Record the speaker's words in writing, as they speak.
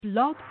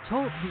Blog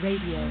Talk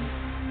Radio.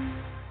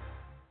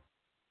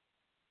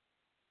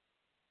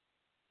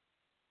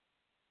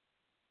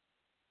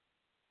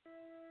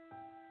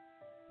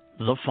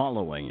 The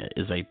following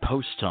is a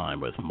Post Time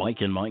with Mike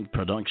and Mike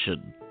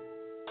production.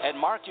 And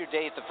mark your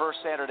date, the first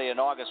Saturday in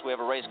August, we have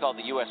a race called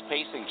the U.S.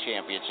 Pacing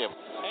Championship.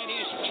 And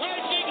he's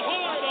charging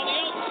hard on the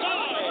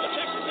outside.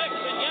 Check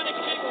 6 and Yannick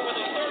Faber with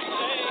his first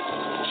save.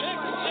 Check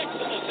 6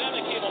 in the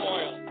Zanicki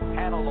Memorial.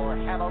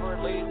 Hanover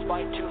leads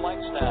by 2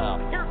 lengths now.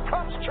 Here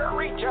comes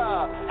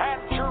Churita, and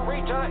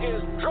Churita is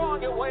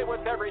drawing away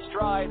with every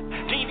stride.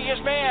 Devious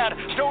Man,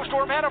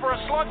 Snowstorm Hanover, a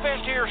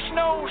slugfest here.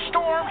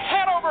 Snowstorm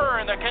Hanover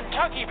in the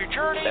Kentucky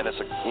Futurity. And it's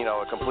a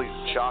complete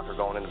shocker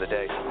going into the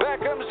day.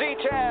 Beckham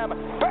Z-Tam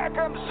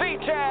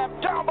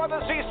down by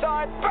the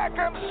seaside.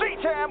 Beckham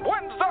Z-Tam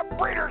wins the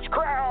Breeders'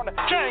 Crown.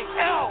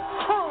 J.L.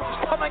 Cruz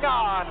coming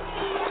on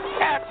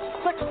at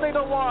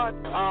 60-1.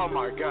 Oh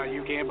my God,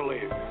 you can't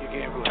believe it.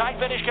 Tight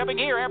finish coming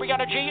here.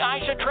 Ariana G,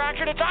 Ice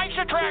Attraction. It's Ice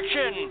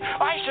Attraction.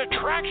 Ice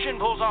Attraction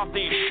pulls off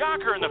the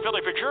shocker in the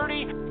Philly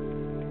Futurity.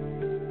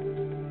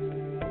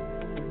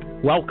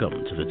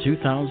 Welcome to the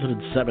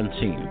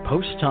 2017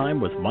 Post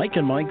Time with Mike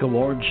and Mike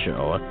Award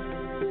Show.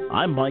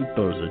 I'm Mike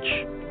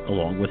Bozich,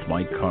 along with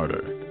Mike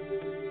Carter.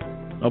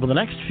 Over the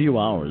next few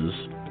hours,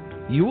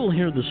 you will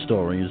hear the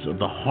stories of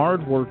the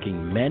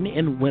hard-working men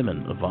and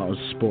women of our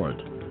sport.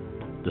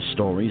 The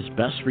stories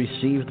best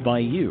received by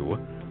you,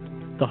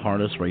 the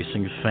harness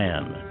racing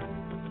fan.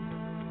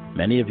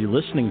 Many of you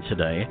listening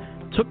today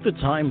took the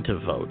time to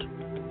vote,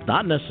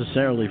 not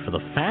necessarily for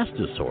the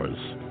fastest horse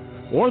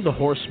or the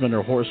horseman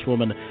or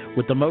horsewoman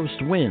with the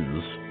most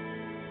wins,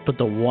 but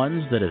the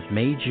ones that have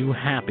made you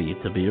happy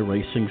to be a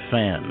racing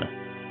fan.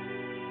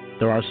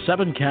 There are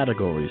 7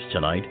 categories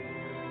tonight.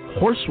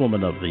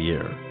 Horsewoman of the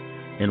Year,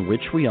 in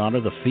which we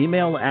honor the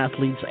female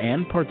athletes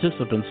and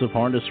participants of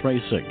harness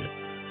racing.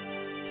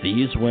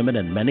 These women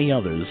and many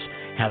others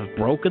have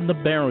broken the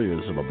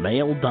barriers of a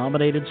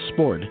male-dominated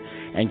sport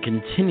and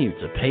continue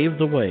to pave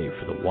the way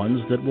for the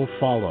ones that will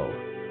follow.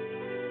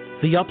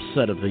 The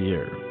Upset of the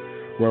Year,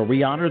 where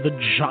we honor the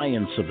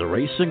giants of the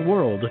racing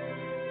world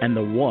and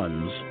the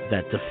ones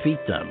that defeat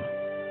them,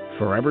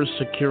 forever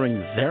securing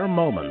their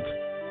moment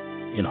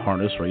in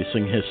harness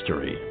racing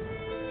history.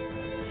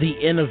 The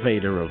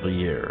Innovator of the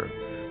Year,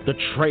 the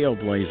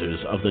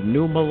trailblazers of the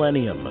new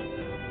millennium,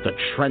 the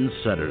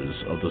trendsetters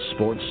of the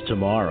sport's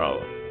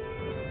tomorrow.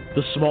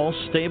 The Small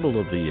Stable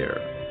of the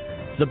Year,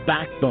 the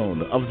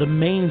backbone of the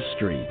Main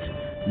Street,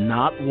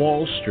 not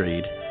Wall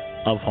Street,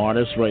 of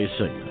harness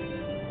racing.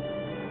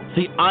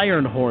 The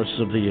Iron Horse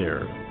of the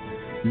Year,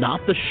 not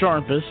the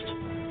sharpest,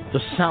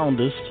 the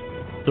soundest,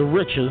 the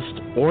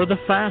richest, or the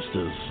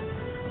fastest,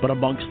 but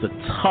amongst the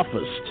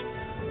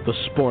toughest the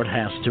sport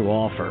has to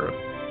offer.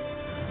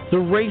 The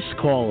Race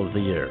Call of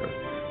the Year,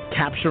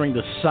 capturing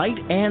the sight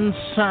and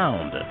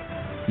sound,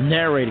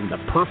 narrating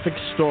the perfect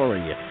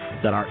story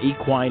that our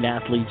equine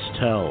athletes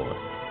tell.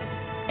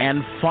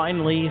 And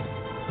finally,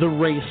 the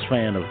Race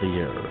Fan of the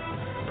Year,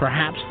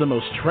 perhaps the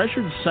most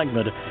treasured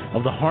segment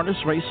of the harness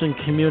racing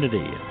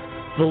community,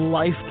 the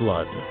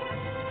lifeblood,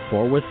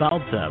 for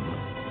without them,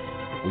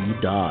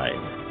 we die.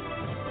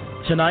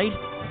 Tonight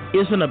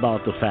isn't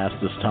about the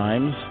fastest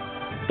times,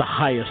 the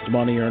highest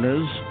money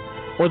earners,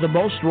 or the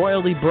most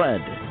royally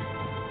bred.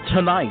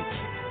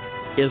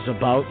 Tonight is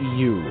about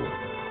you.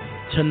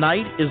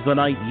 Tonight is the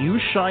night you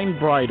shine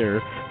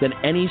brighter than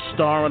any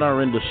star in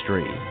our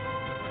industry.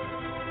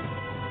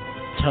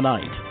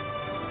 Tonight,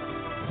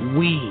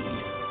 we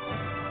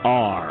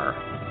are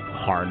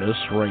harness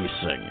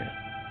racing.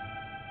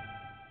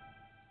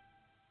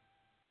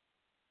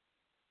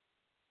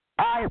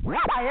 I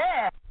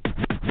am.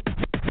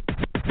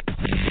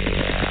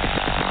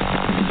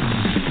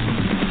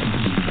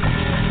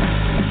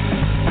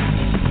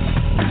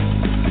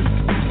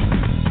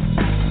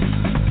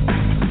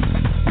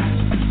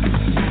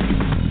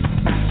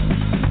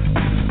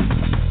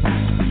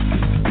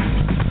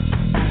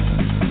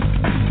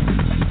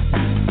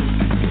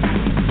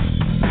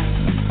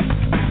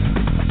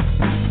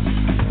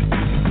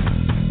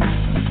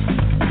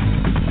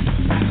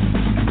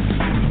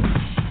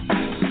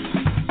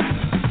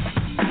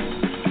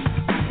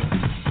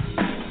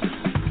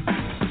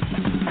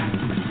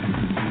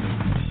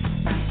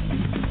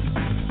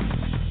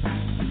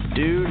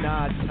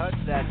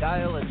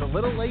 Dial. It's a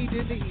little late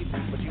in the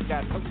evening, but you've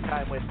got Post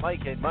Time with Mike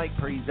and Mike,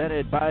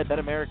 presented by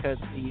BetAmerica.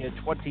 It's the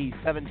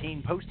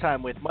 2017 Post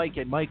Time with Mike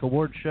and Mike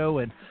Award Show.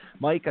 And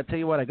Mike, I tell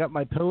you what, I got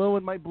my pillow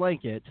and my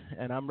blanket,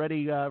 and I'm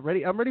ready.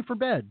 I'm ready for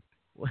bed.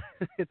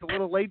 It's a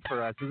little late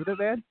for us, isn't it,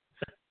 man?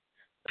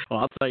 Well,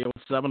 I'll tell you,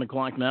 it's 7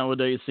 o'clock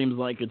nowadays. Seems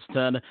like it's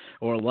 10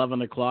 or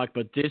 11 o'clock,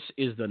 but this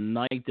is the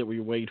night that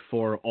we wait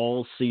for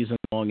all season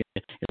long.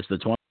 It's the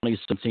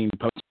 2017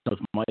 Post with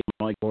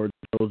Mike Award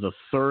Show, the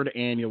 3rd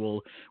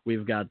annual.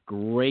 We've got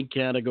great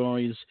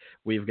categories.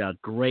 We've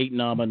got great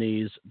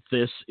nominees.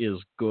 This is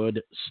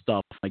good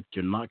stuff. Like,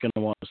 you're not going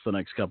to watch the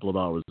next couple of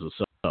hours or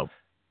so.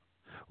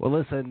 Well,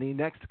 listen, the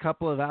next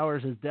couple of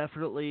hours is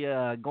definitely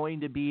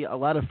going to be a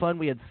lot of fun.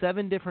 We had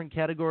 7 different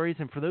categories,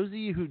 and for those of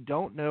you who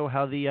don't know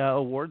how the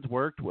awards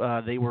worked,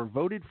 they were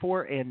voted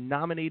for and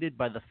nominated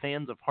by the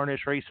fans of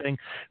harness racing.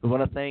 We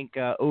want to thank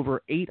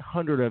over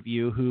 800 of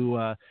you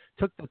who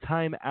took the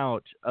time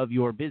out of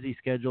your busy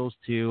schedules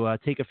to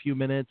take a few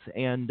minutes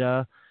and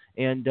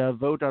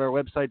vote on our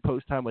website,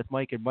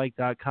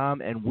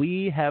 posttimewithmikeandmike.com, and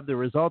we have the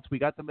results. We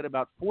got them at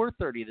about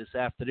 4:30 this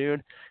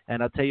afternoon,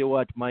 and I'll tell you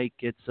what, Mike,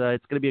 it's going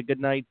to be a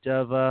good night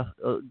of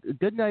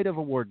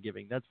award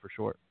giving. That's for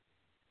sure.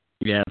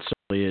 Yeah, it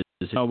certainly is.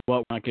 You know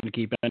what? We're not going to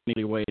keep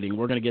anybody waiting.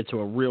 We're going to get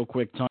to a real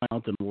quick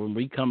timeout, and when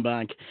we come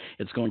back,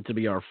 it's going to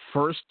be our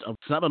first of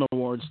 7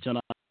 awards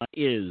tonight.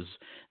 Is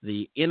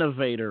the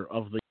Innovator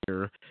of the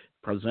Year,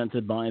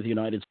 presented by the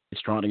United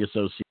States Trotting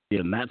Association,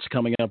 and that's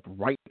coming up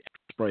right after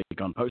break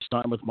on Post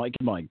Time with Mike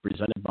and Mike,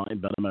 presented by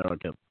Bet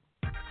America.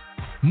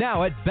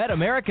 Now at Bet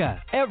America,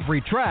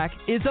 every track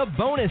is a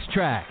bonus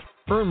track.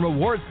 Earn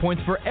rewards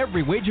points for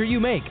every wager you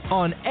make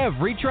on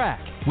every track.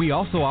 We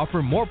also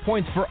offer more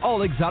points for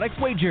all exotics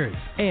wagers.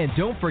 And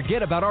don't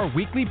forget about our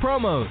weekly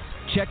promos.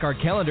 Check our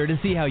calendar to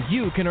see how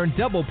you can earn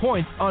double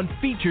points on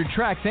featured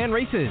tracks and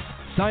races.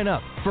 Sign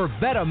up for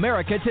Bet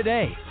America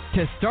today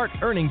to start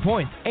earning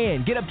points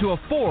and get up to a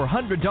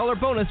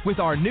 $400 bonus with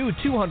our new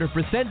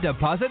 200%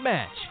 deposit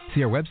match.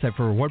 See our website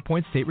for reward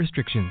points, state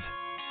restrictions.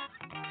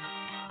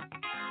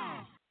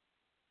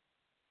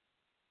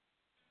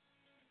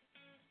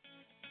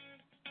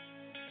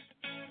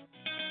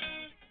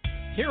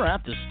 Here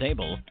at the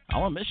stable,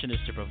 our mission is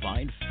to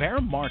provide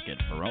fair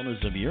market for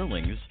owners of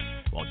yearlings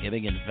while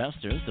giving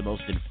investors the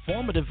most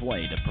informative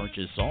way to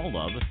purchase all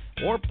of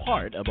or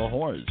part of a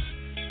horse.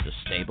 The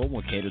stable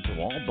will cater to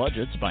all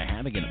budgets by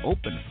having an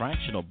open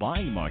fractional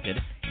buying market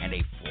and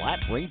a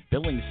flat-rate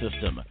billing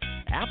system.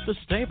 At the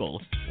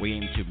stable, we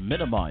aim to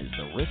minimize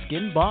the risk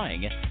in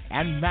buying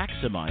and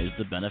maximize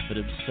the benefit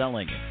of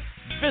selling.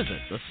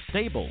 Visit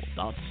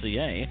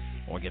thestable.ca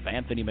or give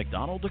Anthony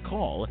McDonald a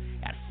call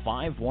at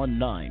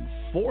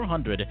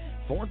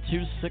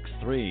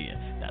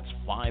 519-400-4263. That's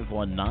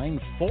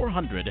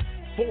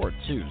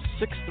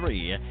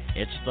 519-400-4263.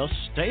 It's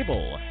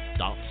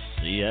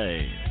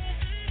thestable.ca.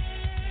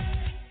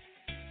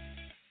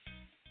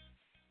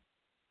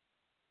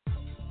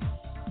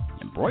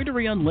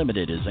 Embroidery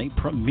Unlimited is a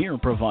premier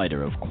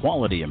provider of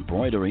quality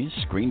embroidery,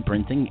 screen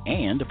printing,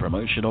 and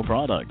promotional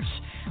products.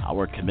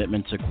 Our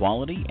commitment to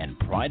quality and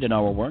pride in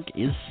our work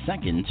is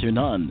second to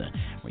none.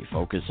 We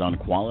focus on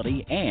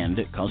quality and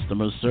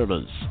customer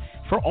service.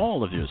 For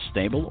all of your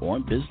stable or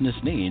business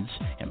needs,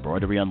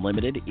 Embroidery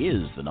Unlimited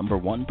is the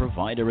 #1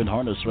 provider in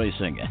harness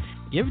racing.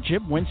 Give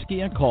Jim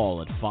Winsky a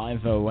call at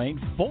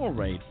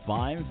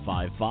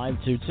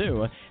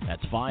 508-485-5522.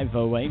 That's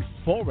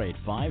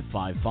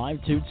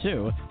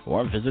 508-485-5522.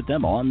 Or visit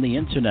them on the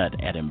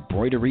internet at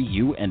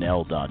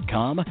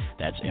embroideryunl.com.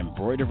 That's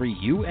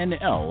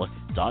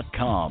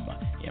embroideryunl.com.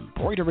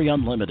 Embroidery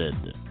Unlimited.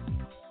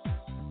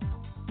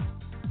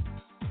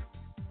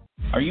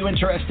 Are you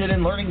interested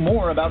in learning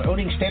more about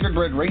owning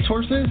standardbred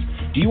racehorses?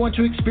 Do you want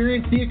to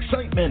experience the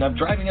excitement of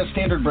driving a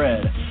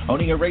standardbred?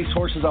 Owning a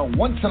racehorse is a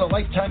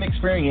once-in-a-lifetime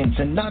experience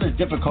and not as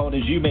difficult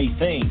as you may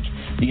think.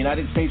 The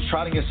United States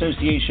Trotting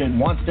Association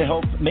wants to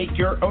help make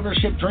your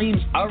ownership dreams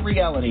a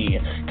reality.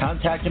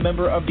 Contact a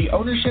member of the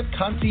Ownership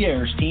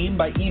Concierge team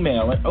by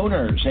email at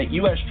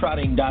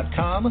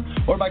owners@ustrotting.com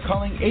or by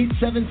calling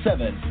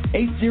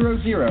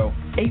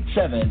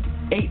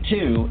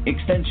 877-800-8782,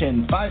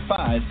 extension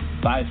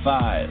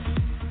 5555.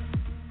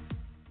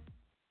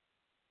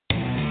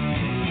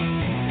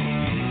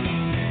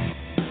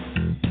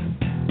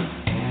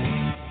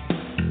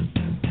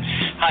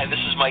 Hi,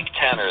 this is Mike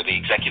Tanner, the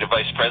Executive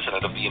Vice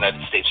President of the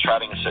United States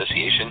Trotting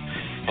Association,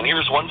 and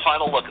here's one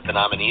final look at the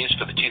nominees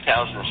for the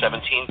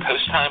 2017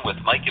 Post Time with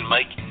Mike and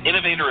Mike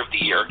Innovator of the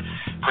Year,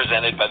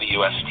 presented by the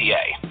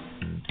USTA.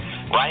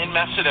 Ryan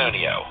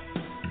Macedonio,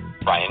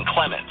 Ryan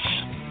Clements,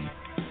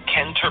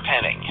 Ken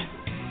Terpenning,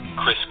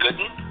 Chris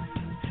Gooden,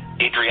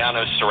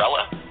 Adriano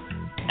Sorella,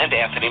 and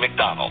Anthony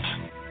McDonald.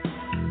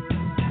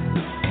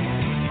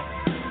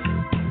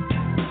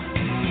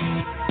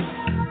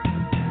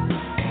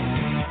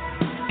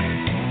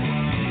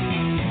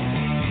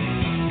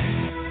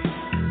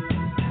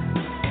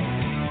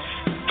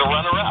 The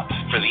runner-up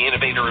for the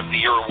Innovator of the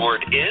Year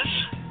award is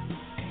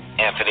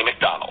Anthony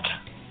McDonald.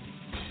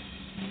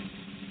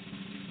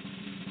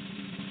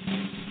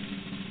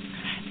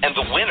 And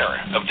the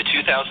winner of the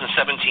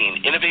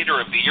 2017 Innovator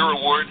of the Year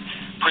award,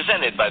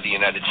 presented by the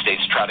United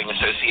States Trotting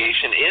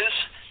Association, is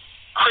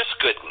Chris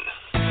Gooden.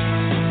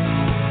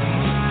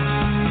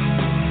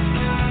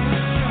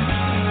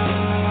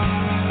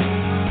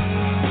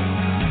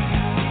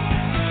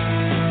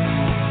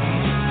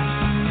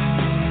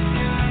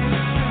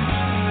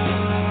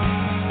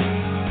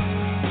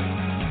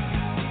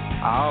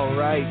 All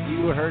right,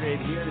 you heard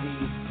it here.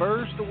 The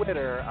first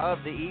winner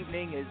of the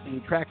evening is the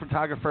track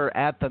photographer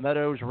at the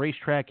Meadows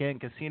Racetrack and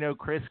Casino,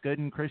 Chris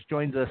Gooden. Chris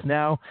joins us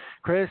now.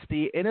 Chris,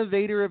 the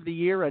Innovator of the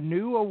Year, a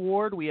new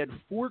award. We had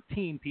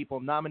 14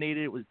 people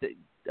nominated. It was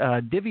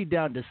divvied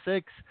down to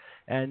 6,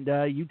 and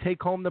you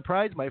take home the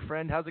prize, my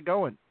friend. How's it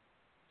going?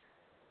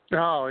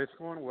 Oh, it's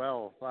going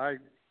well.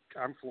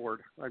 I'm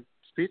floored. I'm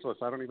speechless.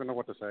 I don't even know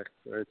what to say.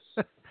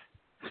 It's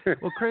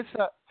well, Chris,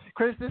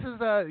 this is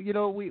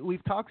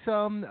we've talked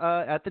some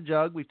at the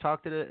Jug. We've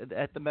talked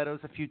at the Meadows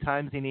a few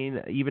times,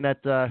 even at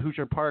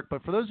Hoosier Park.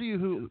 But for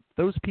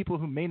those people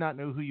who may not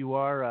know who you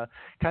are,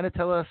 kind of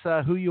tell us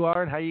who you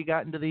are and how you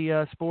got into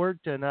the sport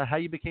and how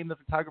you became the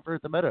photographer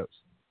at the Meadows.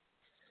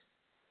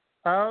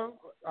 I'm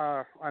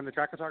the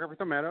track photographer at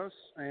the Meadows,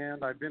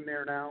 and I've been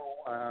there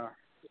now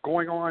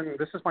going on.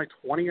 This is my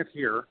 20th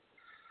year.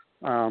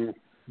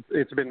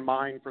 It's been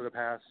mine for the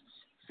past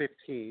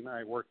 15.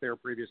 I worked there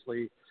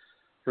previously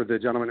for the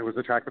gentleman who was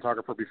the track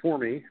photographer before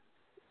me.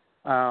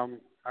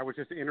 I was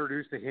just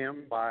introduced to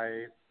him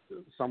by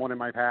someone in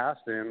my past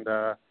and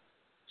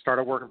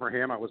started working for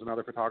him. I was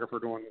another photographer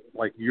doing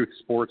like youth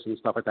sports and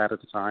stuff like that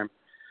at the time,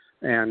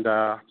 and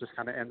just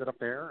kind of ended up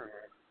there.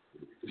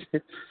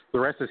 The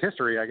rest is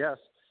history, I guess.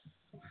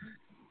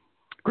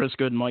 Chris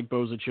Gooden, Mike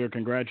Bozich here.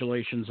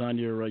 Congratulations on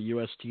your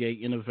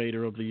USTA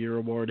Innovator of the Year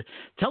award.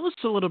 Tell us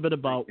a little bit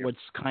about what's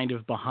kind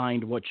of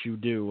behind what you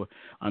do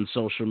on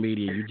social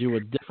media. You do a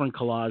different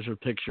collage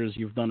of pictures.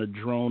 You've done a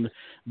drone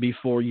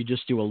before. You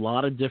just do a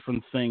lot of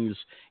different things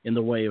in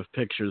the way of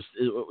pictures.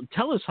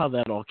 Tell us how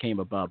that all came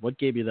about. What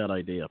gave you that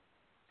idea?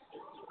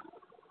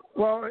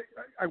 Well,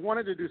 I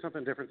wanted to do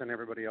something different than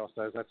everybody else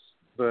does. That's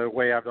the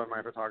way I've done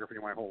my photography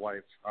my whole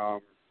life.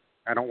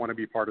 I don't want to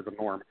be part of the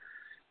norm.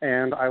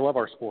 And I love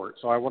our sport,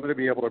 so I wanted to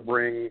be able to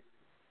bring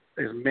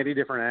as many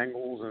different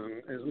angles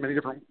and as many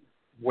different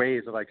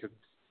ways that I could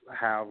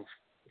have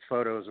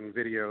photos and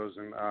videos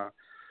and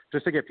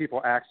just to get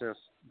people access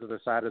to the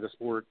side of the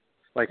sport,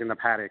 like in the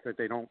paddock, that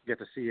they don't get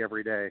to see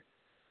every day.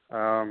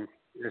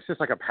 It's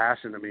just like a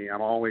passion to me. I'm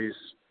always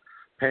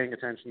paying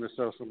attention to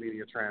social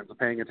media trends,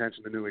 paying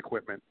attention to new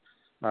equipment,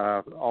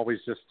 always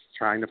just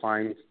trying to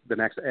find the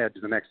next edge,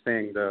 the next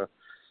thing to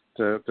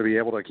be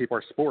able to keep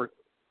our sport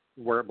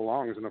where it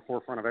belongs, in the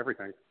forefront of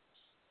everything.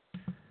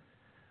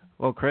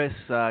 Well, Chris,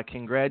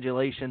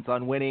 congratulations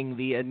on winning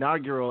the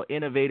inaugural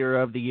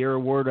Innovator of the Year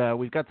award.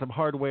 We've got some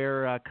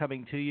hardware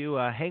coming to you.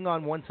 Hang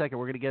on one second.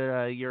 We're going to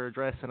get your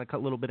address and a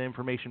little bit of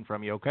information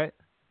from you, okay?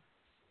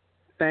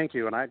 Thank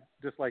you. And I'd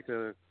just like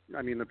to,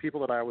 the people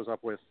that I was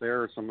up with,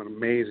 there are some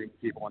amazing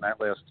people on that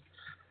list.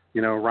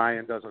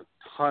 Ryan does a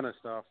ton of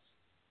stuff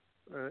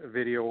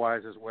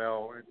video-wise as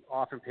well, and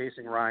often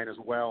pacing Ryan as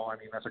well.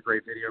 That's a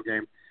great video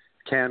game.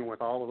 Ken,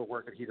 with all of the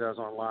work that he does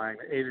online.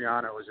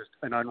 Adriano is just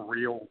an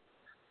unreal,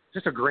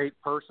 just a great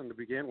person to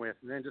begin with.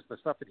 And then just the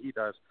stuff that he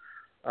does.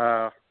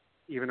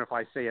 Even if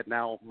I say it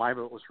now, my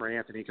vote was for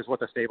Anthony, because what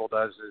the stable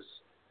does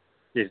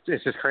is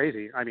it's just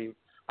crazy.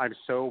 I'm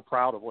so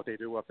proud of what they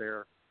do up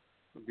there.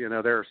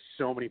 There are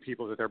so many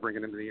people that they're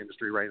bringing into the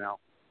industry right now.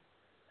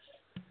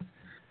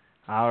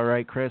 All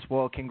right, Chris.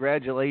 Well,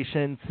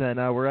 congratulations. And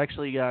we're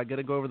actually going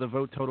to go over the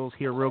vote totals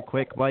here real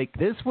quick. Mike,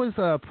 this was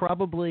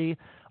probably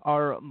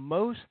our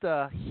most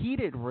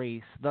heated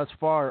race thus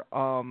far.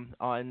 On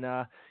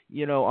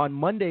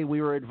Monday,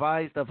 we were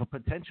advised of a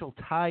potential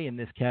tie in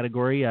this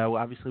category.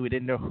 Obviously, we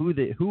didn't know who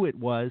it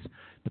was.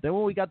 But then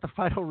when we got the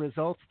final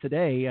results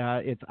today,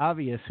 it's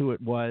obvious who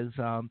it was.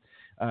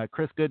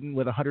 Chris Gooden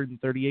with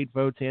 138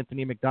 votes,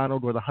 Anthony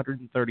McDonald with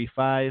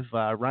 135,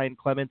 Ryan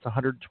Clements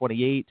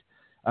 128,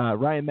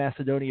 Ryan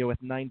Macedonia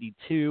with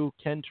 92,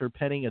 Ken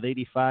Terpenning with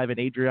 85, and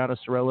Adriano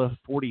Sorella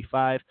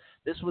 45.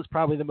 This was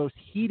probably the most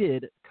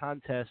heated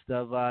contest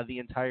of the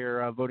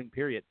entire voting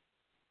period.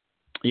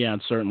 Yeah,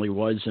 it certainly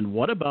was. And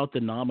what about the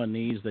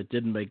nominees that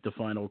didn't make the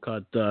final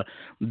cut?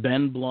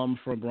 Ben Blum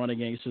from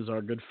Running Aces,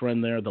 our good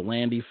friend there, the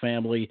Landy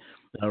family,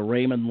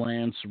 Raymond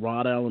Lance,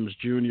 Rod Allums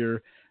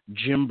Jr.,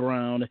 Jim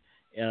Brown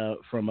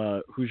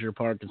from Hoosier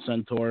Park and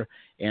Centaur,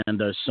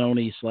 and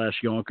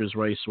Sony/Yonkers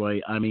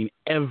Raceway.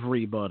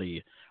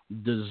 Everybody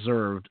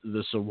deserved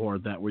this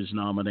award that was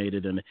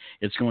nominated, and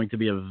it's going to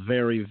be a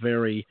very,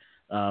 very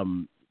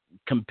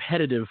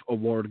competitive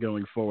award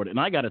going forward. And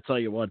I got to tell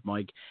you what,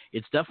 Mike,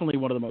 it's definitely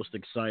one of the most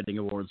exciting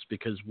awards,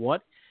 because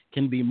what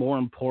can be more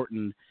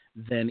important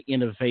than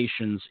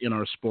innovations in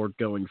our sport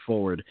going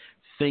forward?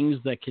 Things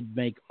that could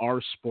make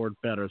our sport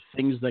better,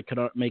 things that could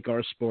make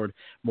our sport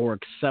more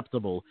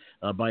acceptable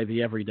by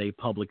the everyday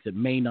public that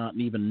may not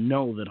even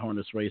know that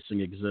harness racing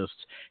exists.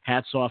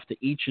 Hats off to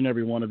each and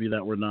every one of you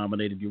that were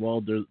nominated. You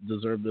all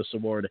deserve this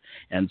award,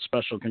 and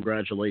special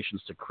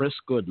congratulations to Chris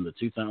Gooden, the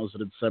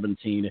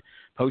 2017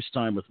 Post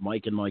Time with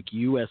Mike and Mike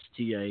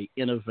USTA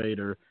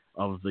Innovator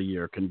of the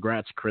Year.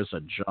 Congrats, Chris. A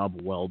job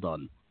well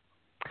done.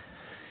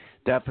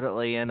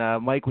 Definitely. And,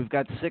 Mike, we've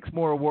got 6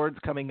 more awards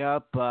coming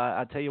up.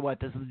 I'll tell you what,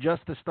 this is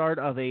just the start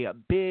of a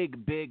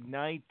big, big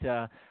night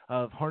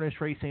of harness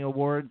racing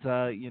awards.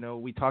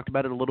 We talked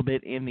about it a little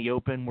bit in the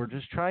open. We're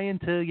just trying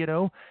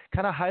to,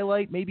 kind of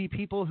highlight maybe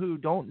people who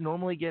don't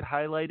normally get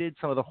highlighted,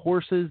 some of the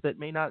horses that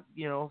may not,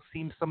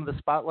 seem some of the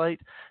spotlight.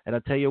 And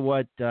I'll tell you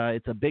what,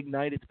 it's a big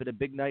night. It's been a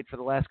big night for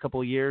the last couple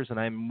of years, and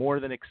I'm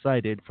more than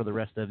excited for the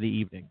rest of the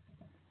evening.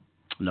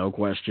 No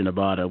question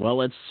about it. Well,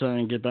 let's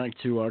get back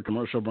to our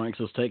commercial breaks.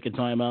 Let's take a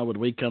time out. When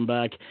we come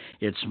back,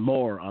 it's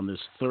more on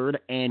this third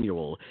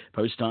annual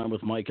Post Time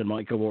with Mike and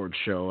Mike Awards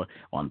show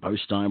on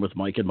Post Time with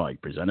Mike and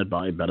Mike, presented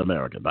by Bet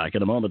America. Back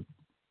in a moment.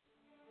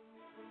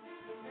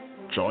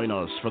 Join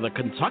us for the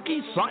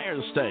Kentucky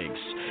Sire Stakes,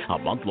 a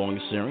month-long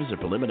series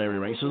of preliminary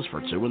races for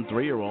 2- and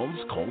 3-year-olds,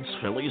 Colts,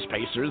 Fillies,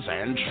 Pacers,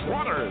 and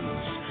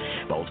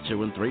Trotters. Both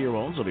 2- and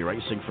 3-year-olds will be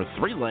racing for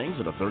 3 legs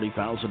at a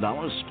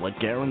 $30,000 split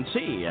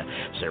guarantee.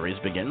 Series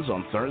begins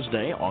on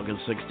Thursday,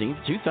 August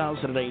 16th,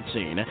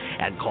 2018,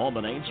 and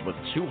culminates with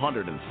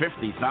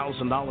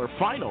 $250,000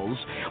 finals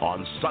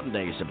on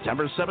Sunday,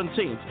 September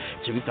 17th,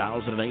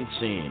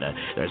 2018.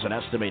 There's an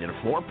estimated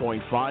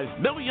 $4.5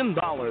 million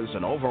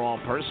in overall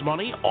purse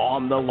money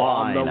on the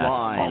line.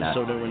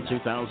 Also new in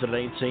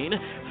 2018,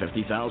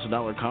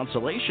 $50,000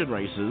 consolation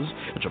races,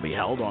 which will be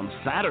held on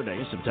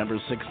Saturday, September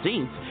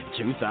 16th,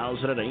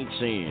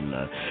 2018.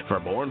 For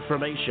more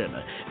information,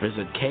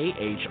 visit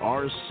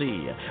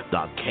khrc.ky.gov.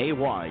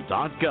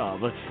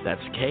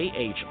 That's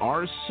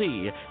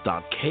khrc.ky.gov,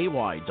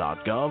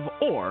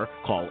 or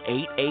call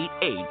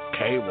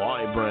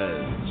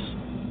 888-KY-BREDS.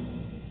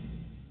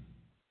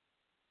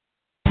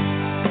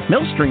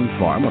 Millstream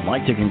Farm would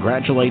like to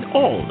congratulate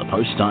all the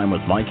Post Time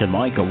with Mike and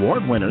Mike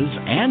award winners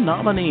and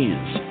nominees.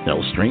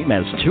 Millstream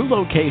has 2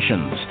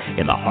 locations.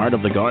 In the heart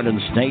of the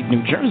Garden State,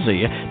 New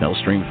Jersey,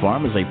 Millstream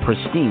Farm is a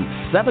pristine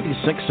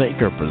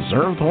 76-acre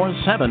preserved horse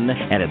heaven,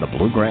 and in the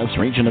bluegrass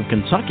region of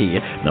Kentucky,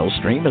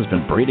 Millstream has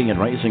been breeding and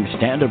raising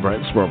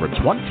standardbreds for over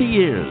 20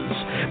 years.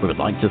 We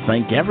would like to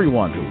thank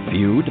everyone who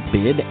viewed,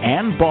 bid,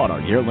 and bought our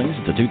yearlings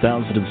at the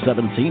 2017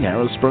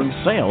 Harrisburg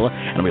sale,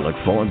 and we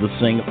look forward to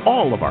seeing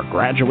all of our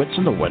graduates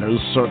in the Winner's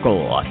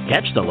Circle.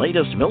 Catch the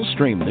latest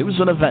Millstream news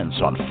and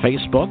events on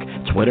Facebook,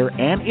 Twitter,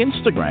 and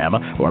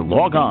Instagram, or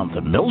log on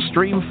to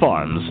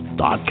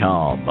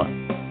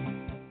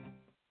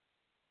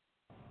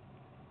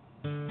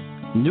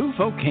millstreamfarms.com. New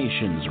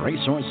Vocations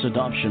Racehorse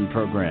Adoption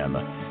Program.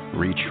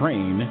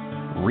 Retrain,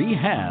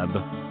 rehab,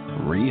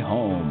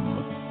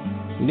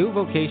 rehome. New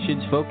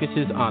Vocations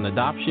focuses on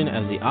adoption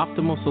as the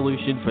optimal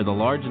solution for the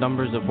large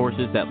numbers of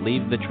horses that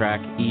leave the track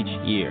each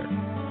year.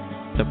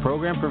 The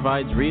program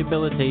provides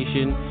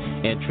rehabilitation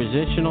and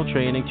transitional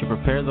training to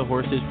prepare the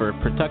horses for a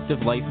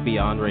productive life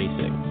beyond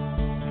racing.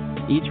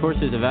 Each horse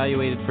is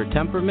evaluated for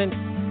temperament,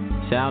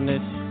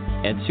 soundness,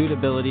 and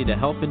suitability to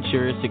help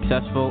ensure a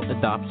successful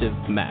adoptive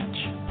match.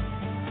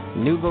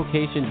 New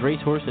Vocations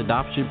Racehorse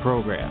Adoption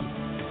Program,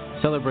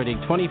 celebrating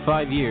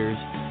 25 years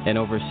and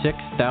over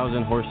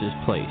 6,000 horses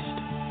placed.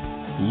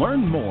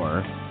 Learn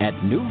more at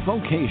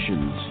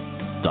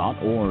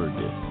newvocations.org.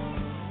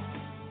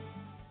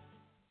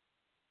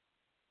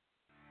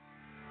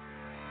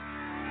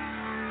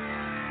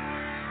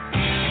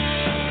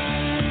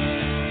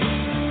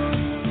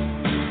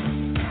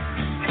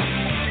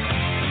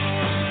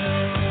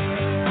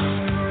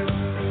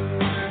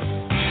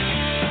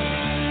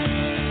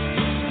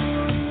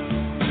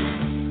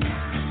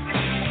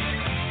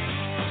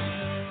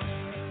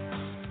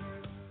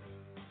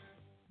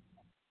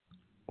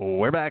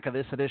 We're back on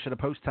this edition of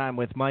Post Time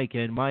with Mike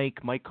and Mike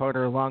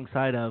Carter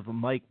alongside of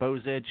Mike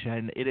Bozich,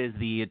 and it is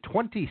the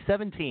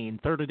 2017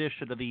 third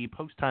edition of the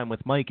Post Time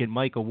with Mike and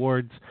Mike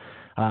Awards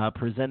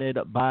presented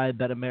by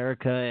Bet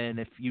America. And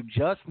if you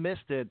just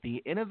missed it,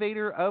 the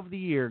Innovator of the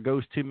Year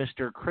goes to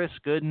Mr. Chris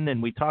Gooden,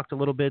 and we talked a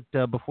little bit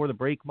before the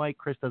break, Mike.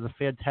 Chris does a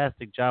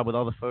fantastic job with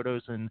all the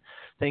photos and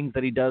things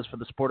that he does for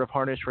the sport of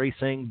harness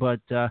racing,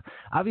 but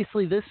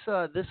obviously this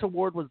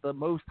award was the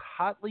most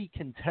hotly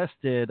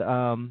contested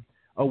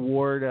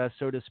award,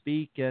 so to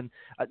speak, and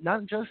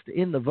not just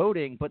in the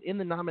voting, but in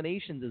the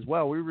nominations as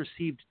well. We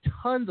received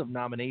tons of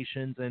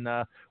nominations, and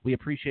we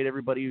appreciate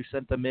everybody who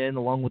sent them in,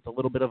 along with a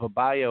little bit of a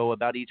bio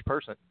about each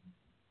person.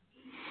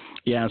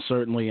 Yeah,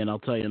 certainly, and I'll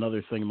tell you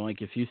another thing,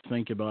 Mike. If you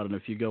think about it,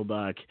 if you go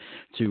back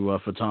to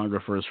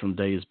photographers from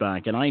days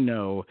back, and I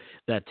know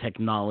that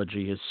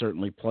technology has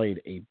certainly played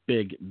a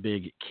big,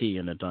 big key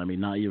in it. I mean,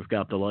 now you've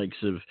got the likes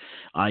of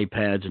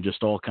iPads and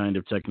just all kind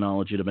of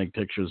technology to make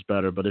pictures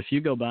better. But if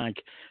you go back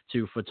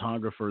to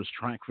photographers,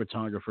 track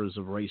photographers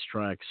of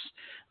racetracks,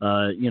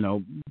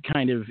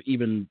 kind of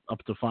even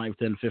up to 5,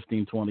 10,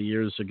 15, 20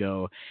 years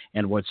ago,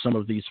 and what some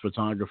of these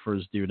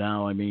photographers do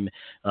now, I mean,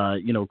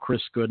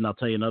 Chris Gooden, I'll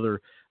tell you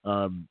another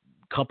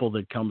couple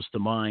that comes to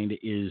mind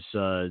is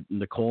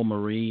Nicole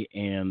Marie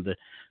and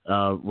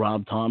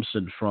Rob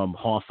Thompson from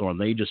Hawthorne.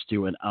 They just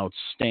do an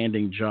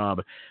outstanding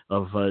job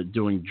of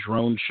doing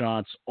drone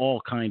shots, all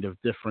kind of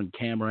different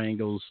camera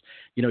angles.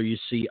 You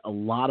see a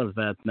lot of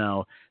that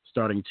now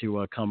starting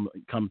to come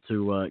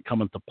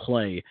into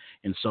play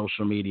in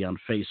social media on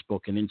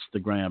Facebook and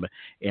Instagram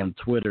and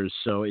Twitter.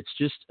 So it's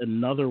just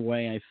another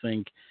way, I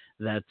think,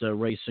 that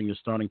racing is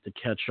starting to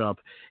catch up,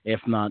 if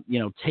not,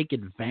 take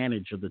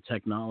advantage of the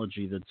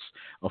technology that's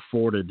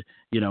afforded,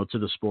 to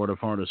the sport of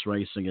harness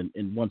racing.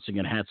 And once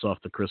again, hats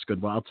off to Chris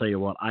Gooden. Well, I'll tell you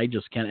what, I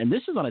just can't. And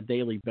this is on a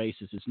daily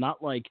basis. It's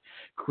not like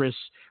Chris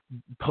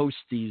posts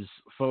these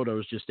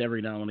photos just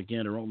every now and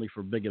again or only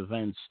for big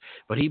events,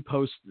 but he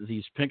posts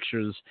these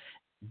pictures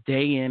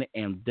day in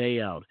and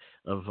day out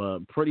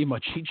of pretty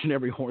much each and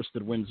every horse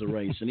that wins a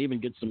race, and even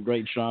get some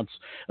great shots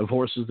of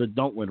horses that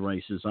don't win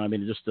races. I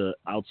mean, just an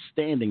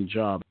outstanding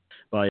job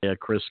by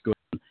Chris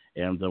Goodwin,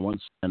 and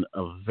once again,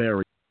 a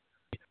very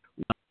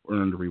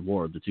earned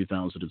reward, the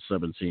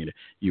 2017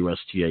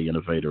 USTA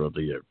Innovator of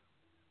the Year.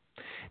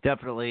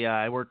 Definitely,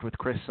 I worked with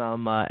Chris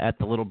some at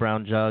the Little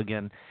Brown Jug,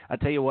 and I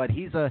tell you what,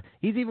 he's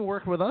even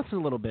working with us a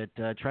little bit,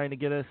 trying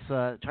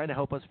to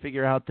help us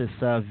figure out this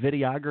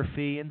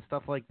videography and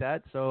stuff like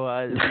that. So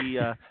it'll be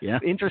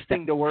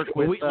interesting to work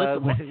with.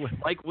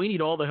 Mike, we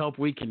need all the help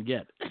we can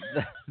get.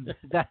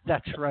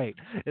 That's right.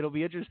 It'll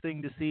be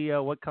interesting to see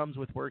what comes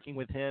with working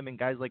with him and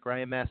guys like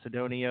Ryan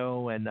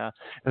Macedonio, and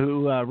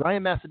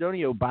Ryan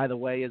Macedonio, by the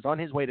way, is on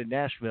his way to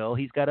Nashville.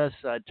 He's got us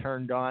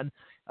turned on.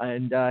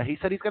 And he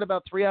said he's got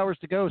about 3 hours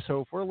to go,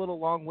 so if we're a little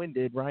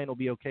long-winded, Ryan will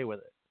be okay with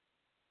it.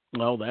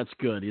 Well, that's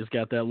good. He's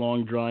got that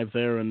long drive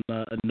there, and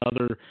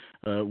another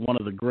one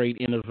of the great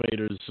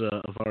innovators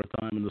of our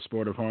time in the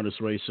sport of harness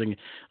racing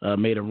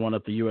made a run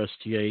at the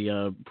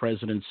USTA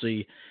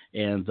presidency,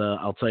 and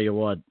I'll tell you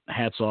what,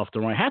 hats off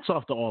to Ryan. Hats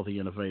off to all the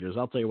innovators.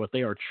 I'll tell you what,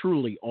 they are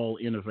truly all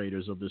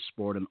innovators of this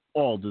sport, and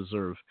all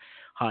deserve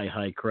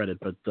high credit.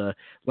 But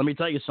let me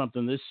tell you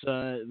something. This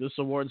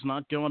award's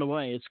not going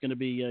away. It's going to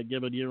be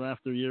given year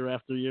after year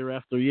after year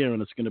after year,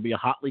 and it's going to be a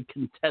hotly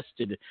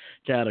contested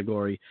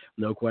category.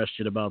 No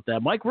question about that.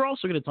 Mike, we're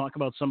also going to talk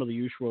about some of the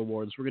usual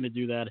awards. We're going to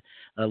do that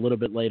a little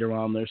bit later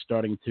on. They're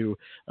starting to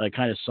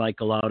kind of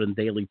cycle out in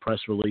daily press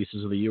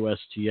releases of the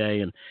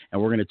USTA, and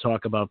we're going to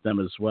talk about them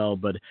as well.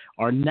 But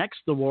our next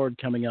award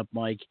coming up,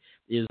 Mike,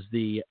 is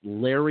the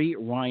Larry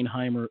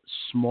Reinheimer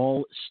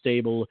Small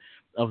Stable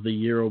of the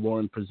Year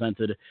award,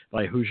 presented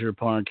by Hoosier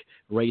Park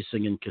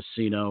Racing and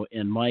Casino.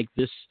 And Mike,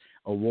 this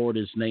award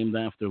is named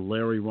after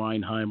Larry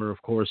Reinheimer,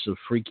 of course, of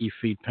Freaky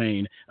Feet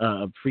fame,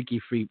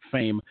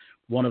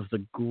 one of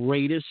the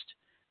greatest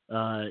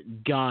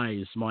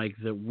guys, Mike,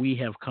 that we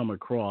have come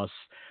across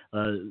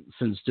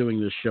since doing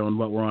this show. And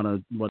we're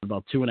on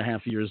about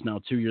 2.5 years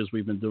now. 2 years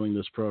we've been doing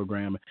this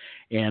program,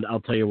 and I'll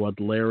tell you what,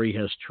 Larry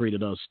has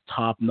treated us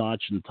top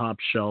notch and top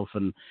shelf,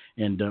 and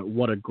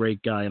what a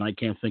great guy. And I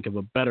can't think of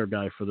a better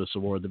guy for this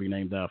award to be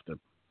named after.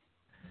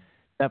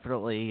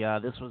 Definitely.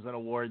 This was an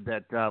award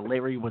that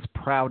Larry was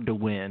proud to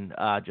win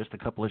just a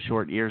couple of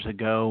short years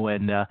ago.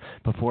 And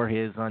before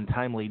his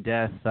untimely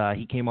death,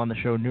 he came on the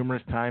show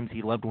numerous times.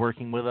 He loved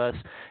working with us.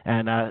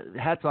 And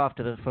hats off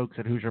to the folks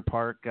at Hoosier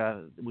Park.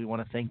 We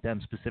want to thank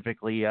them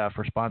specifically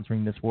for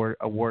sponsoring this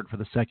award for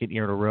the second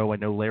year in a row. I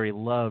know Larry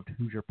loved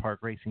Hoosier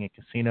Park Racing and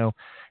Casino.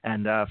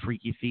 And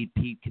Freaky Feet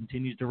Pete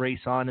continues to race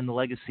on in the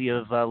legacy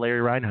of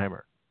Larry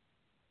Reinheimer.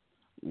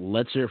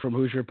 Let's hear from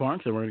Hoosier Park,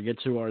 then we're going to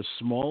get to our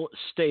Small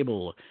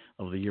Stable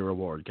of the Year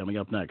award coming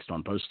up next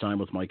on Post Time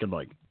with Mike and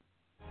Mike.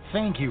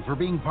 Thank you for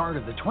being part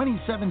of the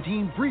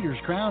 2017 Breeders'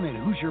 Crown at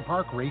Hoosier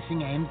Park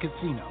Racing and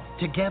Casino.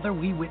 Together,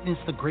 we witness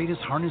the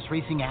greatest harness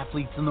racing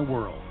athletes in the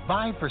world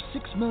vie for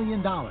 $6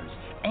 million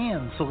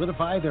and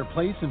solidify their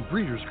place in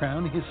Breeders'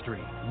 Crown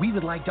history. We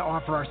would like to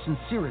offer our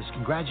sincerest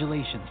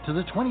congratulations to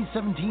the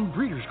 2017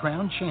 Breeders'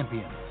 Crown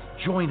champions.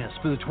 Join us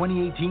for the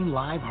 2018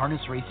 live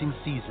harness racing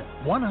season.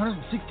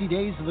 160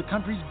 days of the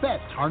country's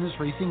best harness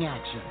racing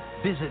action.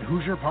 Visit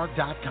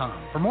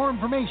HoosierPark.com for more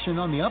information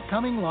on the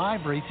upcoming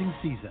live racing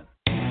season.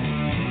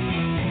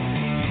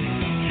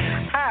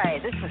 Hi,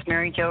 this is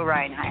Mary Jo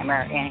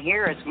Reinheimer, and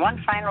here is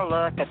one final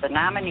look at the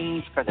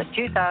nominees for the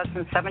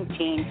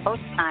 2017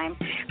 Post Time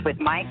with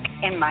Mike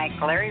and Mike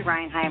Larry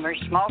Reinheimer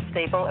Small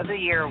Stable of the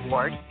Year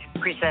Award,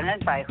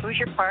 presented by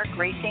Hoosier Park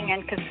Racing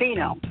and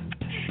Casino.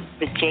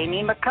 The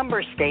Jamie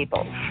McCumber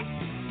Stable,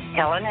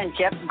 Helen and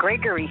Jeff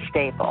Gregory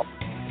Stable,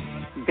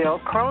 Bill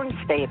Crone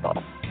Stable,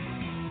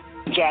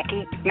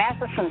 Jackie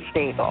Matheson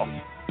Stable,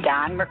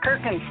 Don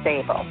McKirkin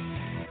Stable,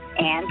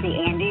 and the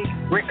Andy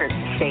Rickard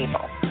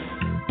Stable.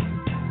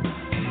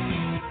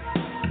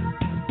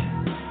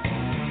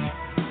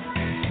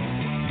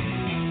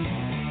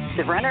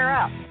 The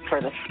runner-up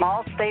for the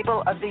Small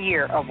Stable of the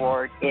Year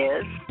award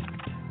is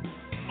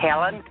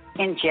Helen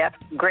and Jeff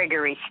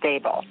Gregory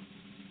Stable.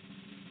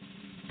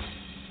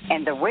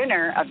 And the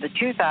winner of the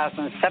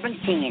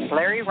 2017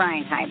 Larry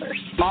Reinheimer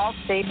Small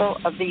Stable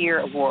of the Year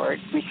award,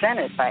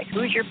 presented by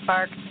Hoosier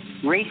Park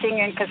Racing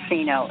and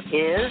Casino,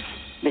 is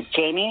the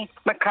Jamie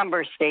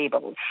McCumber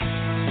Stables.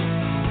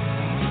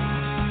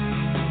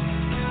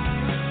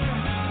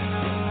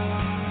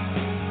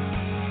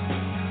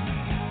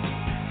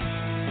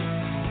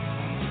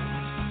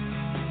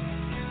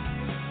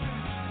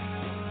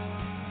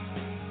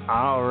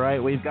 All right,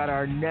 we've got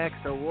our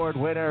next award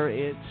winner.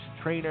 It's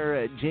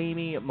trainer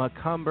Jamie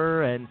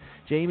McCumber, and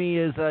Jamie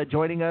is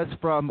joining us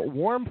from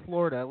warm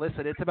Florida.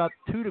 Listen, it's about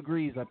 2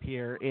 degrees up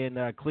here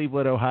in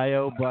Cleveland,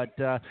 Ohio, but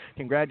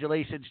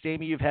congratulations,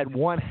 Jamie. You've had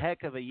one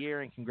heck of a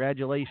year, and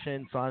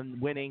congratulations on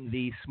winning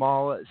the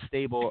Small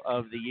Stable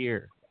of the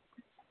Year.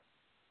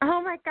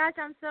 Oh, my gosh,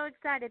 I'm so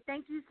excited.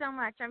 Thank you so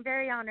much. I'm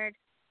very honored.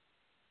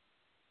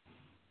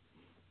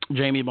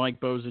 Jamie, Mike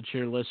Bozich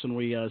here. Listen,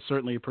 we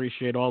certainly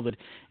appreciate all that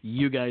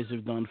you guys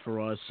have done for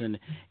us, and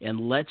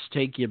let's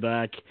take you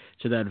back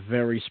to that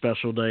very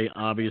special day,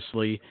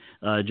 obviously,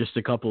 just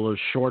a couple of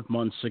short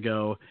months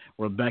ago,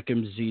 where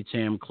Beckham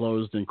Z-Tam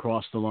closed and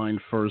crossed the line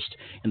first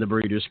in the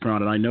Breeders'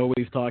 Crown. And I know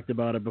we've talked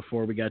about it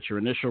before. We got your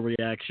initial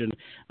reaction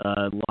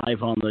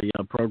live on the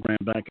program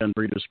back on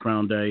Breeders'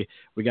 Crown Day.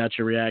 We got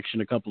your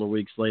reaction a couple of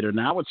weeks later.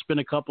 Now it's been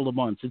a couple of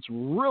months. It's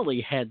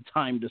really had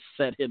time to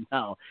set in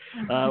now.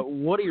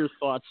 What are your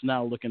thoughts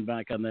now, looking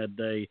back on that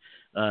day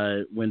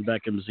when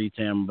Beckham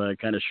Z-Tam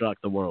kind of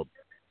shocked the world?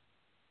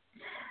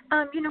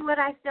 You know what?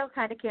 I still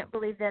kind of can't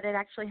believe that it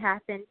actually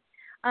happened.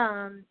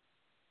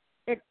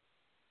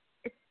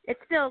 It's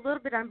still a little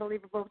bit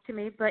unbelievable to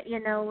me, but, you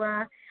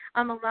know,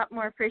 I'm a lot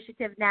more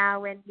appreciative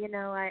now, and, you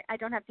know, I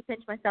don't have to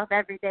pinch myself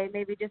every day,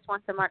 maybe just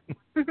once a month.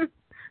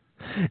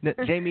 Now,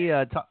 Jamie,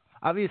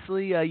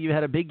 obviously you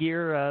had a big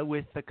year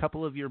with a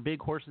couple of your big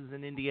horses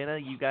in Indiana.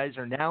 You guys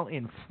are now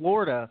in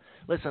Florida.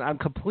 Listen, I'm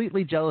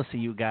completely jealous of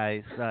you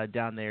guys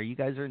down there. You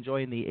guys are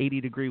enjoying the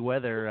 80-degree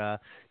weather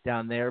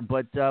down there,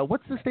 but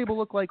what's the stable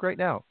look like right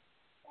now?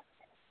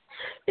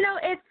 You know,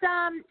 it's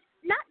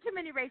not too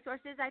many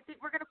racehorses. I think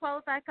we're going to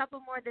qualify a couple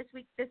more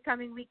this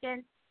coming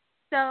weekend.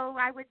 So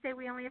I would say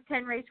we only have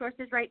 10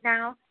 racehorses right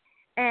now,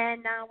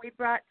 and we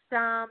brought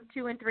some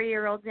 2- and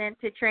 3-year-olds in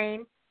to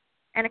train,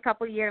 and a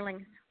couple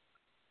yearlings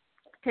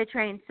to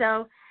train.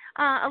 So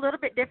a little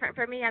bit different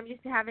for me. I'm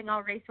used to having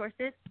all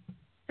racehorses,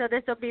 so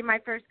this will be my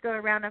first go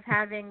around of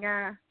having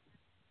 10.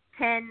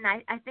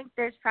 I think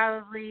there's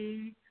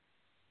probably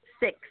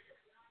 6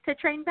 to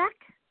train back.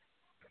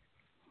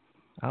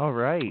 All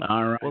right.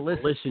 Well,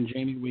 listen,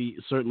 Jamie, we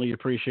certainly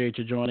appreciate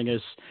you joining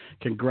us.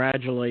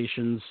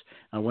 Congratulations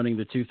on winning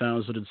the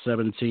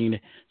 2017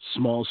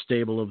 Small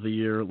Stable of the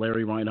Year,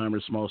 Larry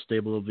Reinheimer Small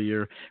Stable of the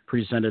Year,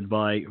 presented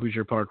by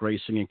Hoosier Park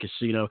Racing and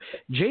Casino.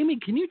 Jamie,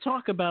 can you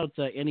talk about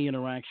any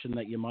interaction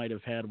that you might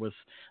have had with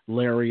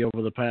Larry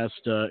over the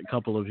past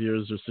couple of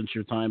years or since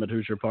your time at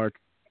Hoosier Park?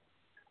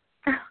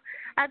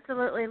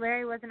 Absolutely.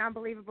 Larry was an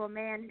unbelievable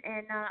man,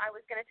 and I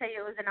was going to tell you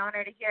it was an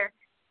honor to hear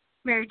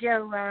Mary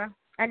Jo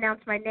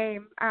announce my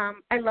name.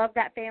 I love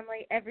that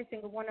family, every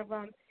single one of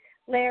them.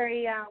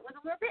 Larry was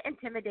a little bit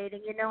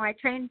intimidating. You know, I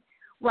trained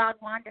Wild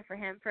Wanda for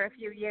him for a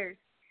few years,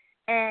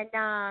 and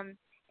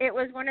it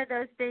was one of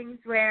those things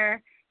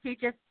where he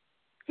just,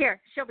 here,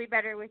 she'll be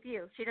better with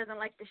you. She doesn't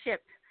like the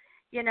ship,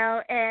 you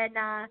know, and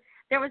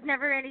there was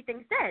never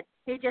anything said.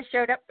 He just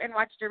showed up and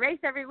watched a race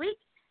every week,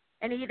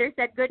 and he either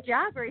said good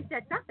job or he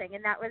said nothing,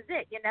 and that was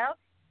it, you know.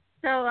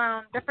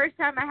 So the first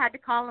time I had to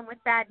call him with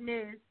bad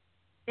news,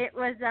 it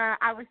was,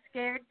 I was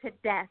scared to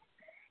death.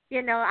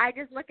 You know, I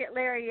just look at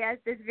Larry as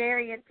this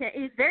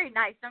he's very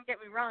nice, don't get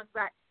me wrong,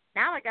 but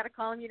now I got to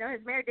call him, you know,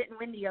 his mare didn't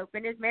win the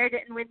Open. His mare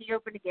didn't win the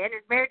Open again.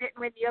 His mare didn't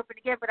win the Open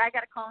again, but I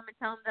got to call him and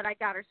tell him that I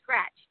got her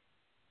scratched.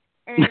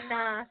 And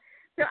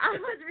so I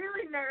was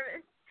really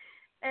nervous.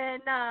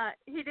 And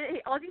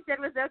all he said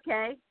was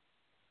okay.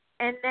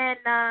 And then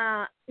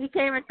he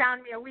came and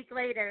found me a week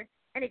later,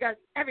 and he goes,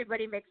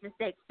 everybody makes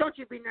mistakes. Don't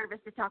you be nervous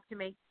to talk to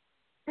me.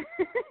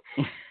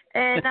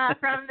 And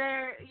from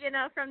there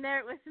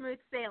it was smooth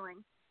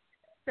sailing.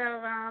 So,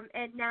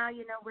 and now,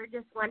 you know, we're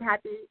just one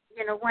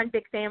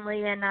big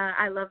family, and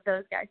I love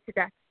those guys to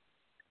death.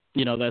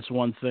 You know, that's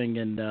one thing,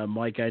 and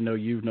Mike, I know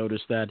you've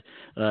noticed that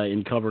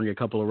in covering a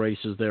couple of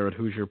races there at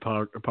Hoosier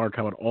Park,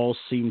 how it all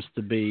seems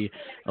to be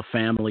a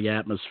family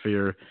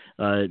atmosphere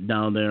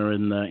down there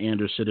in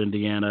Anderson,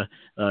 Indiana.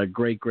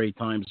 Great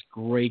times,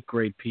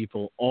 great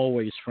people,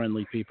 always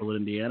friendly people in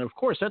Indiana. Of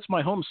course, that's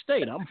my home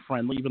state. I'm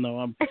friendly, even though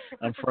I'm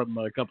from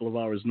a couple of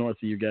hours north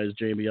of you guys,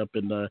 Jamie, up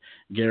in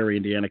Gary,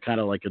 Indiana,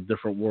 kind of like a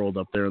different world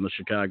up there in the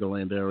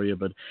Chicagoland area.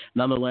 But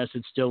nonetheless,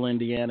 it's still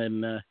Indiana,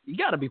 and you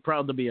got to be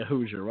proud to be a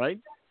Hoosier, right?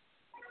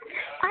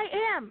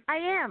 I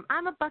am.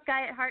 I'm a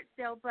Buckeye at heart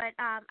still, but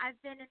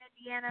I've been in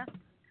Indiana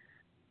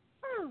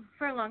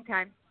for a long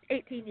time,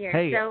 18 years.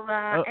 Hey,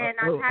 and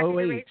I'm happy to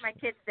raise my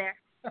kids there.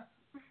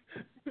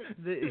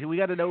 We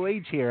got an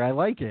OH here. I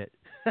like it.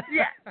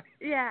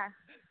 Yeah.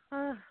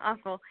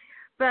 Awful.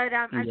 But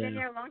I've been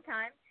here a long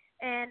time,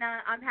 and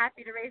I'm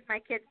happy to raise my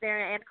kids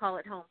there and call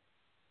it home.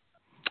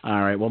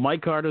 All right. Well,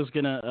 Mike Carter's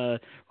we're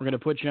gonna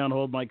put you on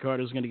hold. Mike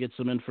Carter's gonna get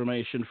some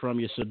information from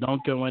you, so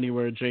don't go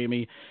anywhere,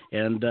 Jamie.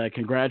 And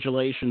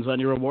congratulations on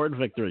your award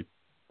victory.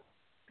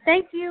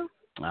 Thank you.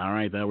 All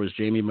right. That was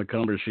Jamie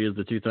McCumber. She is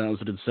the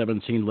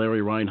 2017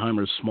 Larry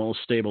Reinheimer Small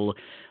Stable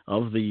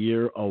of the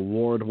Year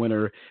award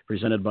winner,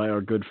 presented by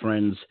our good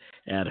friends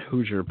at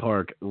Hoosier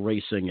Park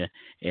Racing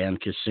and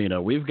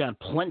Casino. We've got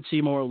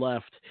plenty more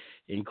left,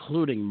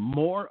 including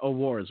more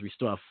awards. We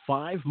still have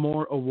 5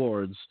 more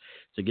awards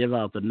to give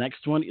out. The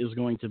next one is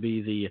going to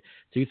be the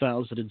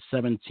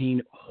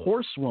 2017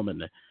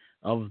 Horsewoman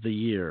of the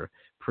Year,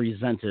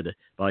 presented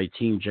by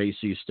Team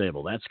JC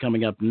Stable. That's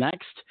coming up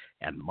next,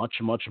 and much,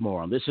 much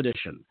more on this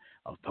edition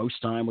of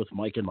Post Time with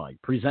Mike and Mike,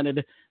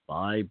 presented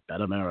by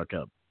Bet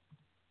America.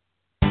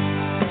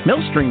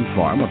 Millstream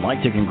Farm would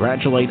like to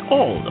congratulate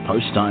all the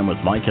Post Time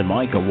with Mike and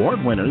Mike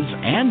award winners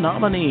and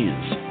nominees.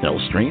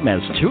 Millstream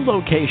has 2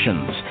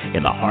 locations.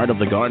 In the heart of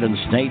the Garden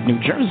State, New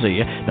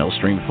Jersey,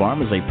 Millstream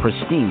Farm is a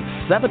pristine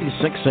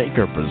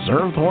 76-acre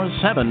preserved horse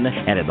heaven,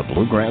 and in the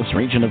Bluegrass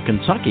region of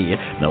Kentucky,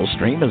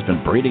 Millstream has been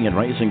breeding and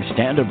raising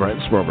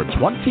standardbreds for over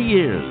 20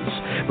 years.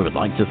 We would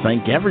like to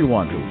thank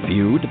everyone who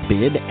viewed,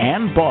 bid,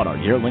 and bought our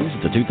yearlings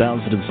at the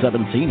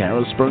 2017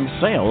 Harrisburg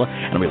sale,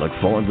 and we look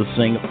forward to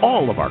seeing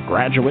all of our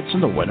graduates in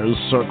the Winner's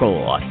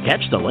Circle.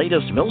 Catch the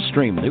latest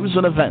Millstream news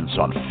and events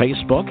on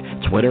Facebook,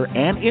 Twitter,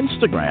 and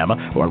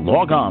Instagram, or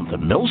log on to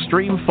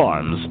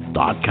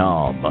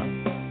millstreamfarms.com.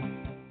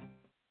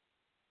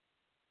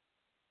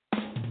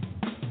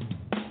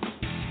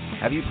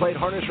 Have you played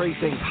harness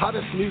racing's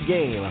hottest new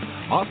game?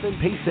 Austin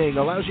Pacing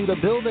allows you to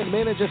build and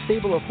manage a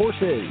stable of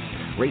horses,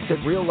 race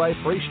at real-life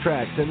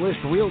racetracks, enlist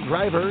real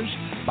drivers,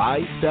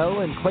 buy, sell,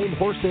 and claim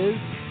horses,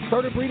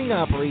 start a breeding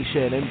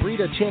operation and breed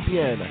a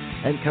champion,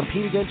 and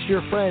compete against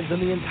your friends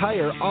in the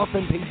entire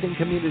Austin Pacing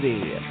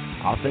community.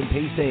 Austin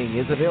Pacing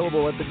is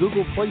available at the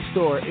Google Play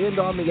Store and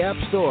on the App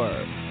Store.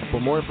 For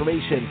more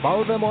information,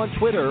 follow them on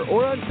Twitter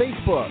or on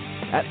Facebook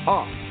at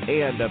Off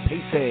and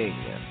Pacing.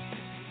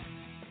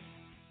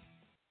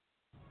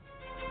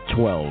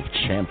 12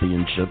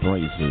 championship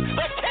races.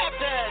 The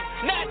captain,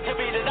 not to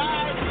be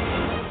denied.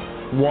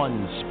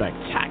 One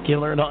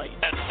spectacular night.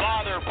 And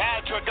Father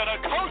Patrick gonna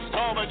coast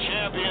home a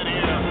champion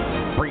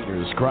here.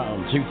 Breeders'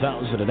 Crown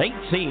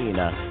 2018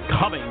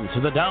 coming to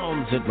the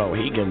Downs at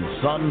Mohegan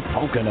Sun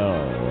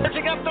Pocono.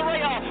 Pitching up the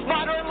rail,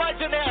 Modern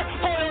Legend there,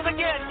 foiled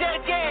again,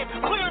 dead game,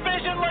 clear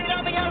vision late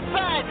on the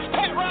outside,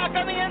 Pet Rock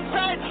on the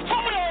inside,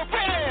 photo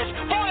finish,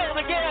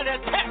 foiled again, and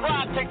Pet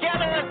Rock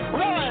together,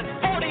 run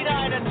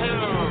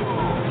 49-2.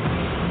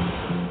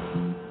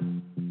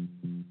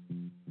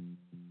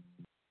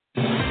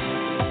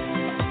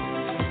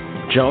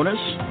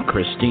 Jonas,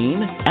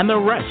 Christine, and the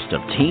rest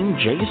of Team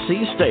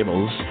JC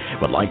Stables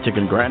would like to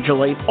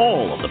congratulate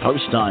all of the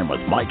Post Time with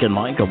Mike and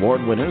Mike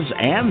award winners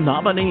and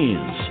nominees.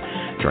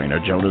 Trainer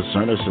Jonas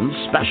Cernison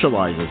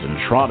specializes in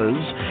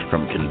trotters,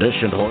 from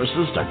conditioned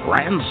horses to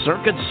Grand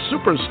Circuit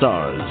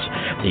superstars.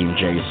 Team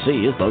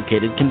JC is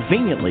located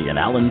conveniently in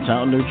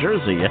Allentown, New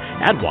Jersey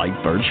at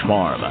White Birch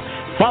Farm.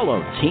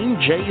 Follow Team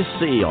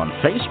JC on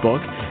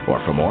Facebook, or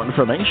for more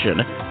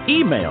information,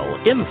 email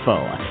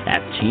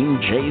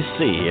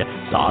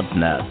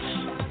info@teamjc.net.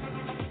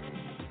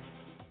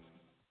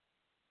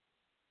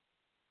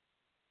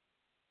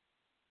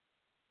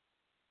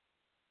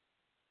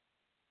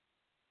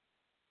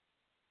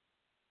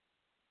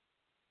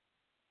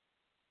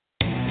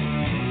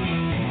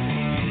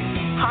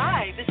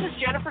 Hi, this is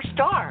Jennifer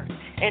Starr,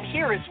 and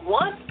here is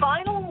one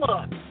final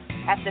look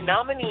at the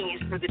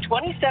nominees for the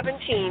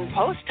 2017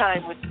 Post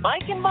Time with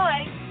Mike and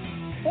Mike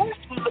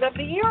Horsewoman of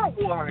the Year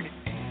Award,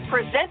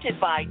 presented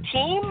by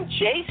Team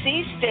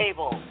JC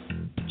Stable.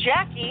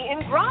 Jackie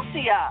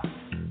Ingracia,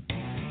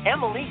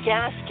 Emily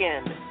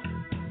Gaskin,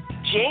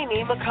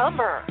 Jamie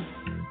McCumber,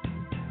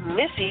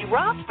 Missy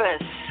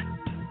Rothfuss,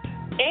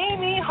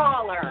 Amy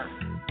Holler,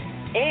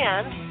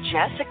 and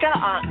Jessica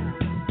Otten.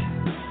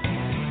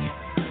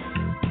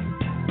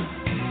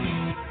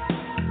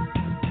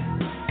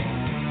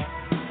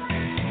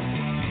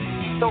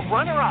 The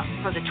runner-up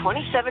for the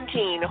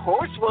 2017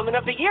 Horsewoman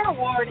of the Year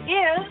Award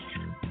is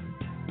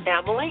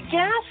Emily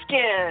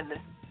Gaskin.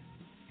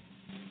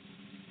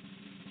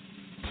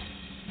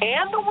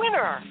 And the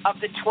winner of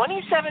the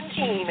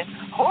 2017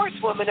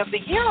 Horsewoman of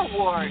the Year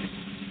Award,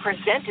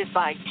 presented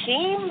by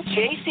Team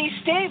JC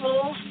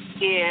Stables,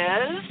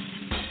 is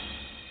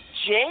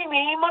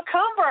Jamie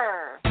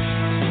McCumber.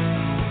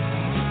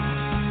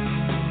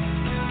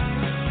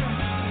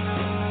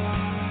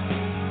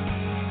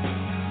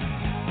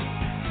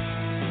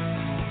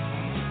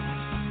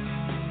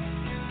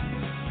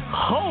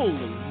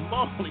 Holy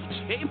moly,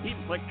 Jamie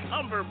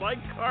McCumber,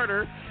 Mike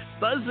Carter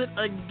does it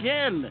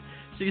again.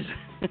 She's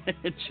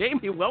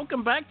Jamie,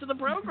 welcome back to the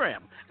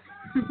program.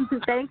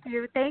 Thank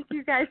you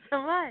guys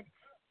so much.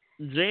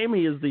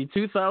 Jamie is the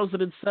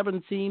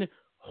 2017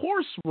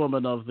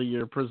 Horsewoman of the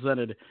Year,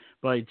 presented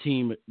by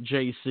Team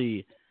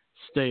JC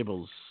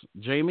Stables.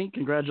 Jamie,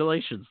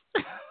 congratulations.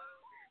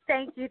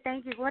 Thank you.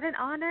 What an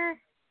honor.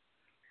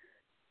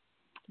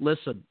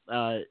 Listen,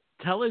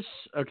 tell us.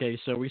 Okay,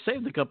 so we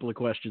saved a couple of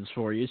questions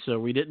for you, so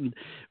we didn't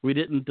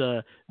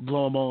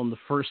blow them all in the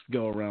first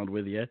go around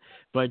with you.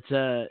 But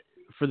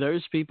for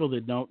those people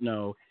that don't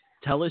know,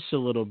 tell us a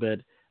little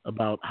bit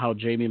about how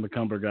Jamie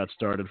McCumber got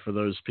started. For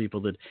those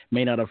people that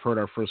may not have heard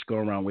our first go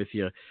around with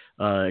you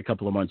a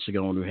couple of months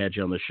ago when we had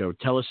you on the show,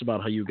 tell us about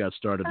how you got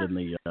started in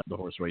the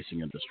horse racing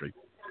industry.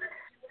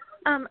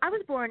 I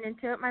was born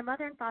into it. My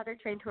mother and father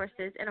trained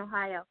horses in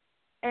Ohio.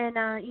 And,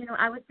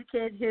 I was the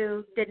kid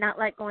who did not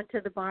like going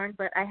to the barn,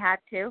 but I had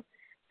to.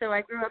 So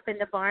I grew up in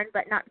the barn,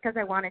 but not because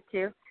I wanted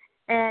to.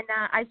 And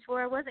I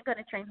swore I wasn't going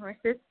to train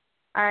horses.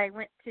 I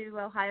went to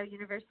Ohio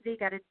University,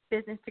 got a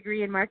business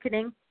degree in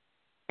marketing,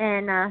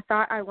 and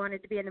thought I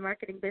wanted to be in the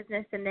marketing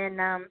business. And then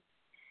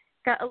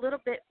got a little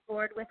bit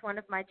bored with one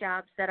of my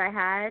jobs that I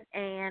had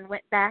and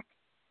went back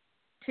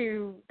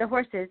to the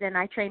horses, and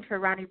I trained for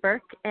Ronnie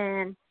Burke,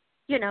 and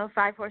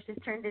 5 horses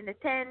turned into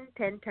 10,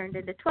 10 turned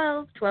into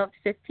 12, 12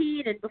 to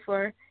 15, and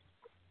before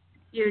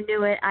you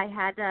knew it, I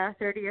had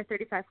 30 or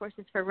 35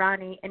 horses for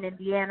Ronnie in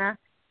Indiana,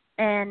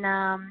 and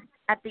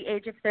at the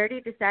age of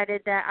 30,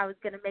 decided that I was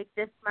going to make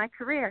this my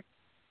career,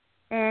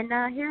 and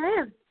here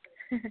I am.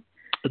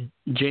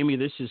 Jamie,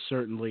 this is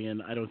certainly,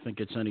 and I don't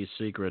think it's any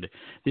secret,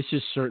 this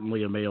is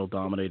certainly a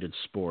male-dominated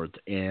sport,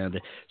 and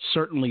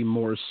certainly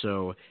more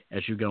so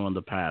as you go in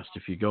the past.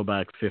 If you go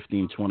back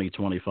 15, 20,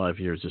 25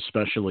 years,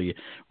 especially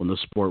when the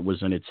sport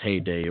was in its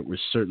heyday, it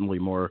was certainly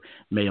more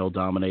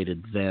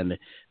male-dominated than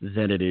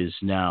it is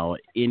now.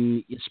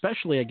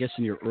 Especially, I guess,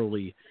 in your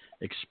early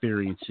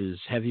experiences,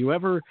 have you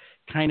ever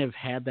kind of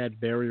had that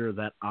barrier,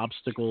 that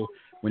obstacle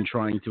when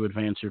trying to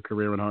advance your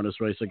career in harness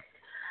racing?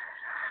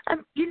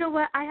 You know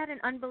what? I had an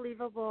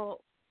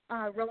unbelievable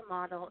role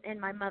model in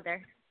my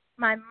mother.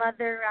 My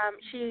mother,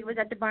 she was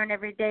at the barn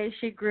every day.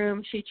 She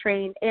groomed, she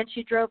trained, and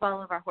she drove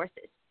all of our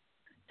horses.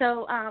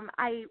 So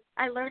I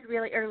learned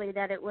really early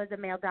that it was a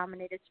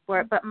male-dominated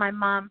sport, but my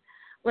mom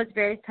was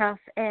very tough,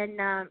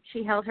 and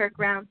she held her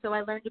ground. So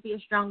I learned to be a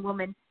strong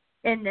woman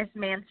in this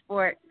man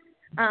sport.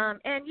 And,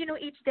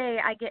 each day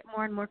I get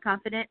more and more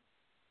confident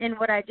in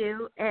what I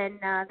do, and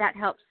that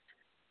helps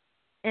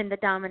in the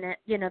dominant,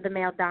 the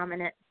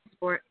male-dominant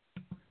sport.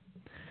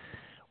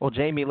 Well,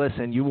 Jamie,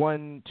 listen, you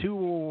won 2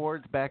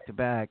 awards back to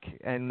back,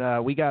 and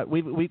we've got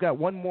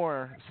one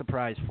more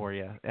surprise for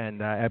you,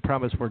 and I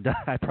promise we're done.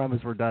 I promise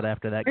we're done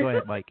after that. Go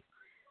ahead, Mike.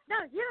 No,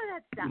 you know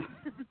that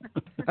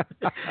stuff.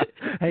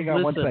 Hang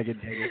on. Listen, 1 second,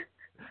 Jamie.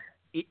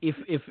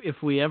 If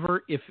we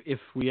ever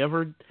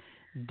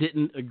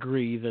didn't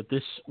agree that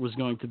this was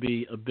going to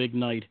be a big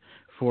night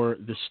for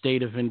the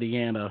state of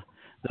Indiana,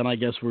 then I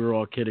guess we were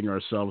all kidding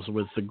ourselves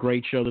with the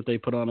great show that they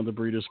put on in the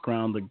Breeders'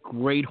 Crown, the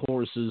great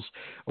horses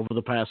over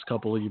the past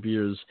couple of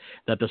years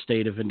that the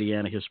state of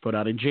Indiana has put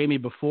out. And, Jamie,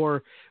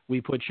 before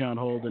we put you on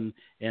hold and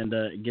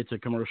get to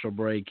commercial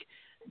break,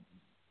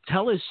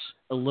 tell us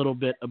a little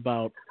bit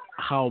about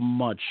how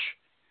much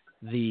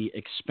the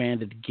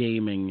expanded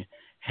gaming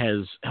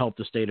has helped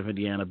the state of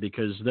Indiana,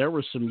 because there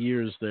were some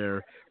years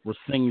there where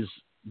things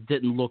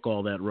didn't look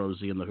all that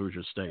rosy in the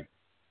Hoosier State.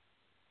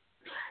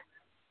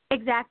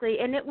 Exactly,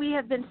 and we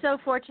have been so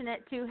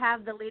fortunate to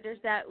have the leaders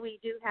that we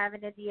do have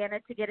in Indiana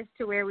to get us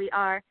to where we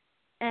are,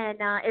 and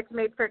it's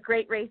made for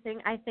great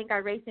racing. I think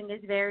our racing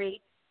is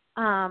very,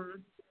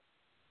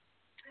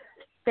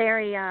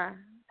 very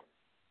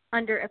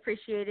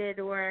underappreciated,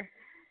 or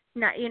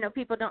not.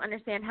 People don't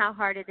understand how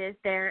hard it is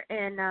there,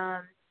 and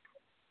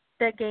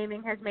the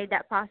gaming has made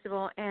that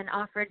possible and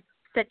offered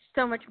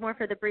so much more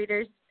for the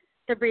breeders.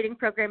 The breeding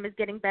program is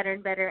getting better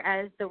and better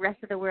as the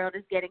rest of the world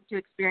is getting to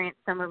experience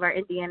some of our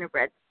Indiana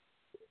breds.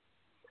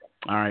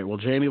 All right. Well,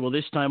 Jamie,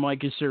 this time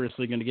Mike is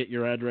seriously going to get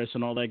your address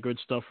and all that good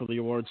stuff for the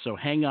awards. So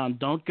hang on.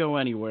 Don't go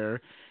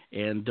anywhere,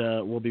 and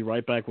we'll be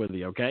right back with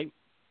you, okay?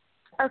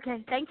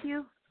 Okay. Thank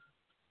you.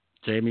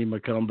 Jamie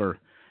McCumber.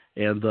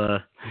 And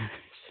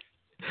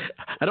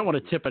I don't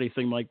want to tip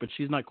anything, Mike, but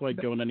she's not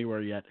quite going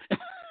anywhere yet.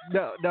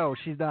 No,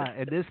 she's not.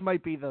 And this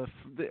might be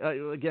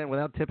again,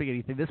 without tipping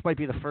anything, this might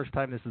be the first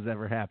time this has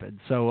ever happened.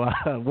 So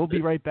we'll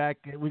be right back.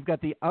 We've got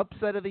the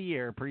upset of the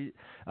year,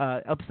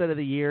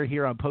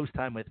 here on Post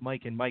Time with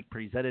Mike and Mike,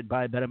 presented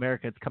by Bet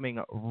America. It's coming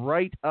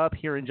right up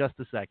here in just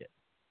a second.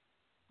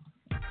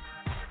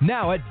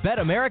 Now at Bet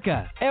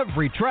America,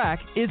 every track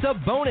is a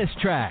bonus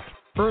track.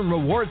 Earn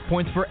rewards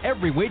points for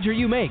every wager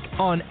you make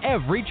on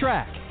every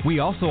track. We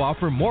also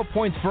offer more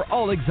points for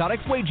all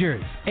exotics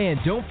wagers. And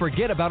don't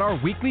forget about our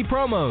weekly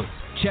promos.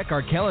 Check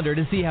our calendar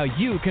to see how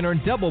you can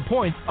earn double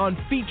points on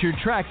featured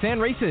tracks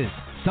and races.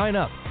 Sign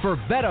up for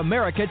Bet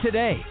America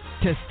today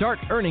to start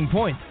earning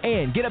points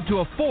and get up to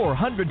a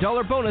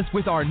 $400 bonus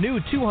with our new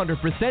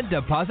 200%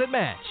 deposit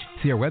match.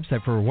 See our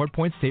website for reward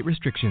points, state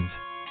restrictions.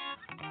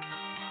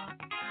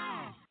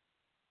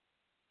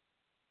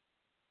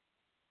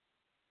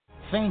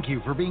 Thank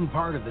you for being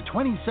part of the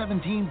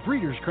 2017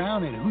 Breeders'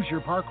 Crown at Hoosier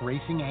Park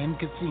Racing and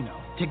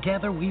Casino.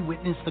 Together, we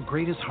witness the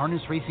greatest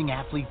harness racing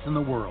athletes in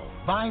the world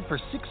vie for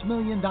 $6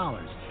 million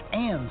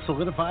and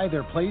solidify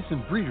their place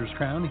in Breeders'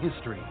 Crown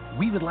history.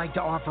 We would like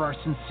to offer our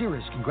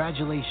sincerest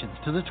congratulations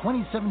to the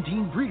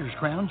 2017 Breeders'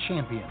 Crown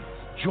champions.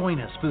 Join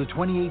us for the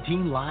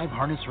 2018 live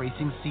harness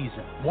racing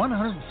season.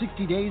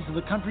 160 days of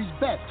the country's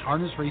best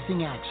harness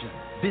racing action.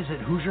 Visit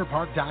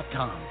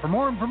HoosierPark.com for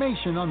more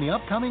information on the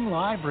upcoming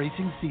live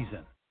racing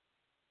season.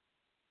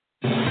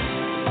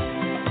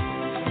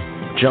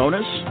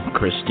 Jonas,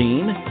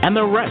 Christine, and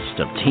the rest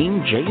of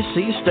Team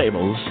JC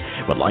Stables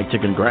would like to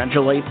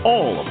congratulate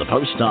all of the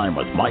Post Time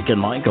with Mike and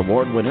Mike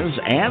award winners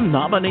and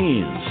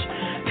nominees.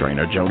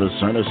 Trainer Jonas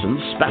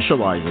Cernison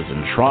specializes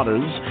in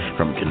trotters,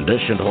 from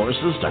conditioned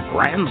horses to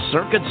Grand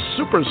Circuit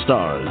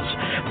superstars.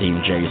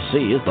 Team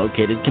JC is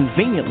located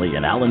conveniently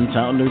in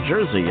Allentown, New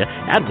Jersey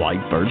at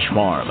White Birch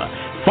Farm.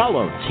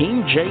 Follow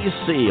Team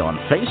JC on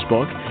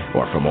Facebook,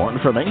 or for more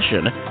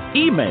information,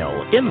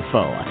 email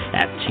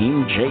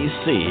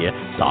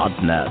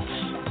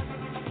info@teamjc.net.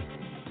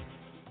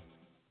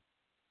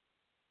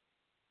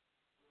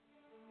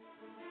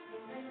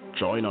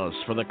 Join us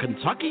for the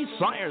Kentucky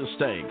Sire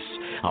Stakes,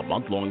 a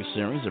month-long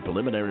series of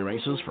preliminary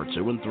races for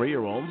 2- and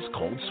 3-year-olds,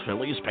 Colts,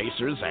 Fillies,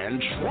 Pacers,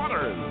 and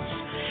Trotters.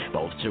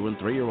 Both 2- and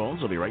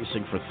 3-year-olds will be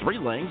racing for 3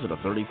 legs at a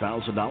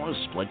 $30,000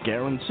 split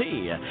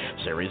guarantee.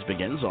 Series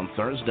begins on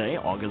Thursday,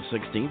 August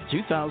 16th,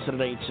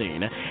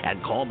 2018,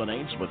 and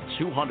culminates with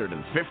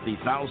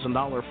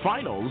 $250,000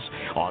 finals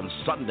on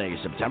Sunday,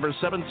 September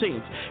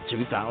 17th,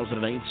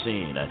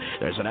 2018.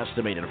 There's an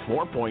estimated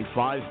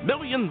 $4.5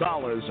 million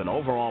in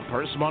overall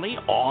purse money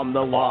on the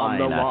line.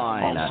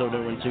 Also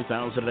new in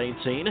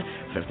 2018,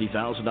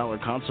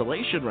 $50,000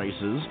 consolation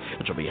races,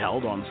 which will be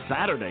held on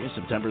Saturday,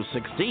 September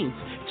 16th,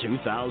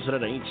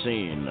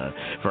 2018.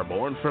 For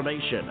more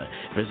information,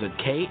 visit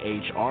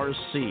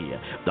khrc.ky.gov.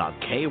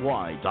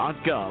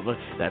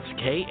 That's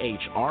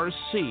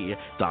khrc.ky.gov,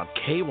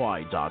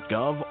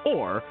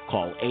 or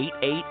call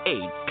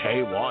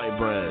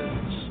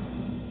 888-KY-BREDS.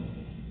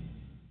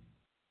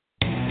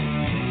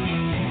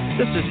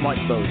 This is Mike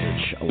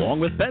Bozich, along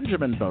with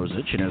Benjamin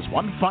Bozich, in his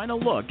one final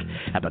look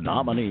at the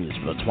nominees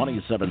for the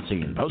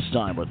 2017 Post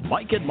Time with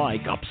Mike and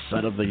Mike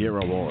Upset of the Year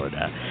Award.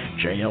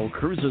 J.L.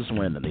 Cruz's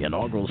win in the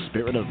inaugural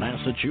Spirit of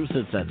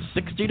Massachusetts at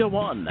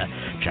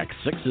 60-1. Check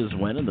 6's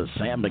win in the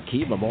Sam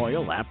McKee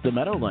Memorial at the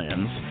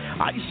Meadowlands.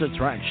 Ice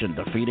Attraction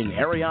defeating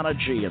Ariana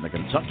G in the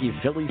Kentucky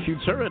Filly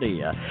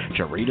Futurity.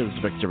 Jarita's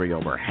victory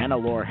over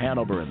Hannelore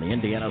Hanover in the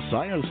Indiana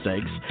Sire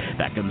Stakes.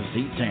 Beckham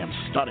Z-Tam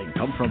stunning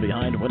come from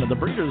behind win in the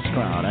Breeders'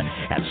 Crown.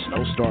 And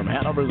Snowstorm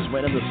Hanover's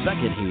win in the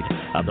second heat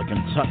of the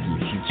Kentucky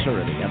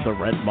Futurity at the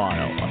Red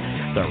Mile.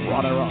 The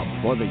runner-up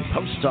for the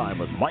Post Time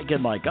with Mike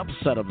and Mike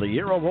Upset of the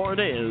Year Award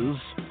is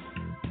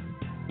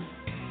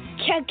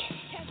Chug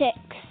 6.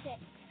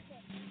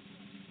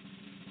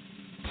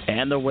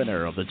 And the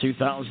winner of the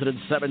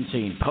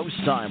 2017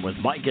 Post Time with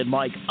Mike and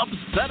Mike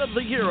Upset of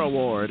the Year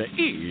Award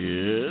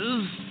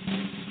is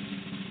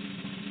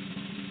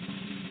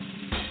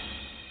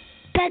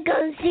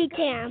Beckham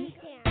Z-Tam.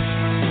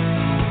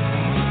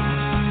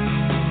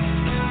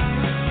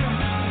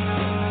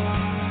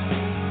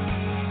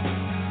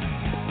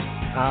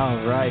 All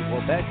right.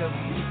 Well, Beckham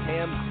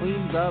Z-Tam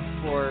cleans up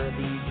for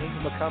the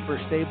Jamie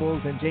McCumber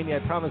Stables. And, Jamie, I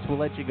promise we'll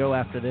let you go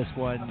after this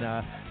one.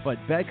 But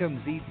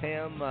Beckham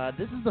Z-Tam,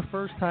 this is the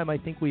first time I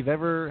think we've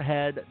ever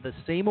had the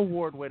same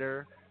award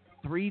winner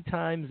 3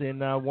 times in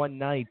one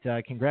night.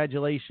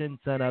 Congratulations.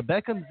 And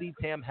Beckham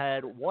Z-Tam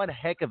had one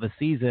heck of a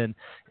season.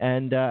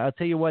 And I'll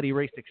tell you what, he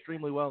raced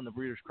extremely well in the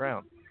Breeders'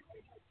 Crown.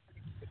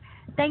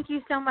 Thank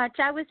you so much.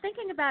 I was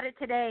thinking about it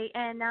today,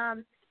 and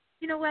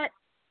you know what?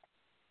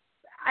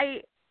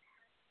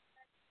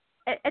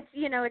 It's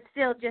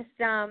still just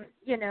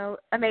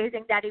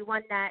amazing that he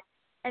won that.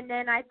 And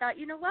then I thought,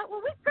 you know what?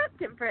 Well, we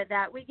prepped him for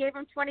that. We gave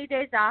him 20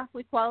 days off.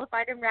 We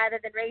qualified him rather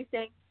than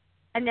racing,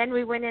 and then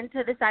we went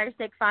into the Sire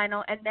Stake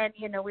final. And then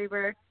we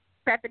were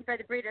prepping for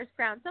the Breeders'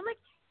 Crown. So I'm like,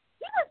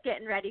 he was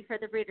getting ready for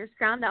the Breeders'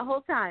 Crown that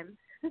whole time.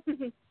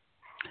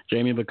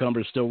 Jamie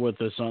McCumber still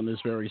with us on this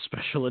very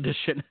special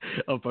edition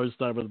of Post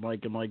Time with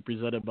Mike and Mike,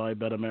 presented by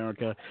Bet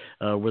America,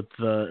 with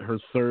her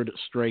 3rd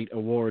straight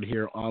award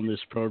here on this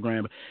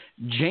program.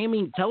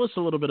 Jamie, tell us a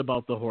little bit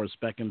about the horse,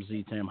 Beckham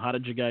Z-Tam. How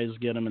did you guys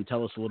get him, and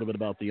tell us a little bit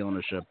about the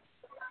ownership?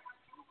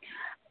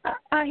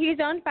 He's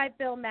owned by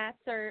Bill Matz,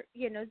 or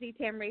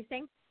Z-Tam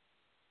Racing,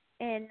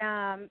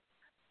 and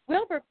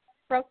Wilbur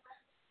broke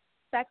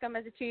Beckham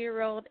as a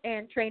 2-year-old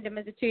and trained him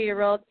as a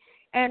 2-year-old.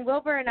 And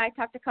Wilbur and I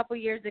talked a couple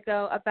years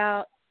ago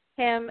about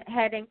him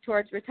heading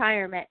towards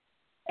retirement,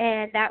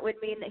 and that would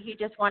mean that he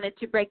just wanted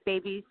to break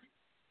babies,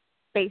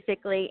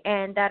 basically,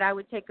 and that I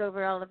would take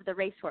over all of the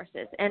race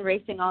horses and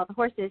racing all the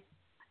horses.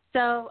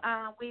 So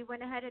we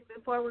went ahead and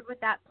moved forward with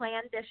that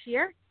plan this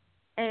year,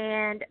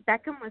 and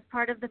Beckham was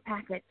part of the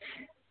package.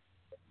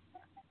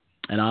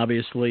 And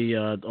obviously,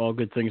 all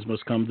good things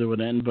must come to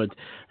an end. But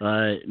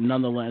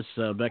nonetheless,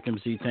 Beckham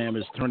Z-Tam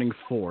is turning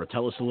 4.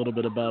 Tell us a little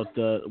bit about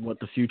what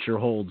the future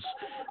holds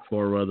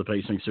for the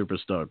Pacing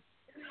Superstar.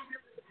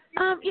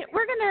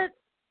 We're going to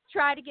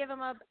try to give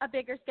him a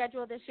bigger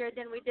schedule this year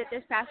than we did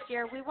this past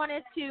year. We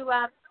wanted to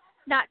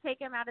not take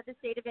him out of the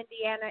state of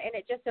Indiana, and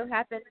it just so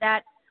happened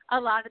that a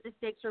lot of the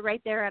stakes were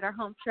right there at our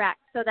home track,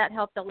 so that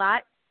helped a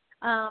lot.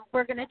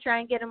 We're going to try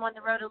and get him on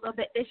the road a little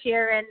bit this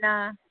year and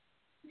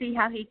see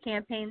how he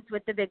campaigns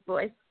with the big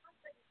boys.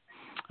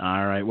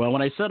 All right. Well,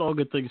 when I said all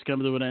good things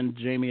come to an end,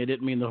 Jamie, I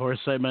didn't mean the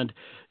horse. I meant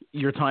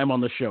your time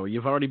on the show.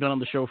 You've already been on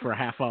the show for a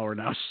half hour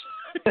now.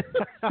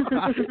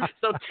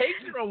 So take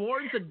your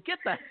awards and get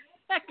the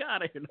heck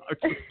out of here. No,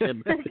 okay.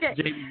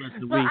 Jamie,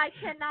 well, I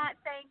cannot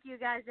thank you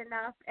guys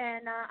enough,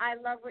 and I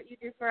love what you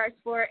do for our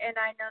sport, and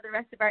I know the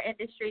rest of our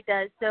industry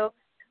does. So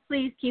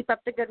please keep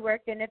up the good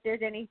work, and if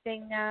there's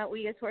anything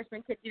we as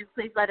horsemen could do,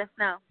 please let us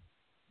know.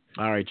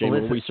 All right,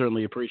 Jamie, well, we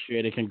certainly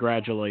appreciate it.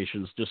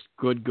 Congratulations. Just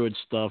good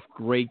stuff.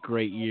 Great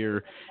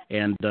year.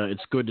 And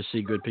it's good to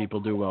see good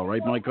people do well.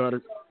 Right, Mike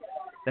Carter?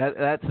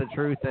 That's the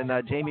truth. And,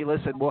 Jamie,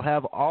 listen, we'll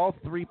have all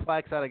 3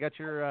 plaques out. I got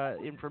your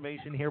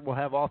information here. We'll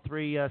have all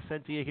 3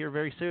 sent to you here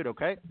very soon,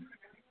 okay?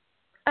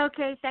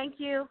 Okay, thank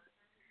you.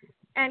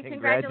 And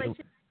congratulations.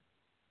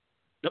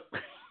 Nope.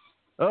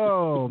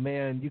 Oh,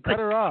 man, you cut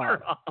her off.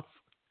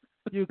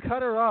 You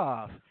cut her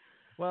off.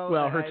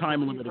 Well, her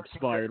time limit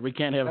expired. We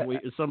can't have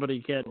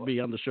somebody can't be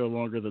on the show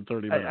longer than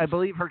 30 minutes. I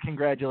believe her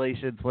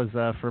congratulations was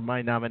for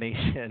my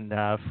nomination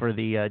for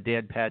the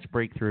Dan Patch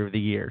Breakthrough of the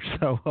Year.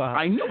 So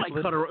I know I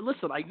cut her.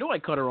 Listen, I know I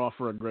cut her off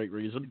for a great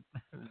reason.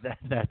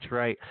 That's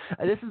right.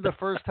 This is the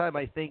first time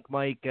I think,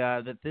 Mike,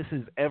 that this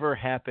has ever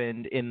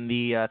happened in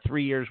the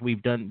 3 years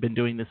we've been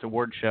doing this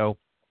award show,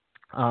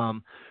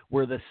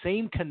 where the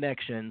same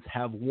connections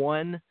have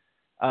won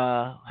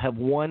the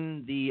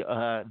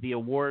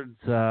awards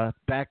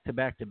back to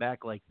back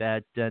like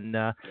that. And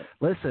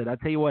listen, I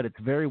tell you what, it's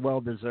very well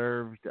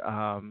deserved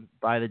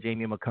by the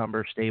Jamie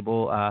Macomber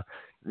stable.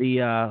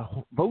 The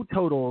vote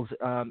totals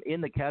in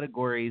the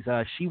categories,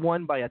 she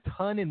won by a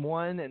ton in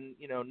one, and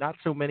not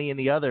so many in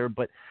the other.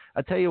 But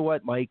I tell you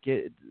what, Mike,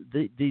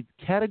 the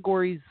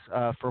categories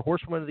for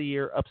Horsewoman of the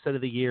Year, Upset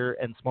of the Year,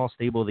 and Small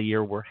Stable of the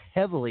Year were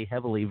heavily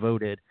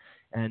voted,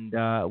 and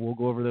we'll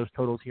go over those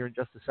totals here in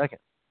just a second.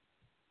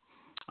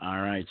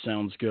 All right,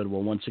 sounds good.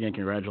 Well, once again,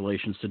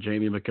 congratulations to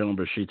Jamie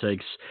Macomber. She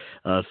takes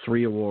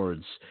 3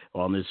 awards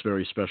on this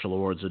very special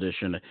awards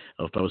edition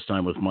of Post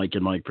Time with Mike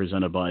and Mike,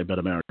 presented by Bet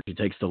America. She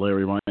takes the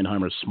Larry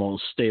Reinheimer Small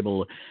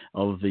Stable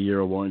of the Year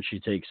award. She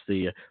takes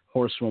the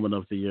Horsewoman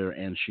of the Year,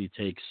 and she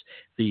takes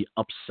the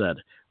Upset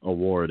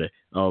Award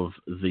of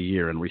the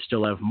Year. And we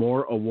still have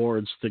more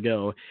awards to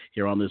go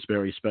here on this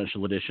very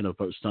special edition of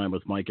Post Time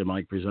with Mike and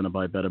Mike, presented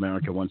by Bet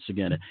America. Once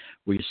again,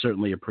 we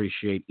certainly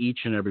appreciate each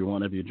and every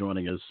one of you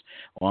joining us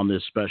on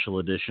this special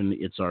edition.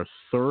 It's our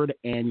 3rd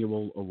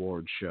annual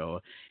award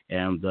show.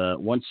 And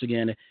once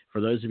again,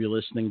 for those of you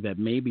listening that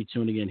may be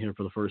tuning in here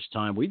for the first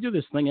time, we do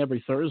this thing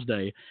every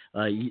Thursday.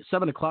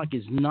 7 o'clock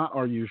is not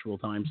our usual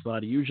time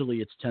slot.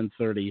 Usually it's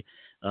 10:30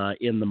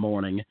 in the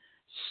morning.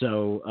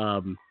 So,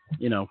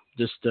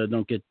 just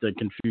don't get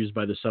confused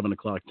by the 7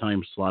 o'clock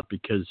time slot,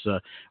 because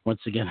once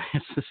again,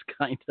 it's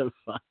kind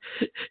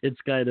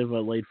of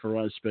late for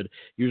us. But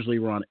usually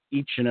we're on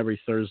each and every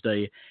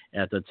Thursday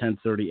at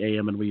 10:30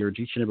 a.m. and we urge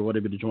each and every one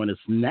of you to join us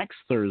next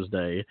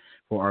Thursday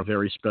for our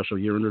very special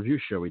year in review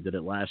show. We did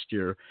it last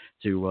year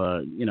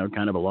to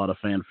kind of a lot of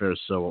fanfare.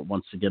 So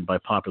once again, by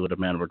popular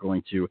demand, we're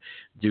going to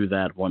do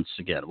that once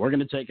again. We're going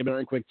to take a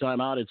very quick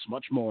time out. It's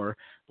much more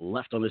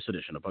left on this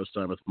edition of Post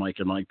Time with Mike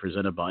and Mike,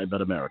 presented by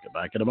Bet America.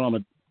 Back in a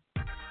moment.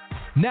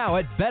 Now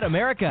at Bet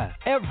America,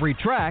 every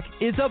track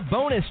is a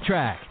bonus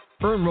track.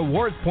 Earn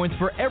rewards points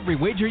for every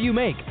wager you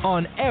make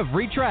on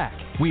every track.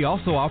 We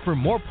also offer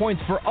more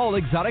points for all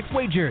exotics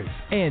wagers.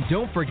 And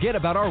don't forget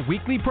about our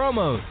weekly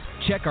promos.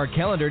 Check our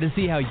calendar to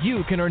see how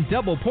you can earn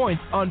double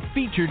points on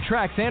featured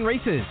tracks and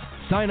races.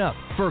 Sign up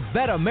for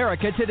Bet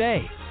America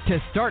today to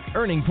start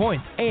earning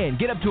points and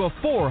get up to a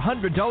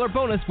 $400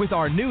 bonus with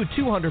our new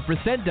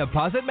 200%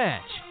 deposit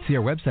match. See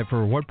our website for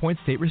reward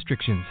points, state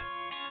restrictions.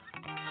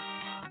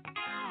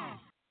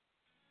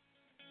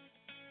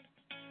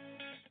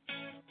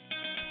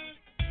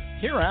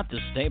 Here at the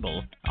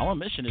stable, our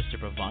mission is to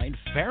provide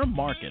fair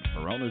market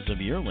for owners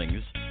of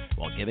yearlings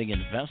while giving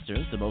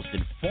investors the most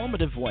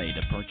informative way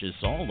to purchase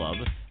all of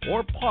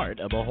or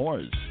part of a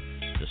horse.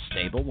 The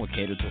stable will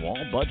cater to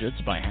all budgets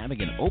by having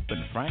an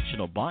open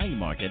fractional buying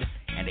market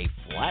and a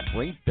flat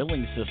rate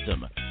billing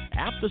system.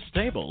 At the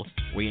stable,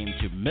 we aim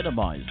to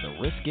minimize the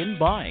risk in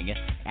buying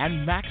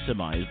and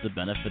maximize the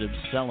benefit of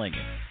selling.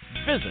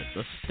 Visit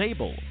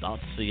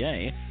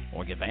thestable.ca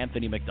or give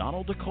Anthony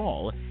McDonald a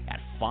call at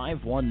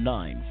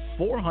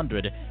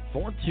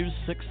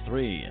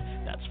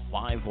 519-400-4263. That's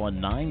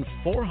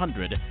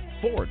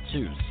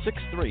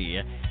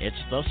 519-400-4263. It's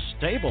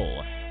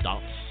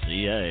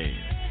thestable.ca.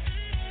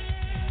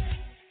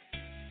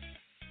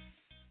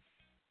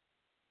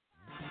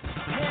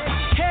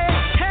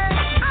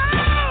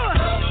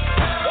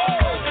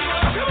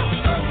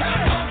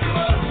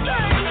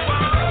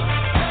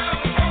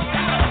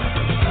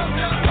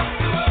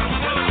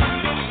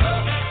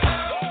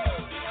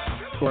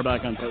 We're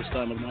back on Post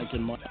Time with Mike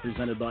and Mike,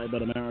 presented by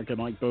Bet America.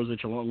 Mike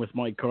Bozich along with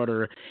Mike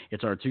Carter.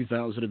 It's our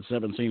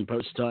 2017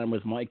 Post Time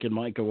with Mike and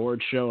Mike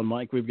award show. And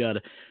Mike, we've got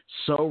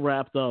so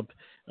wrapped up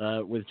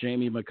with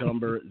Jamie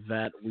Macomber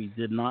that we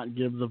did not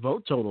give the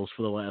vote totals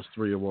for the last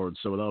 3 awards.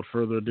 So without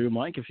further ado,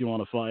 Mike, if you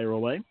want to fire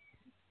away.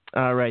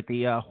 All right.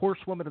 The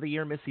Horsewoman of the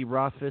Year, Missy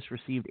Rothfuss,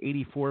 received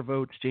 84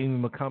 votes. Jamie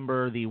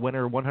Macomber, the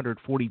winner,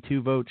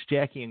 142 votes.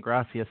 Jackie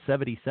Ingracia,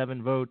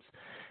 77 votes.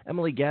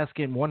 Emily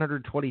Gaskin,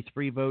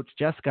 123 votes.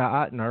 Jessica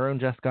Otten, our own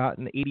Jessica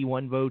Otten,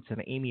 81 votes.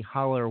 And Amy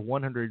Holler,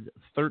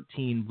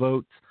 113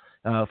 votes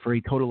for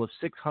a total of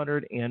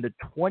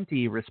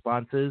 620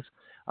 responses.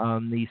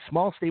 The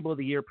Small Stable of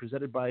the Year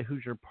presented by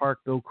Hoosier Park,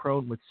 Bill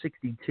Crone with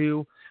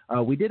 62.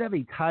 We did have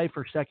a tie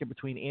for second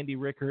between Andy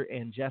Ricker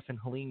and Jeff and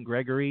Helene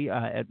Gregory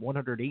at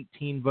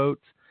 118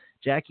 votes.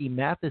 Jackie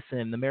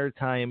Matheson, the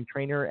Maritime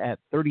trainer, at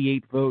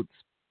 38 votes.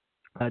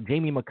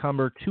 Jamie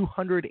McCumber,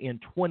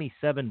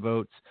 227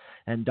 votes.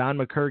 And Don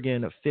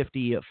McCurgan,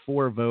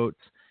 54 votes.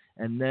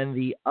 And then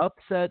the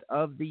upset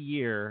of the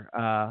year,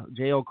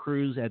 J.L.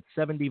 Cruz at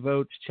 70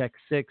 votes, Check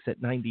 6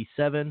 at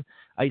 97,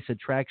 Ice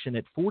Attraction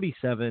at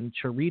 47,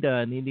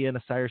 Charita and the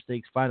Indiana Sire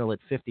Stakes Final at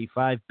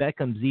 55,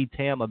 Beckham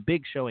Z-Tam, a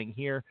big showing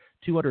here,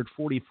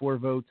 244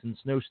 votes, and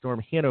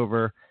Snowstorm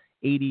Hanover,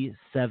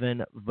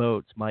 87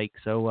 votes, Mike.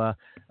 So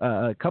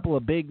a couple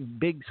of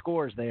big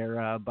scores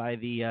there by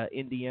the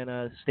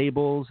Indiana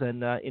Stables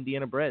and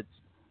Indiana Breds.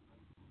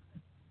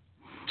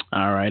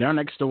 All right, our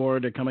next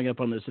award coming up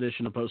on this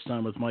edition of Post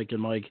Time with Mike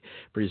and Mike,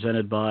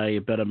 presented by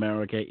Bet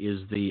America, is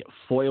the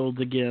Foiled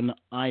Again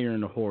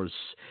Iron Horse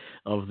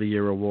of the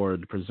Year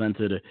Award,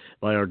 presented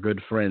by our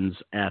good friends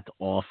at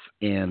Off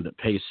and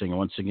Pacing.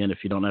 Once again, if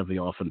you don't have the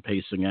Off and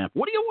Pacing app,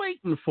 what are you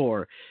waiting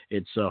for?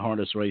 It's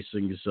harness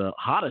racing's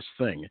hottest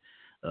thing,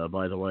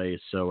 by the way,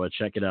 so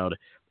check it out.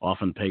 Off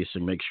and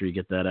Pacing. Make sure you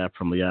get that app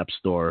from the App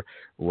Store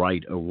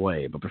right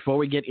away. But before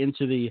we get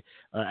into the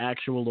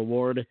actual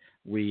award,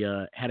 we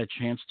had a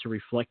chance to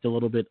reflect a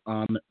little bit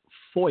on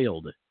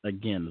Foiled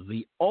Again,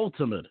 the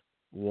ultimate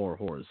war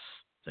horse.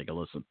 Take a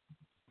listen.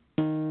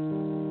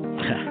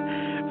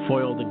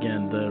 Foiled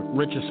Again, the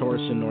richest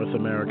horse in North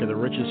America, the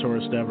richest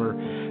horse ever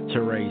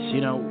to race.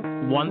 You know,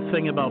 one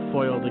thing about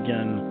Foiled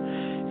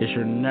Again is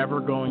you're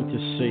never going to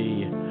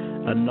see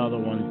another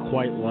one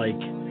quite like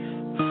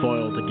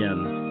Foiled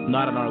Again.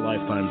 Not in our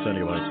lifetimes,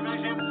 anyway.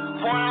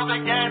 Foiled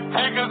Again.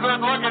 Take a good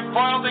look at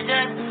Foiled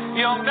Again.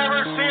 You'll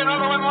never see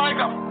another one like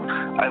him.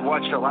 I've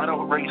watched a lot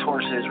of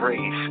racehorses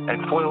race,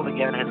 and Foiled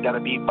Again has got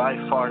to be by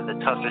far the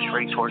toughest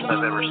racehorse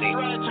I've ever seen.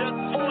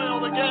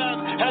 Foiled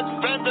Again has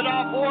fended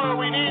off War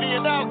We Need. He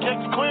now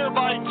kicks clear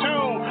by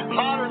 2.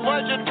 Modern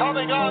Legend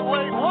coming on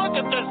late. Look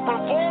at this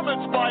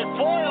performance by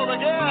Foiled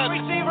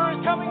Again. Receiver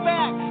is coming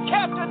back.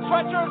 Captain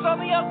Switzer is on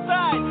the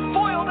outside.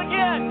 Foiled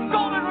Again.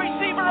 Golden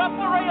Receiver up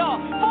the rail.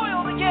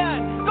 Foiled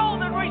Again.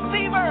 Golden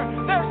Receiver.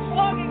 They're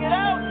slugging it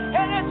out,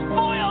 and it's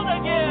Foiled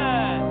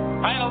Again.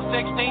 Final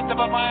 16th of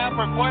a mile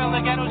for Foiled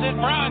Again, who's in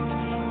front.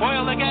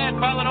 Foiled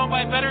Again, followed on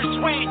by Better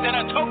Sweet and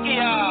a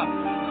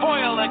Tokia.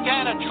 Foiled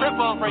Again, a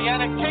triple for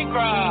Yannick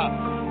Tinkra.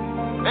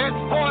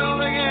 It's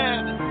Foiled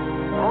Again.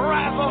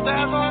 Razzle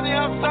Dazzle on the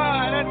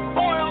outside, and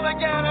Foiled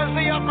Again has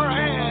the upper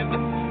hand.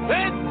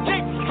 It's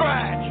deep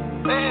stretch.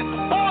 It's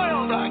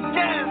Foiled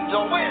Again to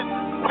win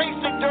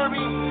Racing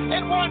Derby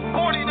in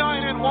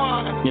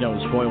 149-1. You know,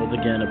 as Foiled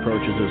Again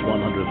approaches his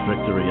 100th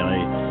victory,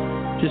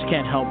 I just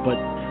can't help but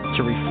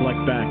to reflect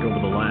back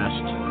over the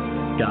last,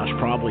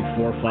 probably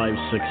 4, 5,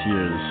 6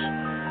 years.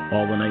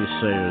 All the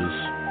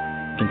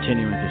naysayers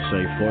continuing to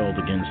say Foiled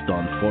Again's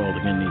done, Foiled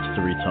Again needs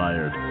to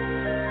retire.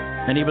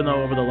 And even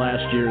though over the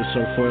last year or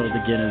so Foiled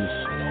Again is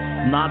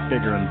not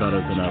bigger and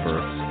better than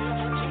ever,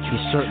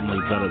 he's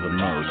certainly better than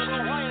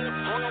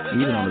most,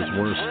 even on his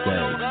worst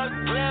day.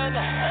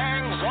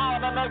 Hangs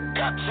on a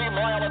gutsy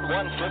mile at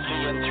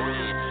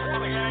 150-3.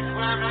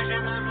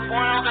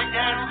 Foiled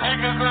Again.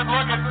 Take a good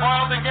look at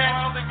Foiled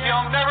Again.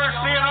 You'll never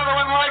see another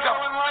one like him.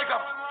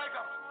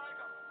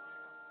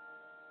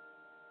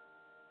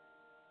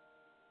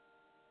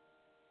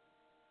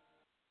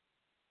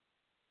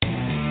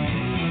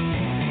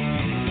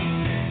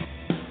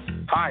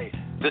 Hi,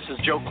 this is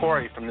Joe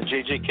Corey from the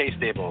JJK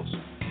Stables,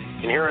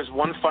 and here is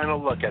one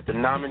final look at the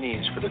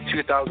nominees for the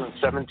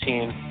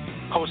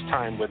 2017 Post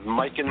Time with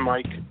Mike and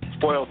Mike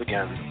Foiled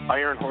Again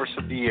Iron Horse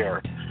of the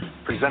Year,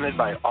 presented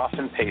by Off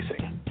and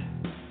Pacing.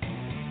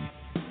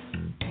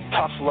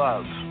 Tough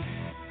Love,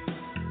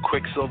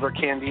 Quicksilver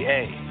Candy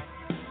A,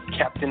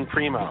 Captain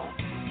Primo,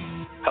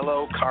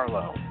 Hello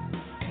Carlo,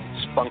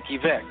 Spunky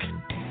Vic,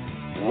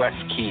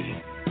 West Key.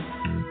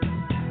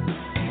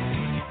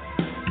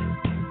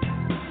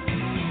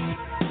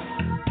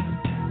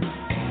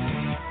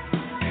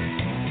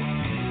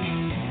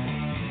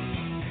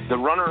 The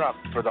runner-up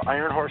for the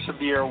Iron Horse of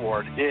the Year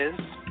award is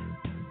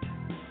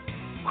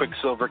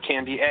Quicksilver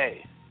Candy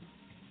A.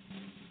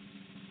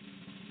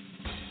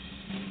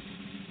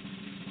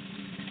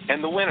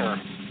 And the winner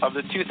of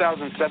the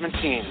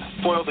 2017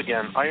 Foiled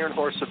Again Iron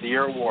Horse of the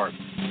Year award,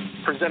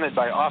 presented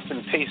by Off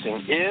and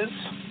Pacing, is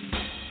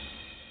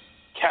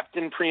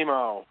Captain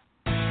Primo.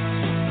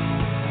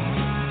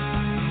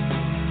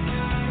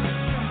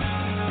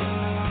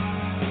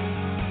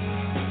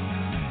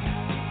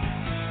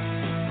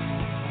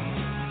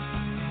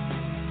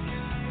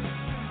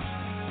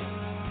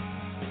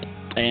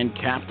 And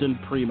Captain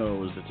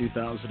Primo is the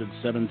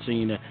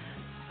 2017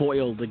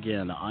 Foiled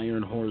Again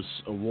Iron Horse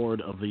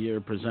Award of the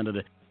Year,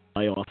 presented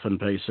by Off and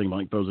Pacing.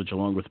 Mike Bozich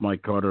along with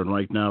Mike Carter, and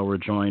right now we're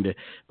joined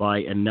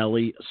by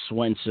Anneli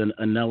Swenson.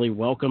 Anneli,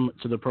 welcome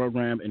to the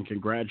program and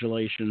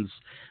congratulations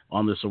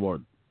on this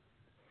award.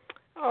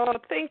 Oh,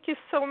 thank you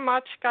so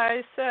much,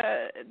 guys.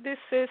 This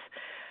is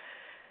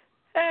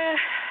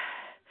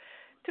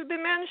to be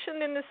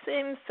mentioned in the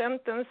same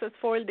sentence as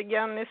Foiled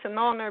Again is an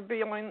honor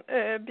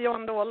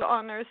beyond all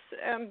honors,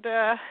 and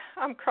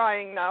I'm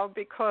crying now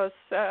because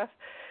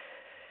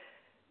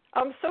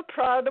I'm so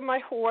proud of my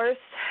horse.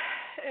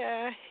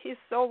 He's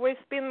always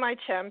been my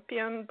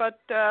champion, but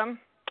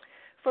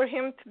for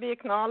him to be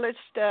acknowledged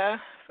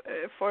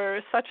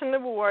for such an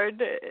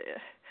award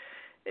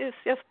is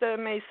just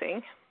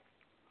amazing.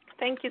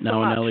 Thank you so much.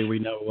 Now, Nellie, we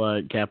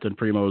know Captain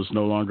Primo is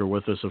no longer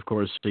with us. Of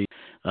course, he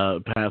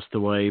passed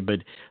away. But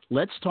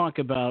let's talk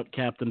about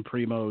Captain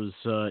Primo's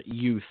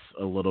youth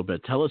a little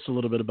bit. Tell us a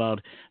little bit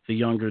about the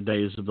younger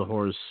days of the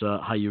horse,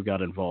 how you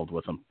got involved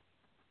with him.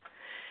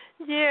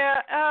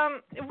 Yeah,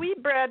 we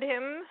bred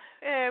him.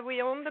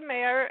 We owned the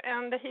mare,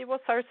 and he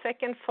was our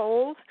second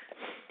foal.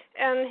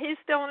 And he's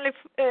the only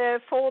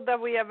foal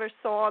that we ever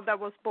saw that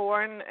was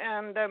born.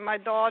 And my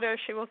daughter,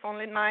 she was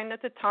only 9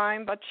 at the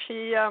time, but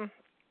she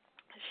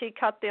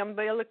cut the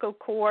umbilical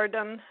cord,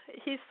 and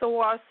he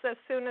saw us as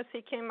soon as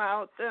he came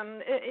out.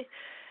 And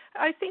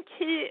I think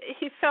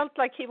he felt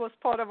like he was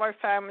part of our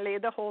family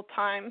the whole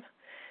time.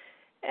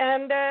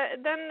 And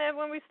then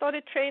when we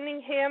started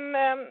training him,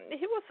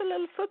 he was a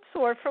little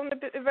footsore from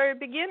the very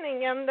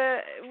beginning, and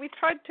we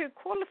tried to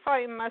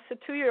qualify him as a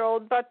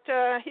 2-year-old, but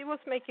he was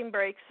making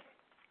breaks.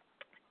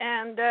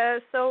 And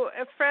so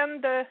a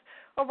friend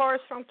of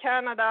ours from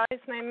Canada, his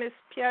name is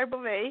Pierre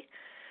Beauvais,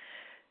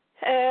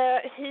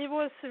 he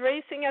was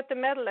racing at the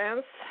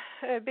Meadowlands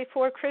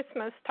before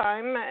Christmas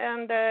time,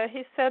 and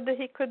he said that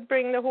he could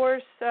bring the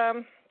horse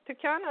to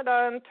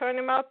Canada and turn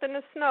him out in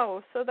the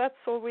snow. So that's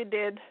what we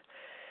did.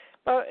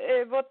 But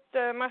what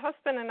my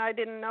husband and I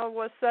didn't know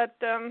was that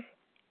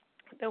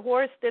the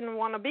horse didn't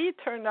want to be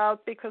turned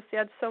out because he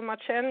had so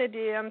much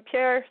energy, and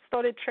Pierre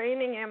started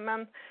training him,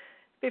 and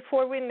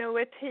before we knew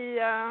it,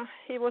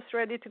 he was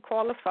ready to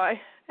qualify,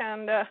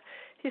 and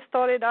he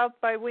started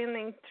out by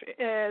winning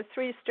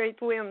 3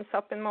 straight wins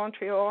up in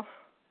Montreal.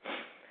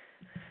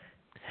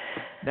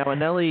 Now,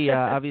 Anelli,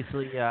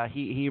 obviously,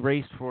 he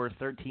raced for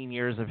 13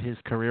 years of his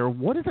career.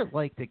 What is it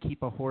like to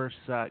keep a horse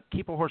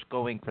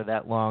going for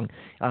that long?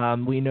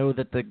 We know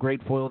that the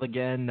great Foiled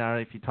Again,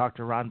 if you talk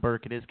to Ron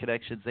Burke and his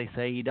connections, they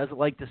say he doesn't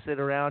like to sit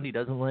around. He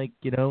doesn't like,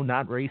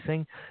 not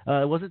racing.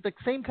 Was it the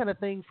same kind of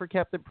thing for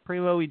Captain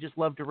Primo? He just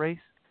loved to race?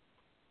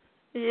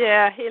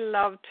 Yeah, he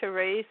loved to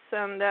race,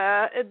 and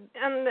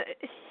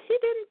he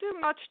didn't do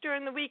much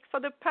during the week. For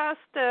the past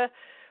 4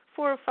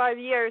 or 5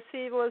 years,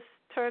 he was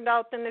turned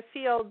out in the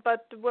field,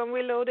 but when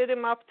we loaded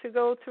him up to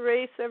go to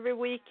race every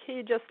week,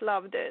 he just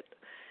loved it.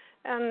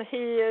 And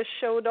he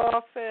showed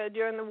off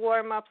during the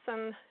warm-ups,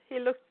 and he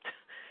looked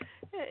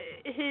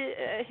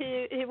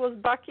he was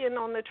bucking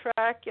on the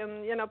track,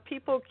 and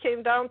people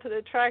came down to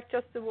the track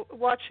just to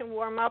watch him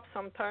warm up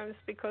sometimes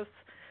because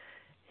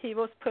he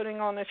was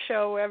putting on a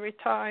show every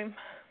time.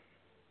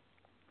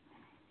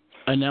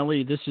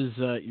 Anelli, this is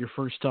your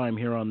first time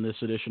here on this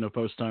edition of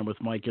Post Time with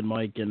Mike and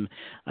Mike, and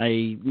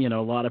a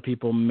lot of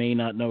people may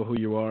not know who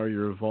you are,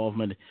 your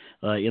involvement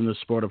in the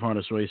sport of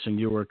harness racing,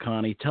 you or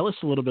Connie. Tell us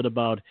a little bit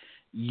about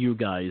you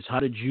guys. How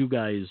did you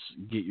guys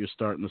get your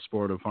start in the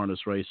sport of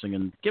harness racing,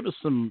 and give us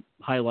some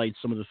highlights,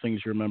 some of the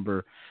things you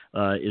remember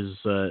is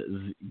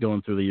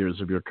going through the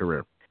years of your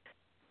career.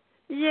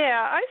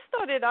 Yeah, I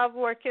started out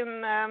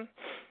working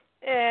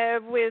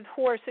with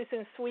horses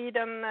in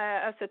Sweden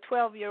as a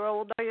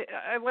 12-year-old.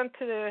 I went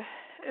to the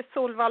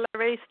Solvalla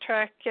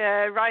racetrack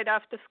right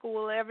after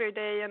school every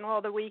day and all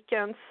the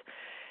weekends.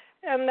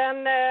 And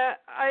then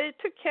I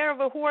took care of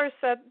a horse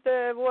that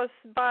was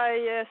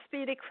by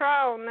Speedy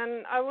Crown,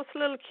 and I was a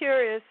little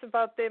curious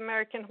about the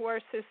American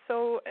horses.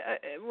 So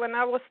when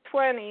I was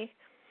 20,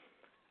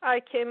 I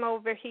came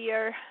over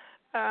here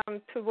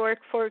to work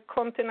for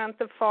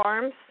Continental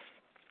Farms.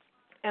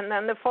 And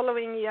then the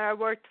following year, I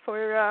worked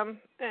for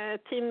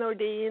Team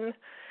Nordin,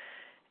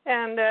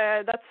 and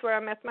that's where I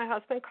met my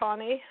husband,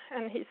 Connie,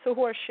 and he's a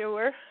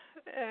horseshoer.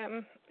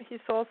 He's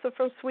also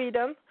from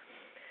Sweden.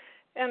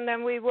 And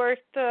then we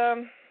worked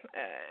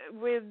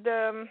with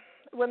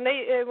when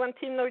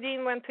Team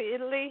Nordin went to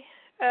Italy.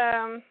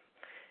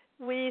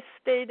 We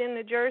stayed in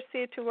New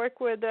Jersey to work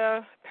with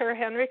Per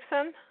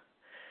Henriksen.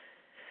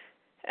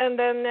 And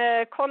then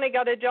Connie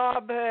got a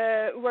job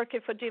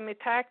working for Jimmy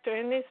Takter,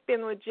 and he's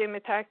been with Jimmy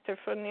Takter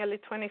for nearly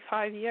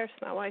 25 years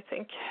now, I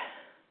think.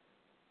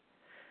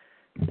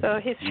 So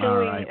he's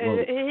shoeing. Right. Well,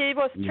 he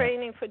was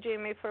training for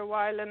Jimmy for a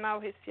while, and now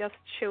he's just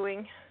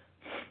shoeing.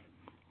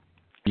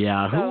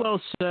 Yeah. So, who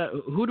else?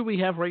 Who do we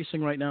have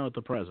racing right now at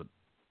the present?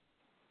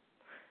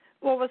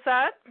 What was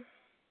that?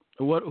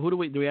 Who do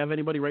we have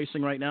anybody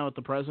racing right now at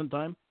the present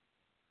time?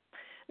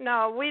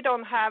 No, we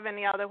don't have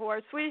any other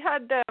horse. We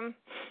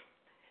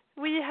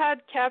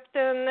had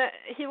Captain,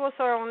 he was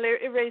our only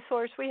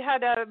racehorse. We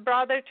had a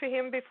brother to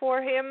him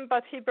before him,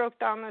 but he broke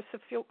down as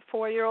a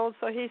 4-year-old,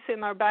 so he's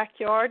in our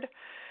backyard.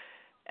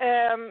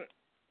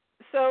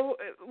 So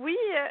we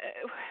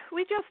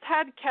just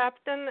had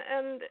Captain,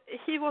 and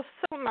he was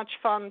so much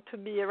fun to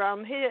be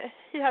around.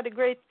 He had a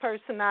great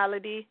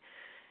personality,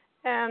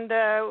 and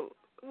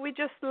we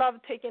just loved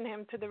taking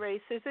him to the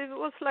races. It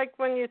was like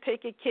when you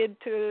take a kid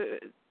to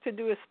to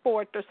do a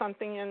sport or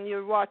something and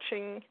you're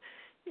watching,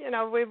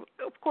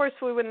 of course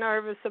we were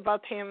nervous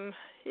about him,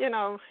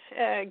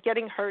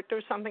 getting hurt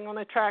or something on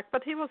the track,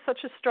 but he was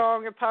such a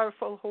strong and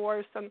powerful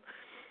horse, and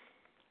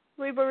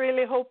we were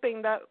really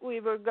hoping that we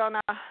were going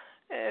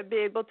to be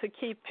able to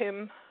keep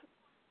him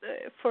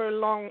for a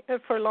long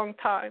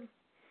time.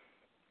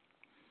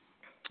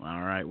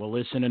 All right. Well,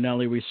 listen,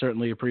 Anneli, we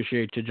certainly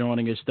appreciate you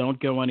joining us. Don't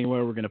go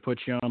anywhere. We're going to put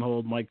you on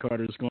hold. Mike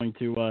Carter is going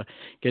to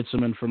get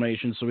some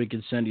information so we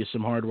can send you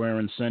some hardware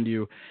and send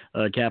you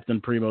Captain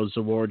Primo's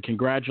award.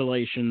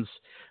 Congratulations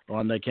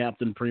on the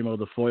Captain Primo,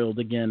 the Foiled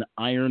Again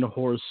Iron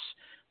Horse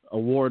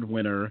Award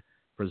winner,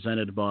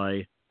 presented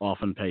by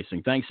Offen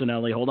Pacing. Thanks,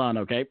 Anneli. Hold on,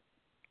 okay?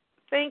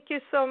 Thank you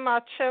so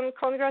much, and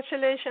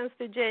congratulations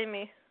to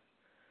Jamie.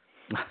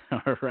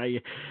 All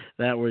right.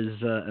 That was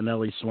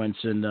Anneli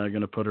Swenson.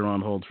 Going to put her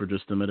on hold for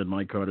just a minute.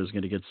 Mike Carter is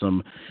going to get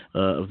some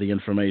of the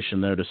information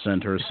there to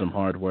send her some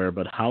hardware.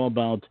 But how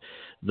about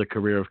the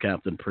career of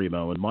Captain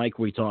Primo? And, Mike,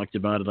 we talked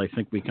about it. I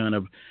think we kind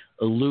of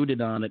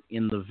alluded on it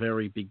in the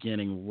very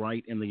beginning,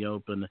 right in the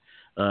open,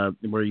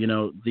 where,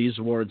 these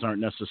awards aren't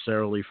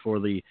necessarily for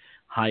the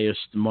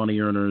highest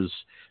money earners,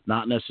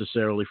 not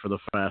necessarily for the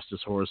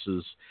fastest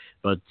horses,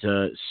 but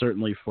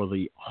certainly for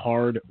the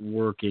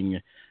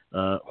hard-working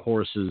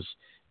horses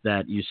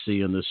that you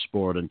see in this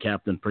sport. And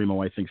Captain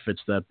Primo, I think,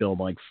 fits that bill,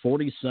 Mike.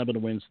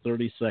 47 wins,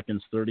 30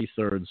 seconds, 30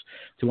 thirds,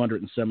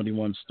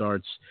 271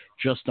 starts,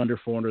 just under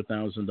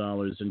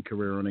 $400,000 in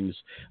career earnings,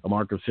 a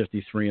mark of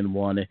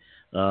 53-1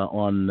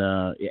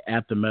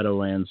 at the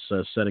Meadowlands,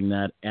 setting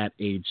that at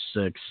age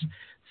 6,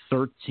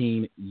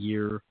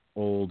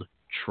 13-year-old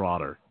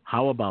trotter.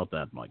 How about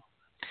that, Mike?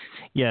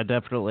 Yeah,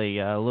 definitely.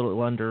 A little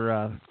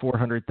under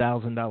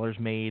 $400,000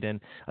 made,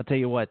 and I'll tell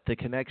you what, the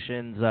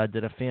Connections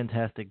did a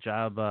fantastic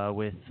job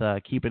with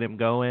keeping him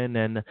going,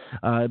 and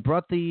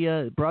brought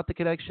the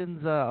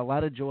Connections a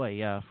lot of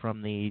joy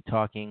from the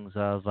talkings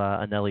of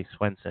Anneli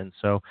Swenson.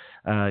 So,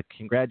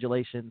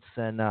 congratulations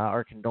and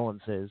our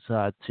condolences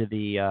to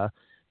the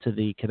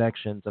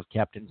Connections of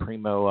Captain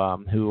Primo,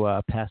 who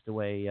passed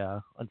away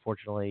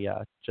unfortunately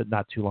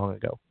not too long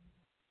ago.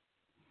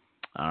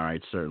 All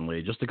right,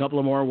 certainly. Just a couple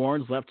of more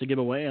awards left to give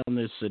away on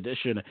this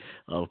edition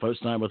of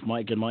Post Time with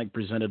Mike and Mike,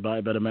 presented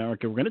by Bet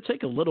America. We're going to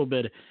take a little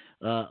bit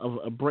of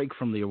a break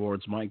from the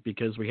awards, Mike,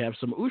 because we have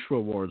some USHRA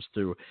awards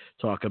to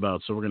talk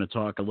about. So we're going to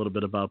talk a little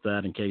bit about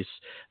that in case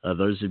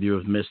those of you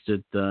have missed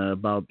it.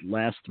 About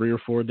last 3 or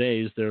 4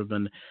 days, there have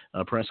been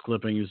press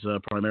clippings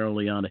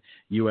primarily on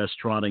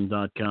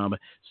ustrotting.com.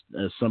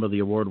 Some of the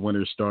award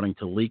winners starting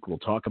to leak. We'll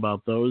talk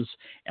about those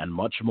and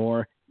much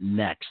more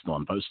next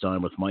on Post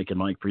Time with Mike and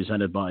Mike,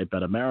 presented by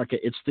Bet America.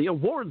 It's the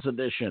awards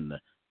edition.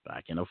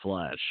 Back in a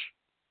flash.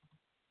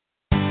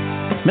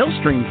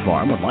 Millstream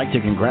Farm would like to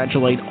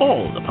congratulate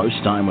all the Post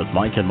Time with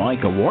Mike and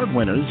Mike award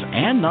winners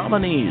and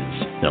nominees.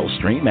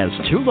 Millstream has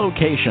 2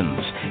 locations.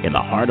 In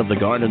the heart of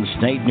the Garden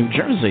State, New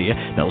Jersey,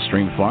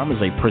 Millstream Farm is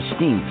a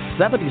pristine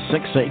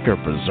 76-acre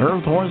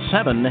preserved horse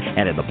heaven,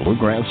 and in the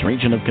Bluegrass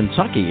region of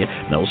Kentucky,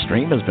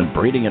 Millstream has been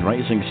breeding and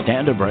raising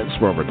standardbreds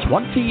for over 20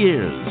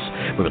 years.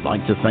 We would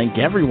like to thank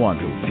everyone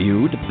who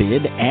viewed,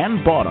 bid,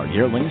 and bought our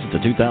yearlings at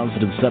the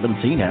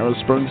 2017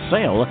 Harrisburg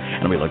sale,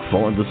 and we look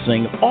forward to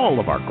seeing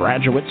all of our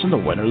graduates in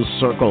the Winner's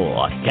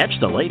Circle. Catch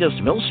the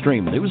latest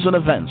Millstream news and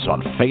events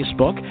on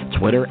Facebook,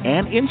 Twitter,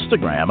 and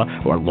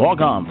Instagram, or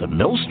log on to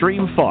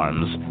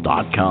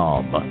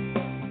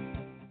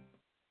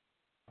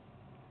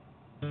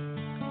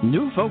millstreamfarms.com.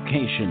 New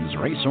Vocations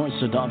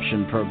Racehorse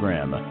Adoption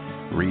Program.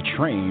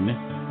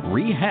 Retrain,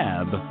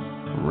 rehab,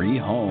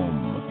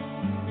 rehome.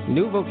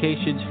 New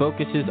Vocations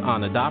focuses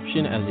on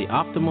adoption as the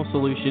optimal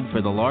solution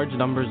for the large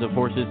numbers of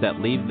horses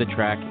that leave the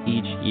track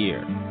each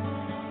year.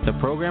 The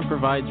program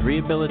provides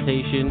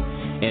rehabilitation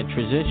and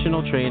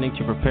transitional training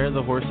to prepare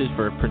the horses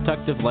for a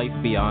productive life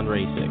beyond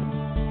racing.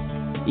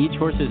 Each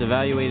horse is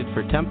evaluated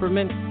for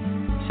temperament,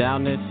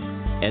 soundness,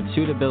 and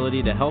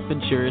suitability to help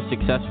ensure a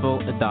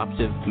successful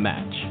adoptive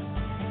match.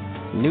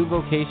 New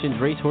Vocations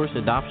Racehorse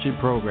Adoption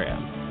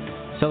Program,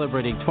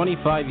 celebrating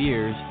 25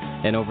 years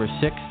and over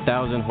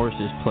 6,000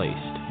 horses placed.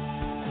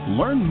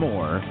 Learn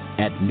more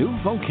at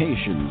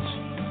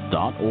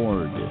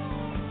newvocations.org.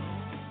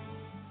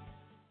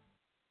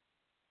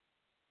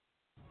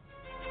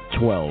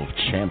 12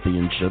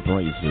 championship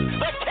races.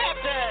 The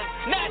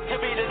captain, not to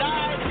be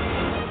denied.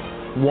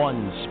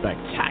 One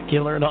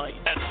spectacular night.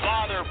 And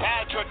Father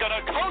Patrick gonna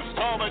coast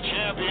home a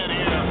champion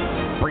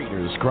here.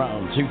 Breeders'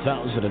 Crown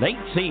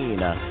 2018,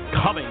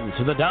 coming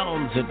to the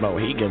Downs at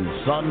Mohegan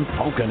Sun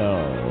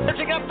Pocono.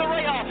 Pitching up the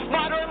rail,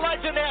 Modern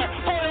Legend there,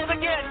 foiled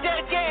again,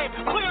 dead game,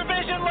 Clear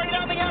Vision late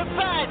on the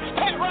outside,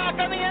 Pet Rock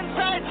on the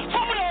inside,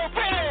 photo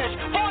finish,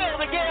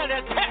 foiled again,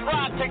 and Pet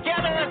Rock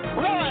together,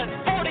 runs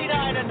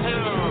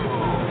 49-2.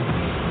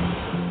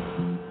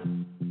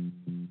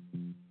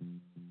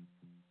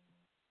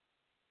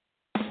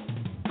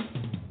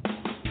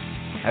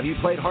 Have you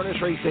played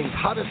Harness Racing's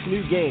hottest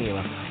new game?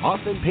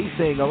 Offen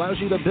Pacing allows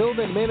you to build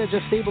and manage a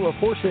stable of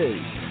horses,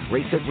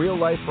 race at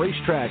real-life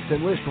racetracks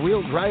and list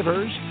real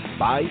drivers,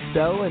 buy,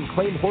 sell, and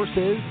claim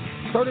horses,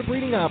 start a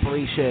breeding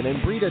operation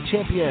and breed a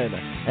champion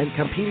and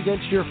compete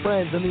against your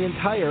friends and the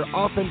entire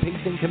Often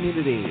Pacing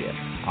community.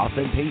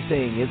 Often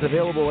Pacing is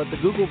available at the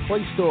Google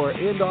Play Store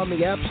and on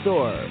the App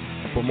Store.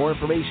 For more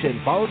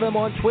information, follow them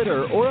on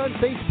Twitter or on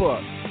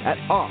Facebook at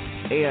Off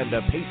and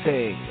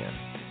Pacing.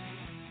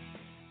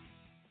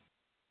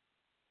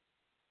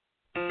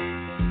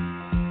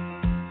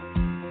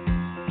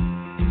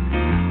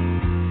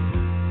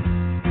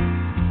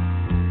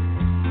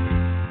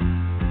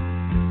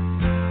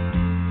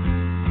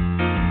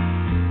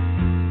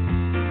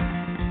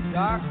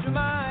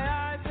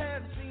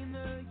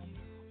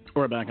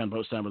 We're back on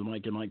Post Time with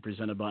Mike and Mike,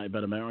 presented by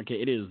Bet America.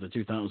 It is the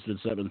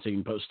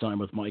 2017 Post Time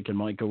with Mike and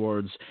Mike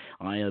Awards.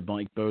 I have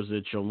Mike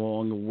Bozich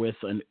along with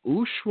an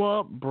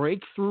USHWA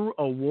Breakthrough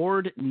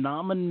Award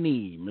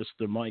nominee,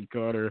 Mr. Mike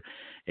Carter.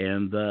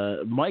 And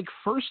Mike,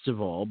 first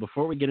of all,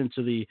 before we get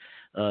into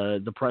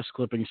the press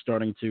clippings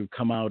starting to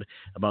come out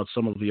about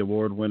some of the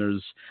award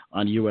winners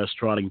on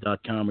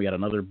ustrotting.com, we had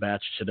another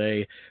batch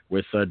today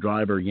with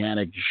driver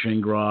Yannick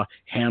Gingras,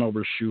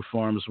 Hanover Shoe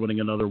Farms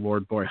winning another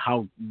award. Boy,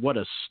 what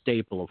a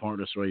staple of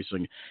harness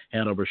racing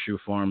Hanover Shoe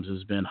Farms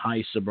has been.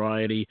 High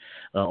sobriety,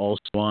 also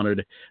honored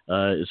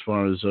as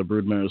far as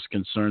Broodmare is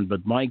concerned.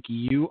 But Mike,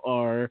 you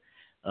are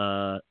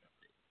a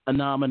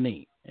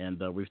nominee.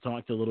 And we've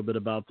talked a little bit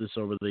about this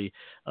over the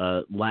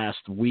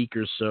last week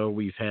or so.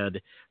 We've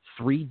had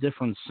 3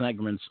 different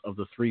segments of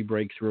the 3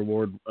 Breakthrough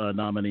Award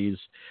nominees,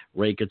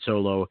 Ray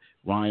Catolo,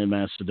 Ryan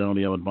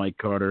Macedonio, and Mike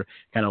Carter.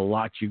 Kind of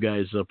locked you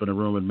guys up in a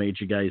room and made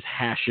you guys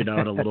hash it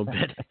out a little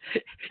bit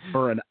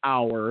for an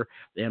hour.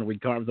 And we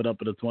carved it up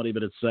into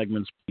 20-minute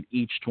segments,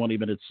 each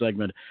 20-minute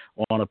segment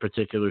on a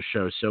particular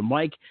show. So,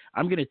 Mike,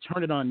 I'm going to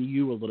turn it on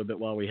you a little bit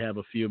while we have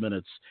a few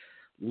minutes.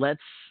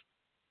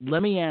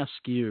 Let me ask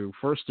you,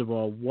 first of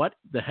all, what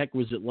the heck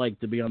was it like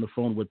to be on the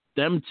phone with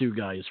them 2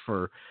 guys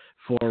for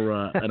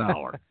an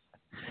hour?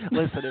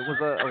 Listen, it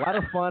was a lot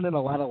of fun and a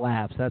lot of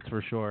laughs, that's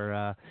for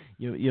sure.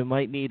 You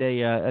might need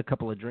a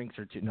couple of drinks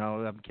or 2.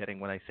 No, I'm kidding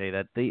when I say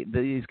that.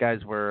 These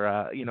guys were,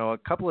 a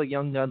couple of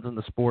young guns in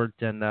the sport,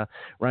 and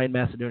Ryan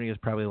Macedonio is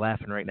probably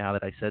laughing right now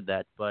that I said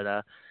that.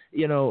 But,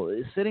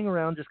 sitting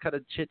around just kind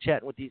of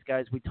chit-chatting with these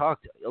guys, we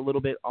talked a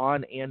little bit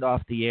on and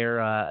off the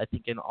air. I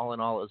think in all, it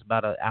was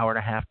about an hour and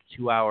a half to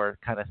 2 hour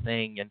kind of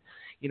thing. And,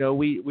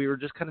 we were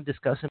just kind of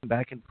discussing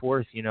back and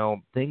forth,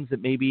 things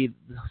that maybe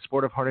the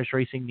sport of harness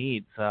racing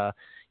needs,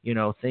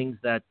 things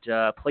that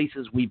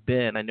places we've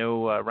been. I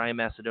know Ryan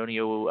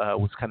Macedonio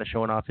was kind of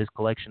showing off his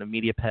collection of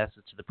media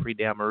passes to the Prix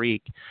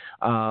d'Amérique,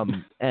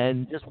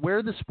 and just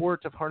where the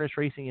sport of harness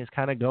racing is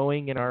kind of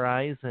going in our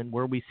eyes and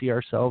where we see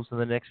ourselves in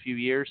the next few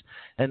years.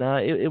 And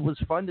it was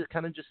fun to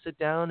kind of just sit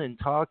down and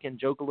talk and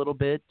joke a little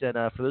bit. And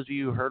for those of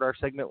you who heard our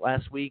segment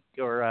last week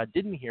or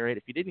didn't hear it,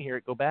 if you didn't hear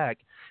it, go back.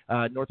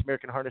 North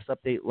American Harness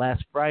Update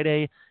last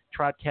Friday,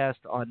 Trotcast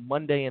on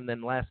Monday, and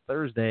then last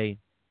Thursday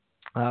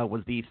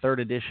was the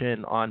 3rd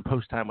edition on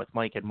Post Time with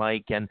Mike and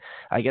Mike. And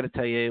I got to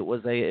tell you, it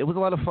was a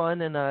lot of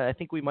fun, and I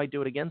think we might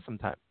do it again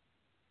sometime.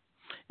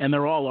 And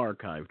they're all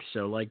archived.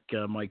 So like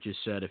Mike just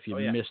said, if you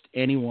missed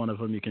any one of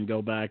them, you can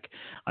go back.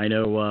 I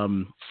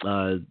know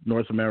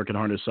North American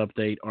Harness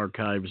Update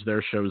archives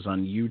their shows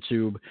on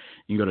YouTube.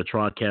 You can go to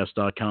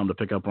Trotcast.com to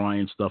pick up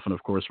Ryan's stuff. And,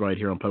 of course, right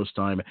here on Post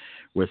Time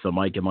with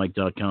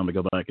MikeandMike.com to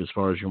go back as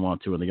far as you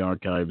want to in the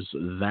archives.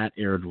 That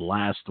aired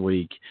last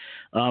week.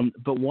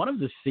 But one of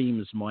the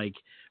themes, Mike,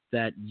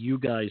 that you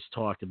guys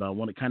talked about,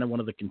 one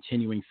of the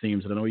continuing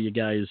themes, and I know you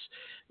guys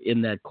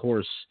in that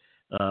course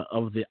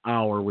of the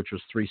hour, which was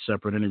 3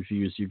 separate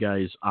interviews, you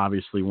guys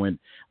obviously went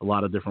a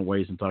lot of different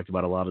ways and talked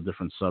about a lot of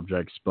different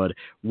subjects. But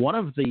one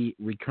of the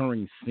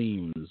recurring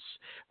themes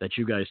that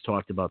you guys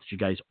talked about, that you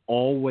guys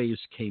always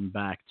came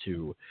back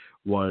to,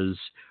 was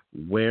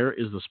where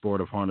is the sport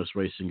of harness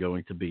racing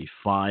going to be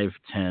 5,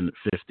 10,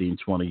 15,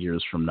 20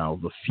 years from now?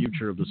 The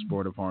future of the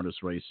sport of harness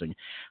racing,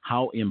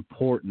 how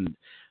important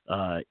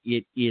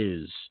it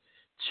is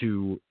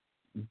to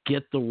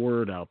get the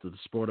word out that the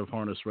sport of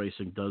harness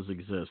racing does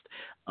exist.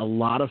 A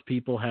lot of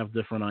people have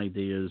different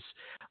ideas.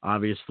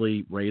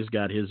 Obviously, Ray's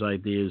got his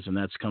ideas, and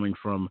that's coming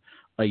from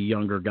a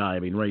younger guy. I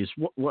mean,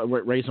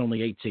 Ray's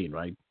only 18,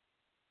 right?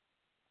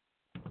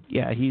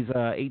 Yeah, he's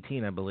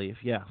 18, I believe.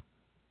 Yeah.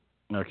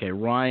 Okay,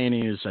 Ryan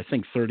is, I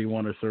think,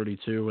 31 or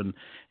 32,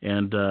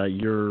 and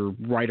you're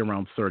right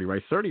around 30,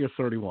 right? 30 or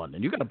 31.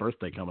 And you got a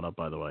birthday coming up,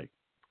 by the way.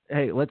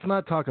 Hey, let's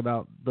not talk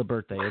about the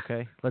birthday,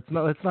 okay? Let's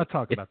not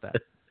talk about that.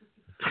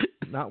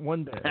 Not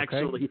one bit. Okay?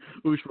 Actually,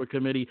 USHWA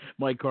committee,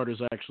 Mike Carter's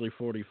actually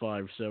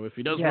 45. So if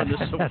he does win this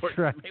award,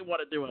 right. You may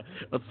want to do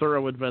a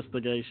thorough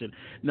investigation.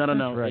 No.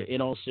 Right. In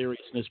all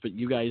seriousness, but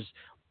you guys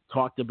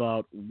talked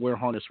about where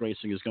harness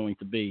racing is going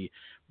to be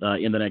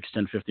in the next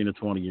 10, 15 to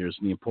 20 years,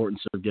 and the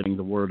importance of getting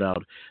the word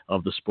out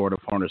of the sport of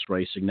harness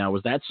racing. Now,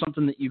 was that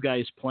something that you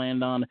guys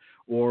planned on,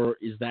 or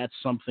is that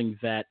something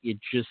that it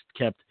just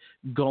kept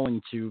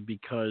going to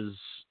because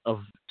of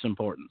its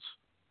importance?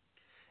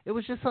 It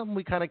was just something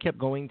we kind of kept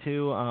going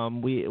to.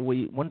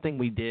 We one thing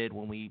we did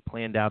when we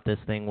planned out this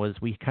thing was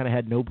we kind of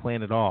had no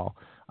plan at all.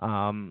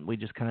 We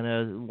just kind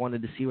of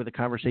wanted to see where the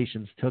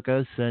conversations took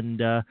us,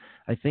 and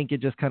I think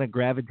it just kind of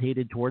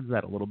gravitated towards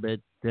that a little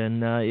bit.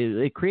 And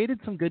it created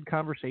some good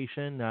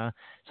conversation,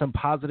 some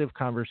positive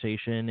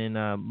conversation in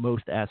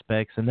most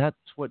aspects, and that's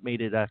what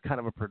made it kind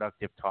of a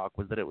productive talk,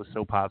 was that it was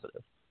so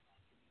positive.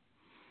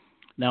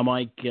 Now,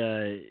 Mike,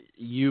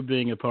 you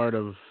being a part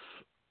of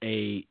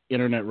a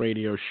internet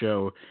radio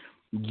show,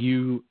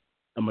 you,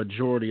 a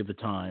majority of the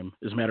time,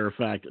 as a matter of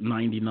fact,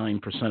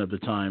 99% of the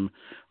time,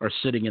 are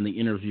sitting in the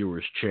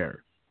interviewer's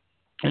chair,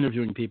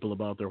 interviewing people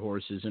about their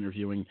horses,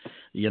 interviewing,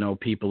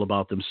 people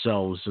about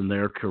themselves and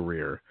their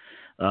career.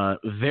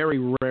 Very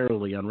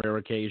rarely, on rare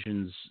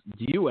occasions,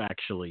 do you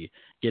actually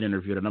get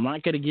interviewed. And I'm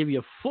not going to give you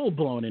a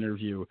full-blown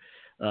interview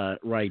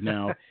right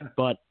now,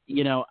 but,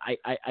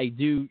 I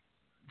do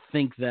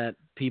think that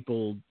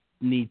people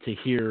need to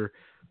hear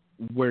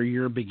where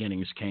your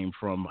beginnings came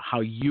from,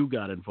 how you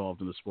got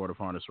involved in the sport of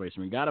harness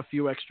racing. We got a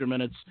few extra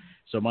minutes,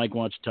 so Mike,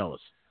 why don't you tell us?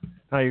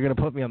 Oh, you're going to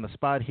put me on the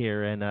spot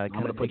here and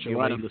kind of put you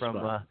right on the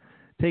spot.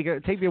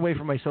 Take me away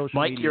from my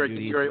social media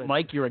duties.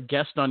 Mike, you're a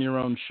guest on your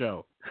own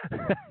show.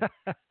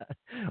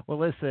 Well,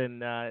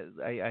 listen,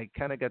 I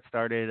kind of got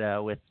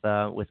started with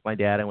my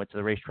dad. I went to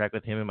the racetrack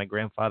with him and my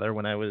grandfather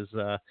when I was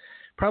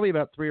probably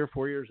about 3 or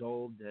 4 years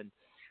old, and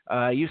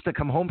I used to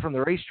come home from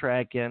the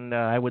racetrack, and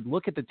I would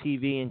look at the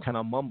TV and kind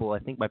of mumble. I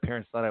think my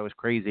parents thought I was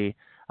crazy,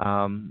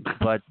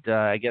 but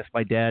I guess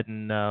my dad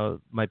and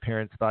my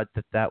parents thought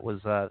that was,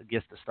 the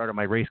start of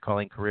my race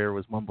calling career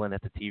was mumbling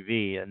at the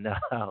TV. And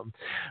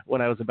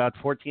when I was about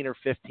 14 or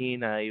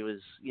 15, I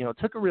was,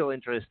 took a real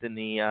interest in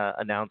the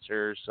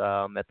announcers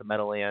at the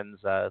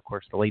Meadowlands. Of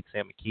course, the late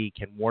Sam McKee,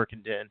 Ken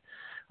Workington,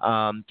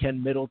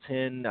 Ken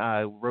Middleton,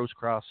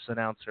 Rosecroft's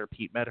announcer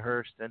Pete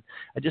Medhurst, and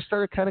I just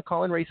started kind of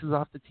calling races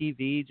off the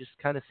TV, just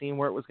kind of seeing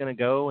where it was going to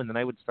go, and then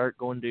I would start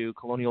going to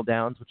Colonial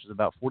Downs, which is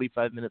about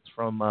 45 minutes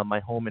from my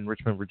home in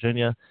Richmond,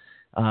 Virginia.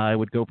 I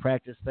would go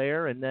practice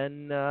there, and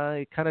then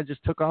it kind of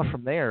just took off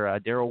from there.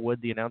 Daryl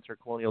Wood, the announcer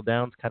at Colonial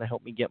Downs, kind of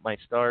helped me get my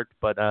start,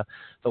 but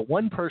the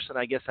one person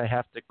I guess I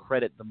have to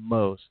credit the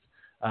most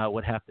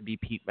would have to be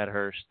Pete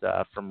Medhurst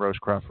from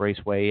Rosecroft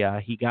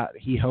Raceway.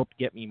 He helped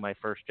get me my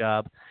first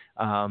job.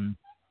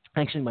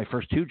 Actually, my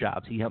first 2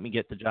 jobs. He helped me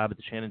get the job at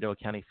the Shenandoah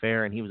County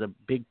Fair, and he was a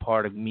big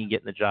part of me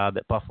getting the job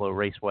at Buffalo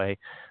Raceway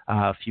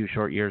a few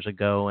short years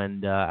ago,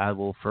 and I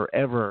will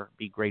forever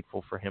be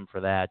grateful for him for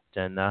that.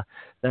 And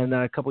then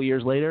a couple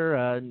years later,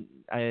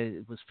 I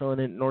was filling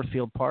in at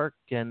Northfield Park,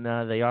 and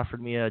they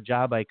offered me a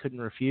job I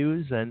couldn't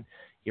refuse, and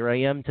here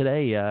I am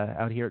today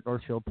out here at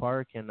Northfield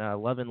Park, and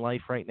loving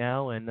life right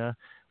now, and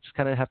just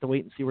kind of have to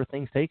wait and see where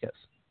things take us.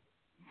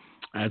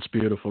 That's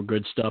beautiful.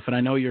 Good stuff. And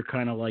I know you're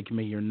kind of like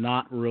me. You're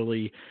not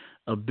really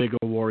a big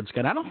awards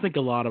guy. I don't think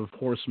a lot of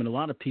horsemen, a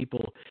lot of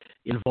people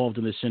involved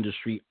in this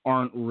industry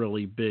aren't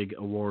really big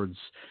awards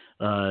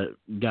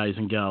guys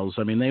and gals.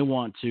 I mean, they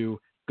want to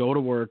go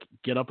to work,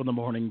 get up in the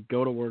morning,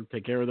 go to work,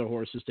 take care of their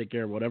horses, take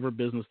care of whatever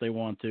business they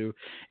want to.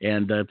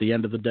 And at the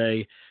end of the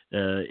day,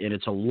 and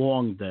it's a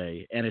long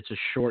day and it's a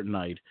short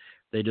night,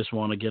 they just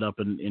want to get up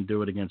and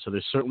do it again. So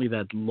there's certainly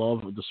that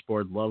love of the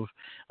sport, love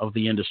of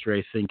the industry,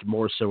 I think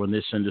more so in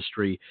this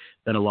industry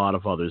than a lot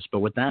of others. But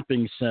with that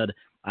being said,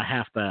 I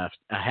have to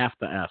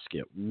ask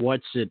you,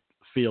 what's it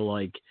feel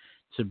like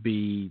to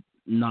be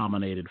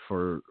nominated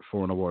for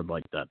an award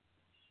like that?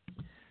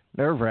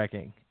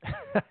 Nerve-wracking.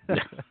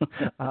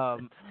 I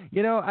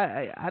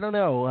don't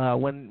know.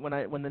 When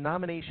the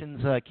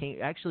nominations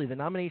the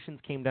nominations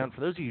came down. For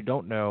those of you who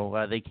don't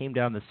know, they came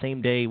down the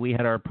same day we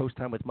had our Post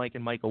Time with Mike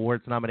and Mike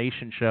Awards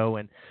nomination show,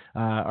 and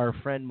our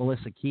friend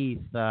Melissa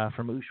Keith from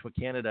Ushawa,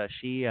 Canada,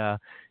 she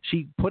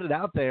put it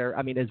out there.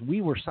 I mean, as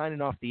we were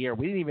signing off the air,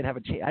 we didn't even have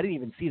I didn't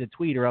even see the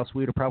tweet, or else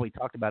we would have probably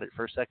talked about it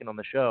for a second on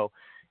the show.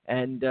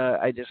 And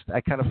I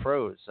kind of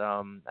froze.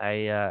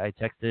 I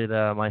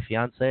texted my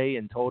fiance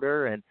and told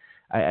her, and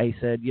I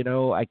said,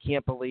 I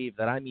can't believe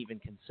that I'm even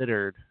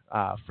considered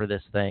for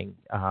this thing.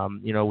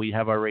 We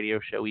have our radio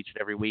show each and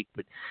every week,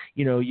 but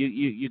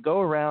you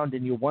go around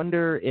and you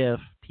wonder if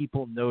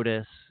people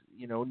notice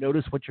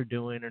what you're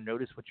doing, or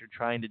notice what you're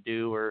trying to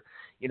do, or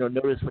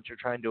notice what you're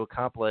trying to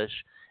accomplish.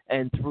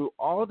 And through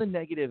all the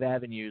negative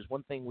avenues,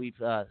 one thing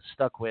we've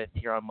stuck with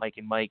here on Mike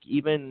and Mike,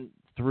 even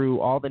through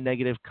all the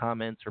negative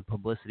comments or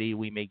publicity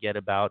we may get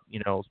about,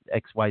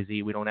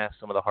 XYZ, we don't ask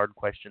some of the hard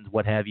questions,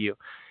 what have you.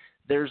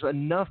 There's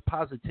enough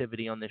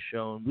positivity on this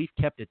show, and we've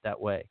kept it that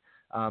way.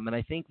 And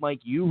I think, Mike,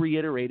 you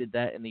reiterated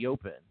that in the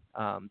open.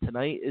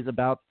 Tonight is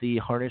about the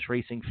harness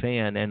racing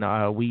fan,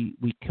 and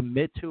we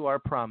commit to our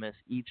promise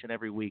each and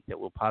every week that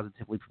we'll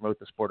positively promote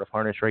the sport of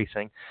harness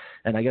racing.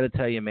 And I got to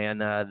tell you, man,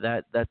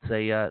 that's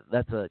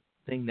a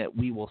thing that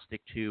we will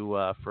stick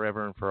to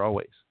forever and for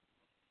always.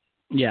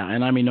 Yeah,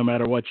 and I mean, no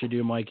matter what you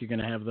do, Mike, you're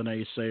going to have the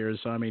naysayers.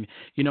 I mean,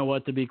 you know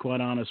what, to be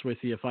quite honest with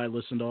you, if I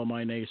listened to all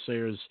my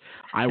naysayers,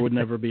 I would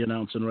never be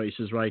announcing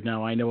races right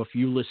now. I know if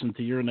you listen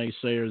to your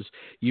naysayers,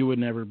 you would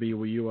never be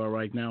where you are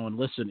right now. And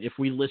listen, if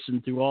we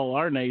listened to all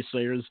our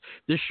naysayers,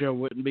 this show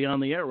wouldn't be on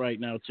the air right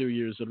now 2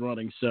 years in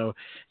running. So,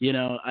 you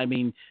know, I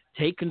mean,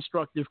 take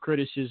constructive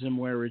criticism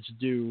where it's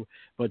due,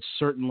 but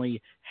certainly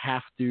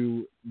have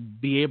to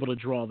be able to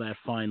draw that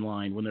fine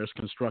line when there's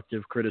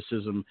constructive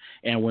criticism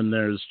and when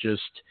there's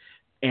just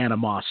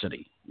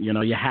animosity. You know,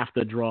 you have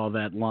to draw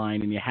that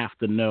line, and you have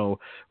to know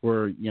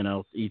where, you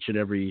know, each and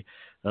every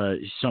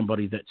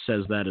somebody that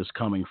says that is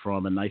coming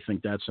from. And I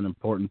think that's an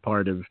important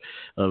part of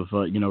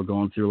you know,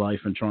 going through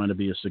life and trying to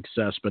be a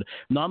success. But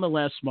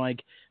nonetheless,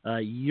 Mike,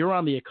 you're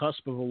on the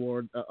cusp of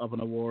an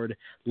award.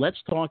 Let's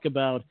talk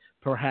about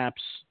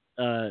perhaps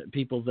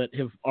people that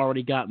have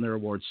already gotten their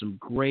awards, some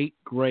great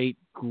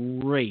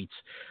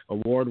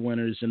award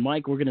winners. And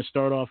Mike, we're going to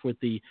start off with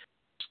the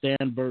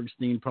Stan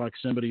Bergstein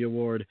Proximity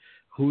Award,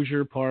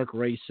 Hoosier Park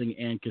Racing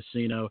and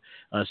Casino,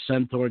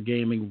 Centaur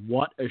Gaming.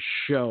 What a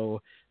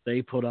show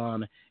they put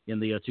on in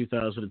the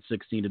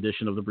 2016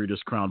 edition of the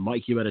Breeders' Crown.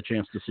 Mike, you had a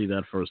chance to see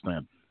that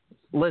firsthand.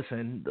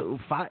 Listen,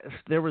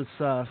 there was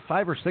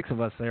 5 or 6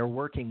 of us there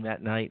working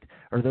that night,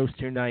 or those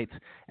 2 nights,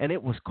 and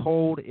it was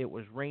cold, it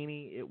was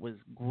rainy, it was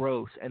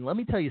gross. And let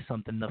me tell you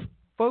something, the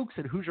folks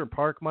at Hoosier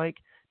Park, Mike,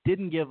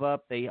 didn't give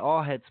up. They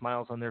all had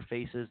smiles on their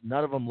faces.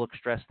 None of them looked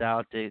stressed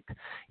out. I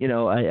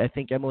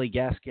think Emily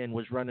Gaskin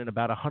was running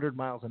about 100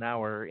 miles an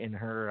hour in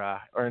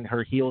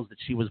her heels that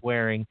she was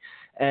wearing.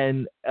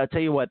 And I'll tell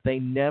you what, they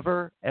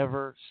never,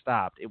 ever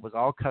stopped. It was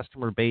all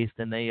customer based,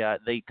 and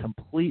they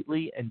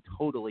completely and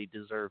totally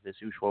deserve this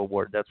USHWA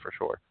award. That's for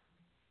sure.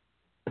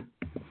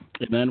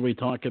 And then we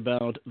talk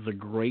about the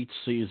great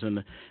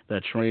season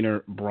that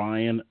trainer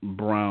Brian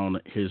Brown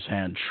has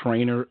had.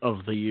 Trainer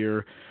of the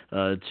year,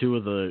 2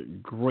 of the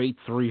great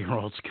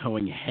 3-year-olds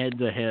going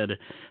head-to-head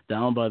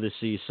down by the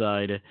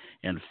seaside,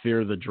 and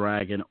Fear the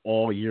Dragon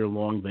all year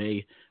long.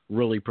 They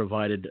really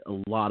provided a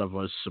lot of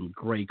us some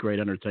great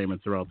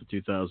entertainment throughout the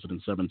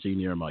 2017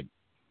 year, Mike.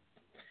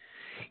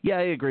 Yeah,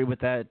 I agree with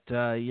that.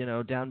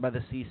 Down by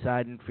the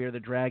seaside and Fear the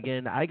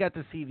Dragon. I got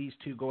to see these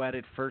 2 go at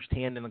it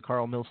firsthand in the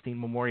Carl Milstein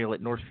Memorial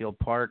at Northfield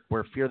Park,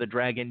 where Fear the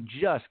Dragon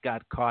just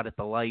got caught at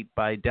the light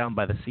down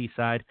by the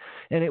seaside.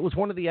 And it was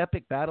one of the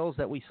epic battles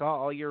that we saw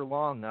all year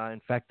long.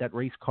 In fact, that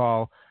race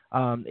call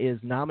is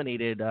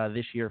nominated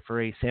this year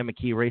for a Sam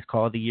McKee Race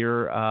Call of the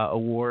Year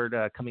award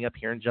coming up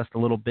here in just a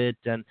little bit.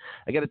 And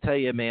I got to tell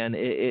you, man,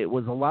 it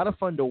was a lot of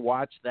fun to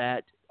watch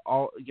that.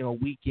 All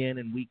week in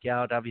and week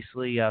out.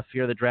 Obviously,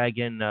 Fear the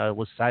Dragon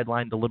was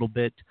sidelined a little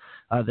bit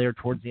there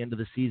towards the end of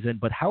the season.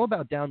 But how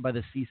about down by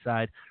the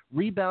seaside,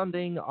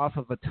 rebounding off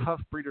of a tough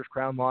Breeders'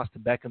 Crown loss to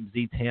Beckham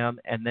Z-Tam,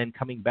 and then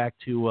coming back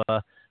to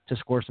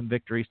score some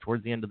victories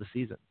towards the end of the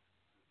season?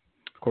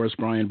 Of course,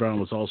 Brian Brown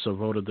was also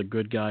voted the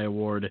Good Guy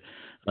Award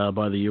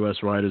by the U.S.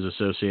 Riders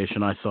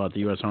Association. The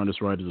U.S. Harness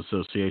Riders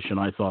Association,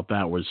 I thought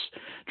that was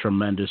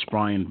tremendous.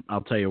 Brian, I'll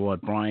tell you what,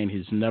 Brian,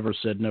 he's never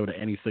said no to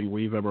anything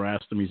we've ever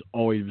asked him. He's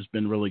always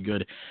been really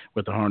good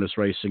with the harness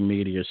racing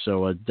media,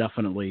 so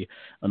definitely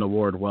an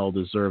award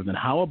well-deserved. And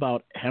how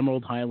about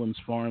Emerald Highlands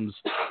Farms,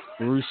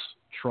 Bruce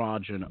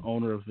Trojan,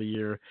 owner of the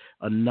year,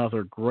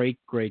 another great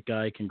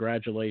guy.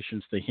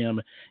 Congratulations to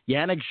him.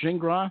 Yannick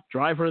Gingras,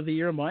 driver of the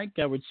year, Mike.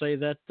 I would say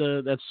that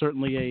that's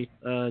certainly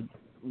a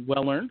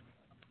well-earned.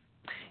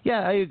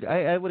 Yeah,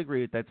 I would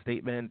agree with that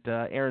statement.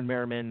 Aaron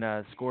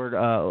Merriman scored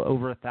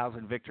over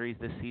 1,000 victories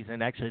this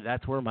season. Actually,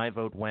 that's where my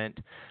vote went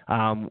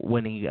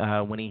when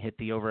he hit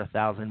the over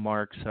 1,000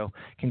 mark. So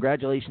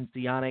congratulations to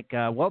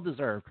Yannick. Well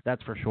deserved,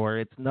 that's for sure.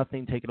 It's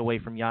nothing taken away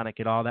from Yannick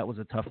at all. That was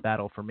a tough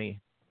battle for me.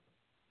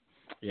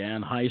 Yeah,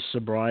 and High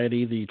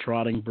Sobriety, the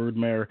trotting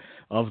broodmare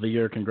of the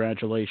year.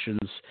 Congratulations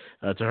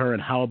to her.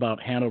 And how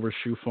about Hanover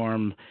Shoe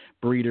Farm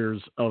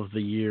Breeders of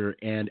the Year?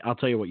 And I'll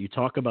tell you what, you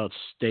talk about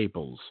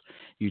staples.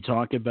 You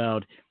talk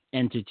about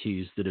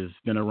entities that have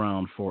been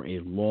around for a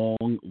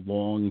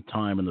long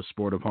time in the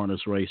sport of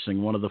harness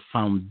racing, one of the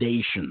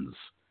foundations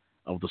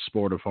of the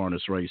sport of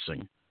harness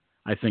racing.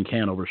 I think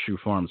Hanover Shoe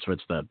Farms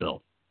fits that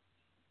bill.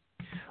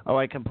 Oh,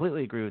 I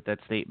completely agree with that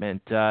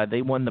statement.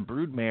 They won the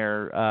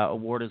Broodmare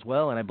award as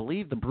well, and I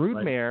believe the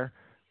Broodmare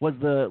was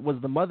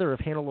the mother of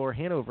Hannelore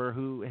Hanover,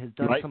 who has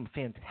done some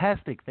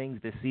fantastic things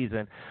this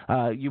season.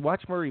 You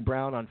watch Murray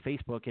Brown on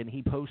Facebook, and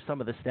he posts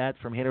some of the stats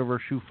from Hanover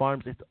Shoe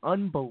Farms. It's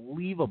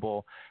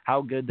unbelievable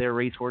how good their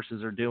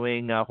racehorses are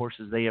doing,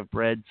 horses they have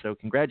bred. So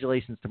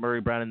congratulations to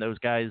Murray Brown and those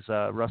guys,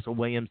 Russell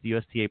Williams, the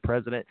USTA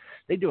president.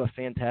 They do a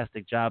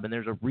fantastic job, and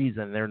there's a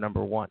reason they're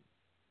number 1.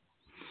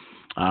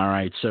 All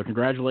right, so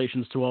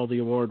congratulations to all the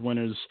award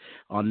winners.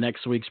 On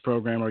next week's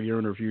program, our Year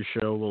in Review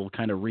show, we'll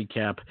kind of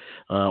recap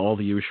all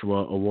the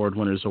USHWA award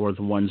winners, or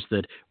the ones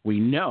that we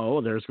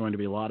know. There's going to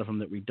be a lot of them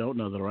that we don't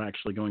know that are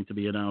actually going to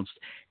be announced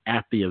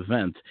at the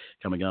event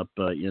coming up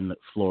in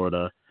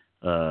Florida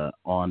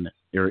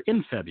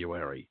in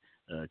February,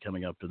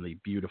 coming up in the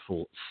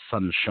beautiful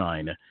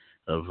sunshine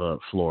of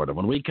Florida.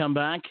 When we come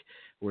back,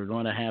 we're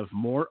going to have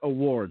more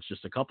awards.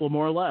 Just a couple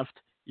more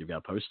left. You've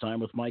got Post Time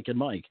with Mike and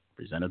Mike,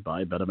 presented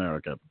by Bet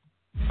America.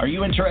 Are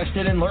you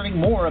interested in learning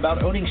more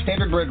about owning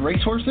standardbred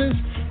racehorses?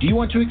 Do you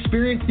want to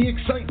experience the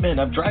excitement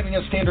of driving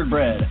a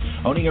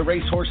standardbred? Owning a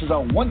racehorse is a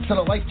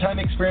once-in-a-lifetime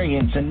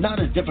experience and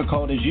not as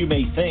difficult as you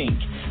may think.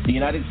 The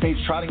United States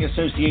Trotting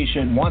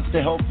Association wants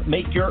to help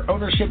make your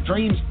ownership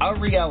dreams a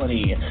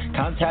reality.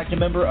 Contact a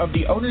member of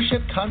the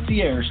Ownership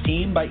Concierge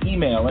team by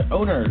email at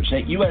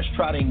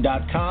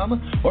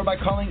owners@ustrotting.com or by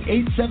calling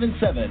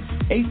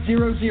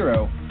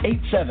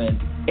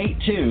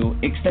 877-800-8782,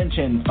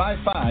 extension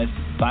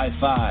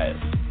 5555.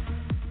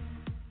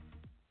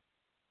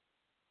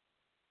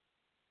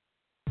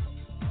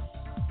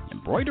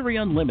 Embroidery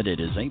Unlimited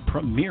is a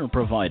premier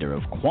provider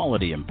of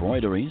quality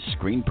embroidery,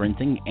 screen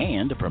printing,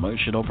 and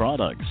promotional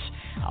products.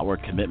 Our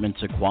commitment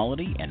to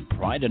quality and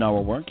pride in our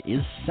work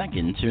is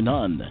second to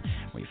none.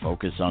 We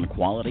focus on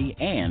quality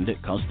and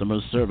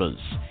customer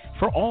service.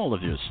 For all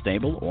of your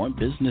stable or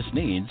business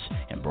needs,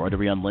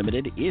 Embroidery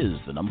Unlimited is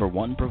the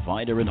 #1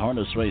 provider in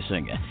harness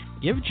racing.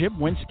 Give Jim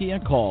Winsky a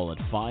call at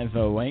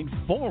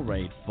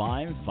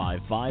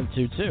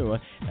 508-485-5522.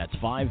 That's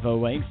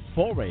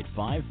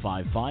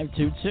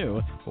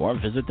 508-485-5522. Or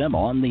visit them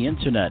on the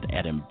internet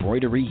at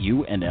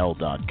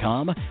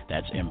embroideryunl.com.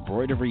 That's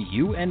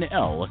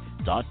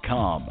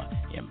embroideryunl.com.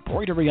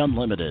 Embroidery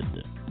Unlimited.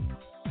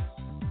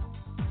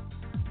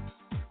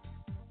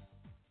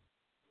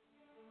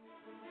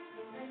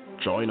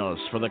 Join us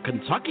for the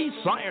Kentucky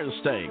Sire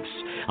Stakes,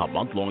 a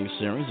month-long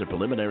series of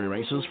preliminary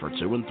races for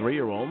 2- and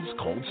 3-year-olds,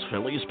 colts,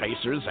 fillies,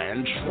 pacers,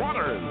 and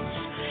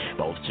trotters.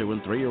 Both 2-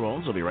 and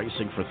 3-year-olds will be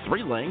racing for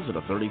 3 legs at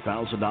a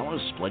 $30,000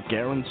 split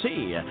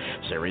guarantee.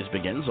 Series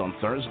begins on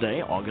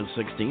Thursday, August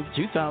 16th,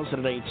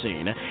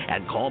 2018,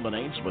 and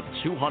culminates with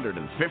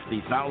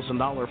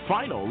 $250,000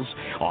 finals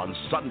on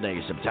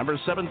Sunday, September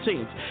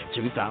 17th,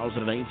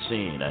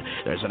 2018.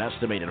 There's an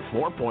estimated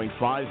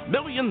 $4.5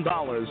 million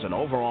in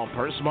overall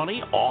purse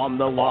money on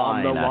the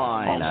line.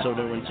 Also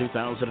new in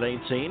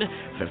 2018,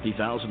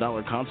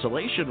 $50,000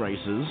 consolation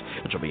races,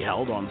 which will be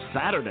held on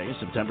Saturday,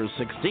 September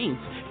 16th,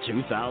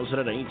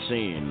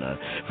 2018.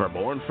 For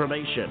more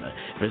information,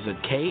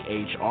 visit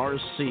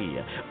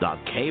khrc.ky.gov.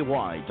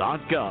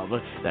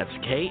 That's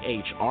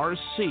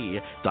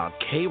khrc.ky.gov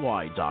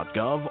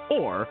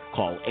or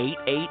call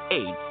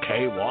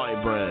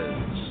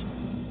 888-KY-BREDS.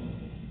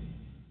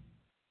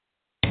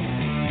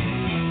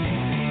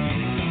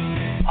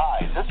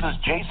 Hi, this is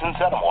Jason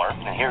Sedamore,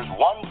 and here's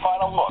one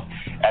final look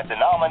at the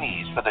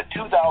nominees for the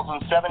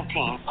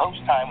 2017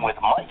 Post Time with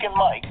Mike and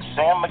Mike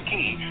Sam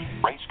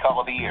McKee Race Call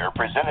of the Year,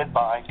 presented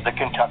by the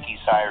Kentucky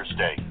Sire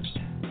Stakes.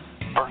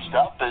 First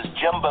up is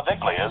Jim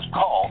Baviglia's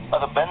call of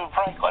the Ben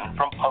Franklin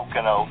from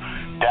Pocono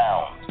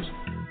Downs.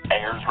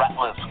 Ayers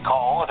Ratliff's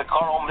call of the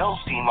Carl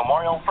Milstein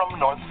Memorial from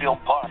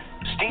Northfield Park.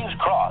 Steve's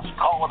Cross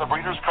call of the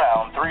Breeders'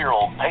 Crown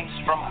 3-year-old Pace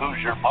from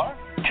Hoosier Park.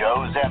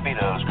 Joe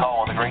Zambito's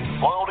call of the Great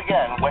Foiled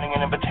Again, winning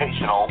an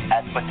invitational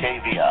at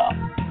Batavia.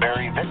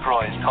 Barry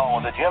Vickroy's call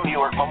of the Jim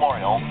Ewart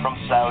Memorial from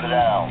Souda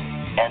Downs.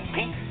 And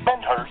Pete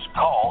Bendhurst's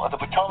call of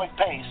the Potomac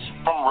Pace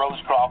from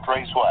Rosecroft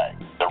Raceway.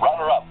 The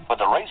runner-up for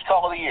the Race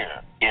Call of the Year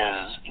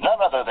is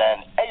none other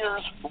than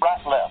Ayers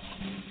Ratliff.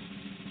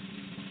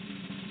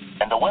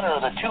 And the winner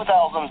of the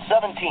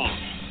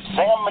 2017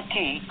 Sam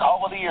McKee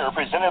Call of the Year,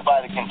 presented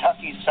by the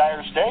Kentucky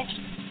Sire Stakes,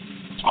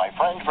 is my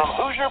friend from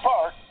Hoosier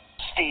Park,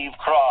 Steve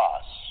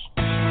Cross.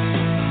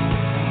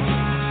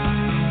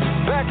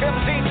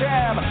 Beckham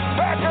Z-Tam,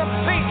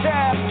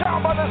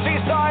 down by the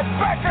seaside,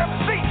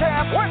 Beckham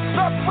Z-Tam wins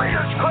the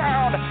Breeders'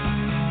 Crown.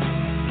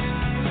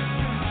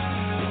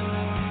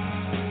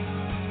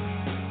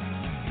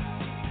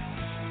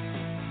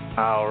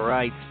 All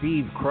right,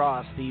 Steve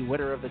Cross, the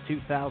winner of the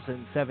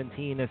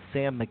 2017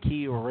 Sam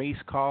McKee Race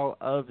Call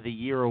of the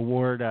Year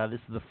Award.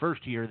 This is the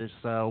first year this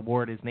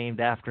award is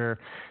named after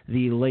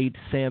the late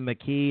Sam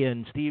McKee.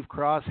 And Steve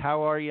Cross,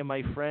 how are you,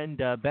 my friend?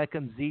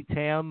 Beckham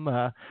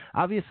Z-Tam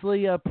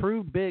obviously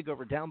proved big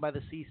over down by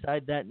the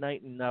seaside that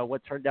night in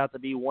what turned out to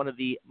be one of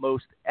the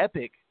most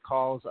epic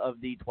calls of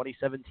the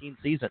 2017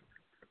 season.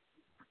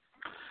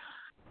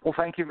 Well,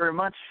 thank you very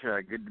much.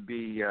 Good to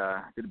be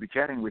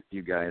chatting with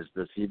you guys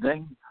this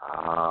evening.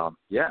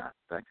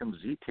 Beckham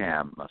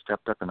Z-Tam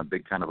stepped up in a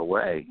big kind of a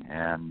way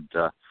and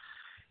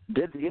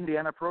did the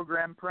Indiana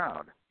program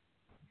proud.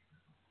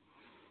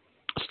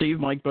 Steve,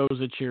 Mike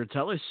Bozich here.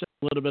 Tell us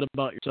a little bit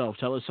about yourself.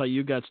 Tell us how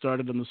you got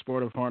started in the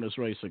sport of harness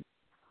racing.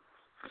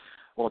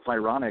 Well, it's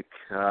ironic.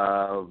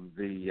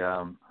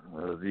 The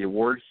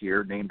award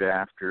here named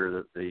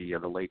after the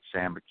late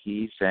Sam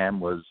McKee. Sam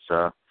was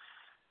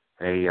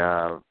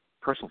a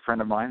personal friend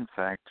of mine, in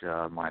fact,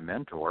 my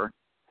mentor,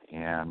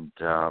 and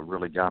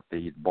really got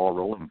the ball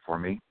rolling for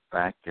me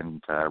back in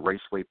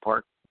Raceway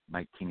Park,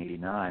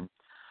 1989.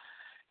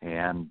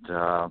 And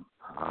Mr.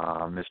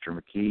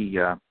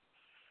 McKee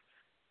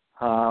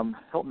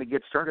helped me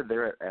get started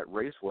there at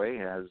Raceway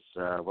as,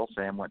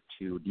 Sam went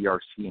to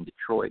DRC in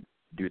Detroit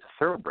to do the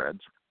thoroughbreds.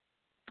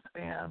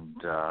 and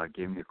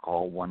gave me a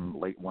call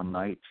late one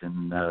night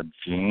in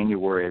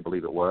January, I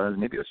believe it was,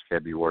 maybe it was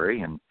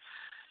February, and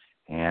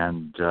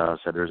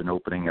said there's an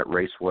opening at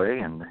Raceway,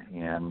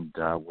 and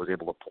was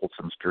able to pull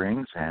some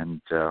strings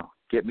and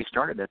get me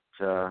started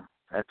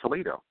at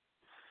Toledo.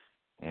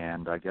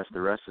 And I guess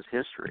the rest is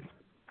history.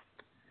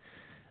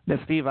 Now,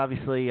 Steve,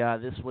 obviously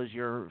this was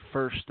your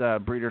first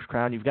Breeders'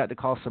 Crown. You've got to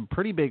call some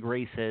pretty big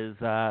races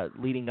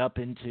leading up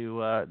into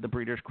the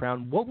Breeders'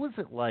 Crown. What was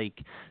it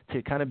like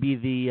to kind of be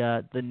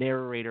the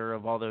narrator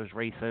of all those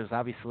races?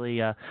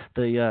 Obviously,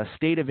 the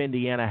state of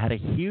Indiana had a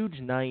huge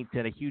night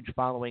and a huge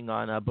following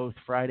on both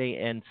Friday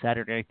and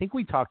Saturday. I think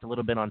we talked a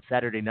little bit on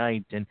Saturday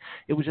night, and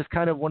it was just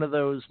kind of one of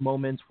those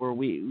moments where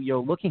we,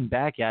 looking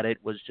back at it,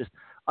 was just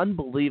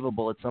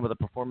unbelievable at some of the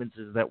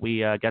performances that we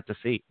got to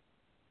see.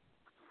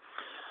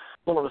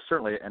 Well, it was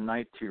certainly a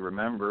night to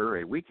remember,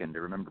 a weekend to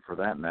remember for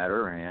that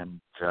matter,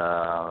 and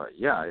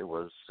it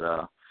was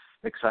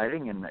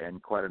exciting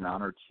and quite an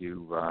honor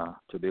to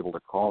be able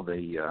to call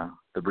the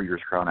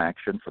Breeders' Crown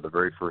action for the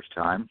very first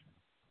time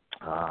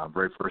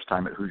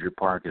at Hoosier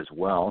Park as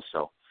well.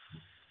 So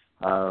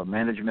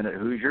management at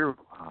Hoosier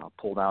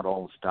pulled out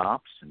all the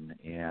stops,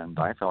 and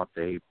I thought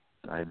they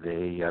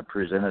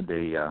presented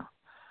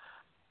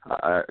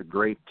a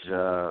great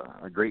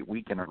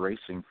weekend of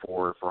racing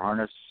for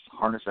harness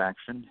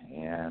action,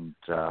 and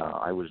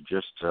I was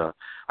just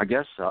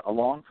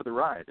along for the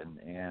ride,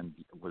 and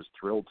was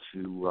thrilled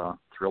to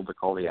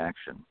call the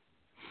action.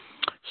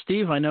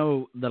 Steve, I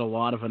know that a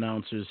lot of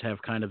announcers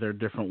have kind of their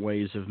different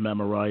ways of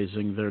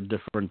memorizing their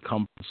different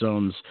comfort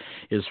zones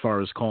as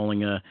far as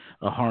calling a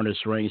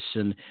harness race,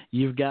 and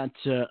you've got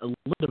a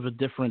little bit of a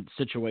different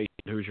situation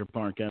at Hoosier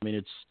Park. I mean,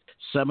 it's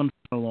 7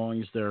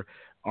 furlongs. There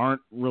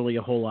aren't really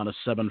a whole lot of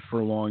 7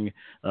 furlong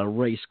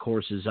race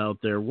courses out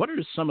there. What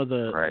are some of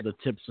the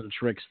tips and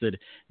tricks that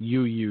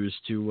you use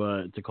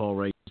to call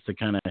races to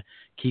kind of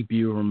keep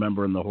you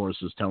remembering the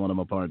horses, telling them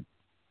apart?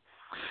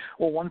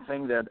 Well, one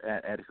thing that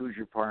at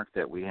Hoosier Park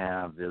that we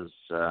have is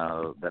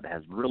that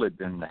has really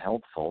been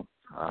helpful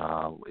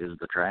is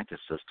the Trackus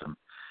system.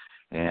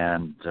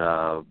 And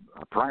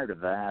prior to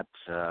that,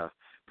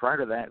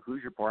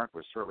 Hoosier Park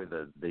was certainly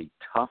the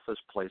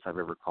toughest place I've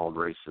ever called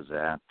races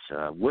at.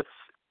 With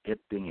it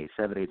being a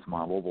 7/8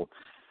 mile oval,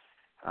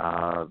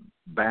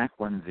 back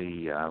when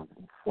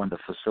the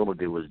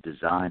facility was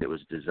designed, it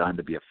was designed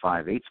to be a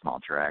 5/8 mile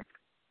track.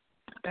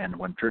 And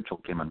when Churchill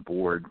came on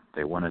board,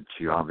 they wanted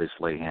to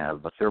obviously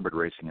have a thoroughbred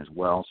racing as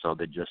well, so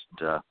they just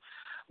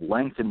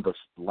lengthened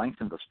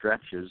the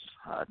stretches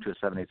to a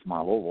 7/8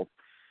 mile oval,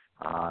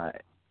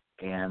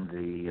 and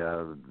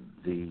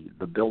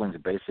the buildings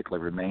basically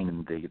remained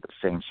in the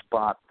same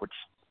spot, which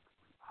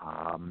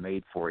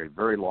made for a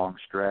very long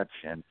stretch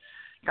and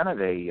kind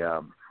of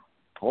a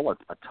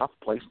tough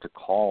place to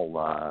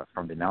call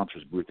from the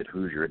announcer's booth at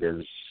Hoosier. It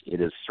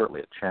is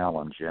certainly a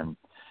challenge, and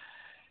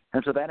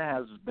so that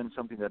has been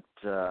something that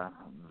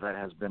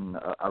has been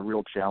a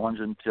real challenge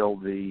until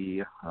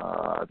the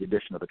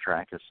addition of the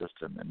Trackus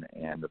system,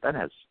 and that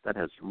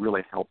has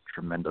really helped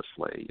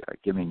tremendously.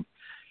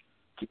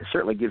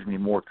 Certainly gives me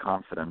more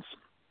confidence.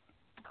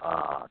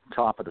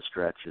 Top of the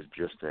stretch is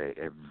just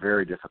a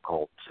very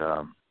difficult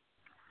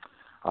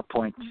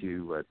point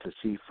to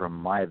see from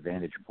my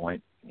vantage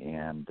point,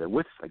 and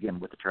with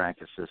the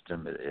Trackus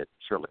system, it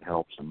certainly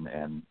helps,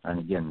 and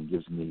again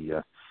gives me.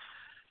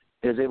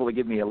 Is able to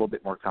give me a little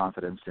bit more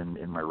confidence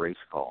in my race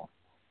call.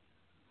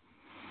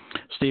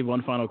 Steve,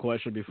 one final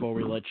question before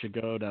we let you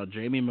go. Now,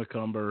 Jamie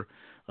McCumber,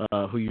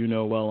 who you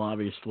know well,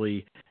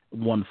 obviously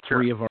won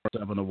 3 of our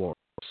 7 awards,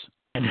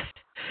 and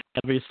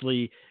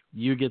obviously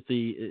you get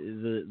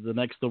the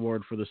next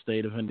award for the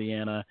state of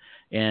Indiana,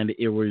 and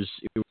it was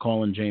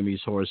calling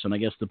Jamie's horse. And I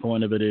guess the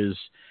point of it is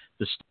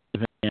the state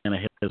of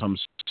Indiana has come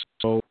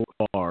so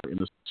far in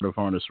the sort of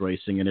harness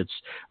racing, and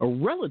it's a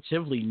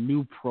relatively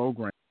new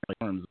program in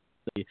terms of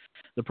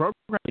the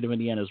program of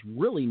Indiana is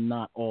really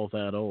not all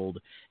that old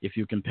if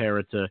you compare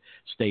it to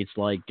states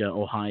like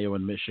Ohio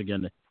and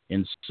Michigan.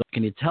 And so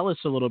can you tell us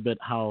a little bit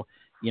how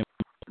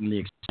the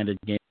expanded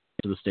game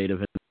to the state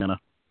of Indiana?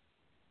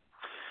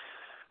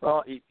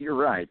 Well, you're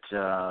right.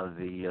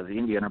 The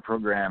Indiana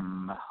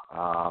program,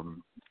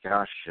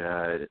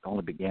 it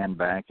only began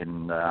back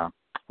in,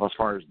 as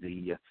far as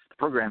the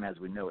program as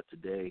we know it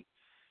today,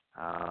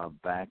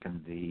 back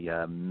in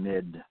the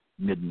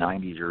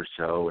mid-90s or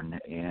so,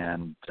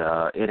 and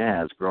it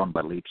has grown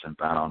by leaps and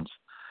bounds.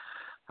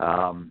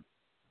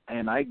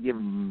 And I give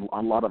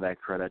a lot of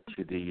that credit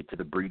to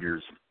the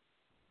breeders,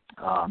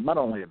 not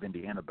only of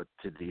Indiana, but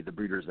to the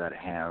breeders that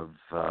have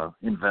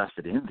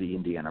invested in the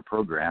Indiana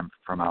program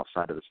from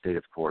outside of the state,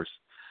 of course.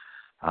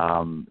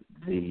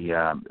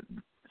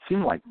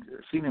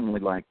 Seemingly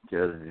like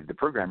the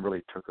program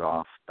really took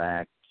off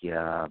back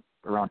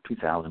around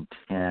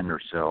 2010 or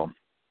so,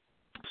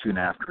 soon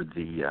after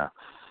the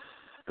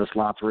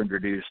slots were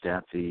introduced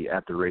at the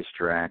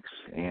racetracks,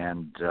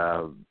 and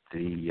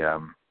the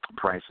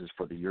prices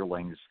for the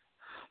yearlings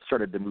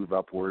started to move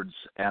upwards.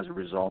 As a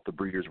result, the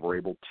breeders were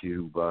able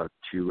to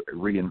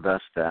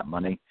reinvest that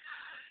money,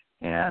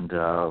 and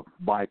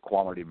buy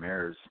quality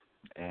mares.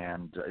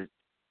 And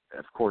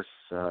of course,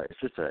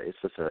 it's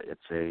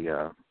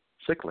a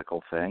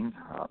cyclical thing.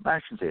 I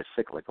shouldn't say a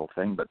cyclical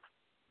thing, but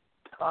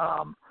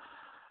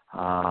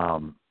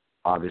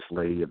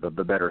obviously the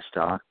better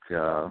stock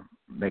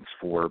makes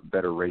for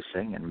better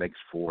racing and makes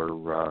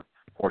for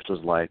horses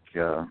like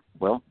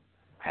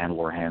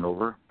Handler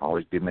Hanover,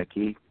 Always Be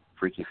Mickey,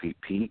 Freaky Feet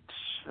Pete,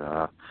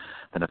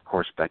 then of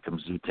course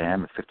Beckham's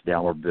Z-Tam, a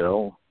 $50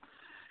 bill,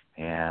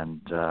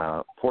 and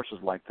horses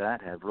like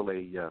that have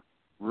really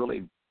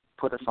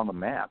put us on the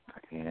map.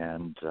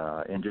 And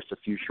in just a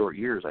few short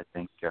years, I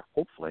think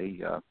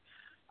hopefully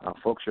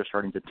folks are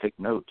starting to take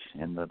note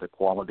in the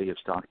quality of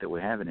stock that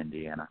we have in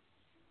Indiana.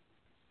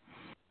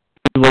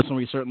 Listen,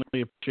 we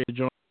certainly appreciate you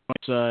joining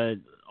us.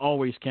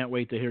 Always can't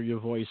wait to hear your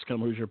voice come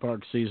Hoosier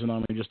Park season. I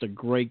mean, just a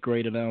great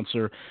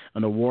announcer,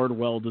 an award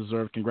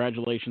well-deserved.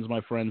 Congratulations,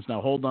 my friends.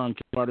 Now, hold on.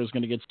 Carter's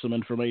going to get some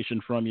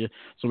information from you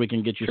so we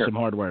can get you some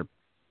hardware.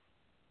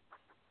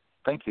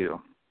 Thank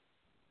you.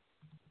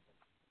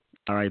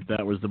 All right,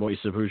 that was the voice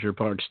of Hoosier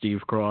Park,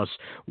 Steve Cross.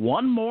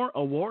 One more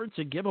award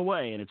to give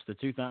away, and it's the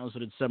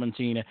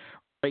 2017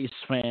 Race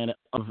Fan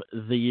of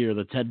the Year,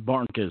 the Ted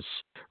Barnkus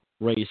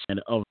Race Fan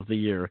of the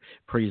Year,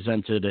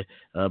 presented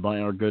by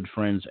our good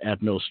friends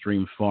at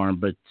Millstream Farm.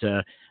 But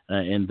we're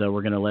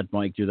going to let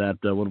Mike do that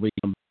when we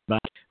come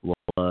back. We'll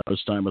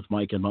host Time with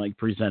Mike and Mike,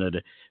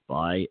 presented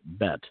by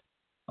Bet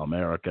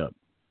America.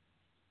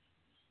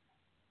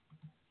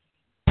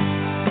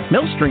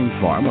 Millstream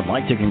Farm would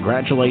like to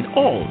congratulate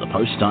all the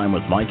Post Time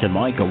with Mike and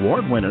Mike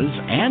award winners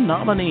and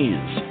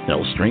nominees.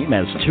 Millstream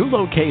has 2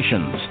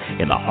 locations.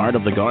 In the heart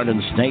of the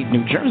Garden State,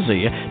 New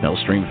Jersey,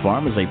 Millstream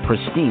Farm is a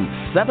pristine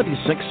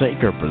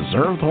 76-acre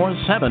preserved horse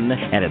heaven,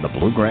 and in the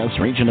bluegrass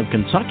region of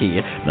Kentucky,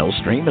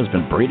 Millstream has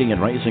been breeding and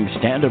raising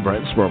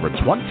standardbreds for over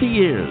 20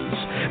 years.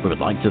 We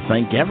would like to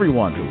thank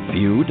everyone who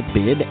viewed,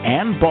 bid,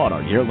 and bought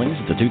our yearlings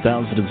at the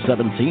 2017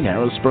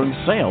 Harrisburg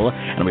sale,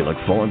 and we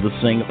look forward to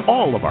seeing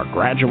all of our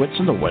graduates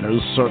in the Winner's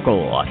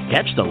Circle.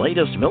 Catch the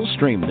latest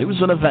Millstream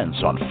news and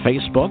events on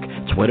Facebook,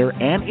 Twitter,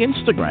 and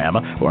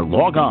Instagram, or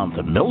log on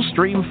to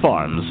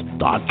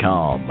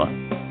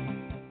millstreamfarms.com.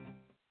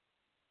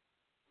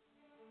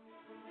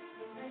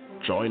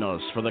 Join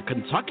us for the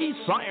Kentucky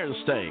Sire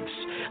Stakes,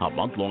 a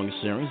month-long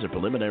series of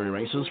preliminary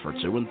races for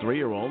 2- and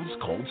 3-year-olds,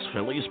 colts,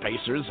 fillies,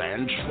 pacers,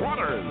 and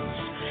trotters.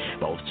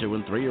 Both 2-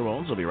 and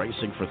 3-year-olds will be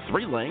racing for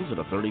 3 legs at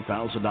a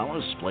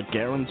 $30,000 split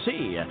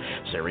guarantee.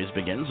 Series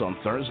begins on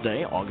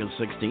Thursday, August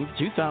 16th,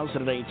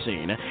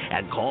 2018,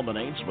 and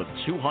culminates with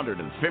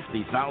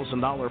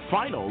 $250,000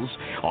 finals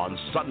on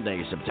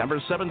Sunday, September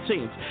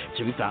 17th,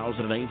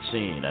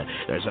 2018.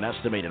 There's an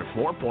estimated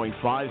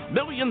 $4.5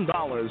 million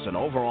in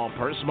overall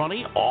purse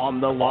money on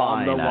the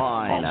line.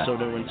 Also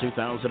new in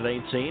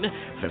 2018,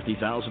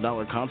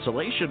 $50,000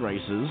 consolation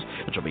races,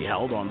 which will be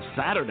held on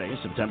Saturday,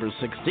 September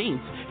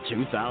 16th,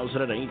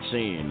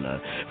 2018.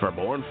 For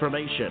more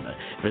information,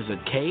 visit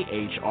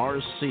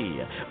khrc.ky.gov.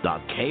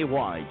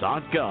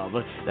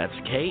 That's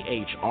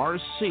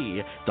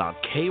khrc.ky.gov,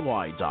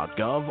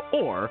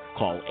 or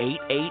call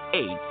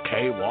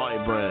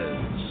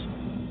 888-KY-BREDS.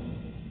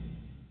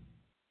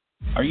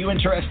 Are you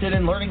interested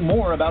in learning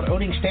more about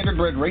owning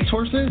standardbred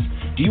racehorses?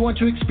 Do you want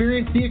to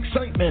experience the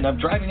excitement of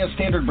driving a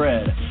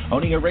standardbred?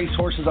 Owning a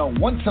racehorse is a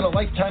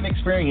once-in-a-lifetime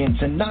experience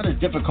and not as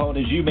difficult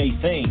as you may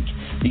think.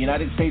 The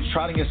United States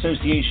Trotting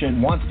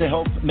Association wants to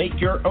help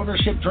make your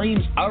ownership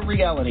dreams a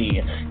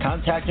reality.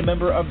 Contact a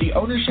member of the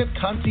Ownership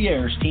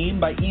Concierge team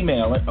by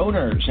email at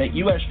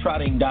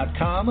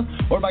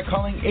owners@ustrotting.com or by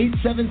calling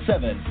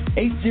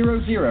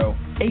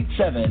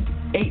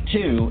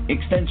 877-800-8782,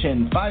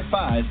 extension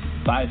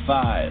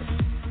 5555.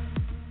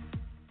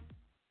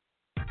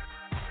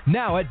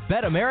 Now at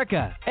Bet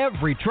America,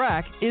 every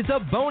track is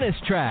a bonus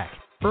track.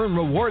 Earn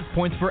rewards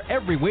points for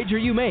every wager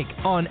you make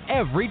on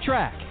every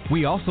track.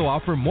 We also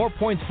offer more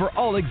points for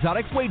all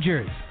exotics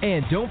wagers.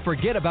 And don't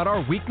forget about our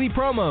weekly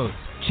promos.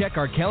 Check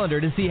our calendar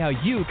to see how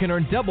you can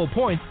earn double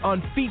points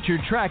on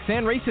featured tracks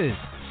and races.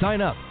 Sign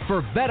up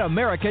for Bet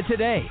America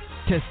today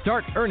to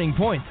start earning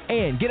points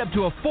and get up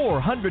to a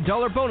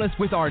 $400 bonus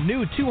with our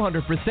new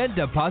 200%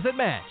 deposit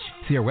match.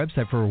 See our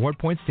website for reward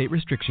points, state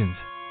restrictions.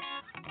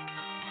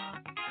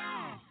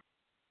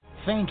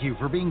 Thank you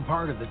for being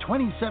part of the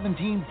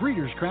 2017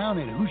 Breeders' Crown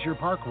at Hoosier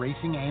Park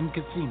Racing and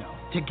Casino.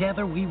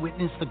 Together, we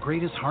witness the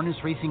greatest harness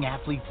racing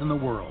athletes in the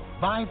world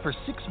vie for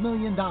 $6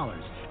 million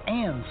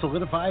and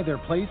solidify their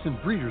place in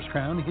Breeders'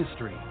 Crown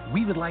history.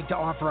 We would like to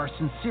offer our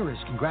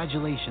sincerest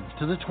congratulations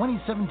to the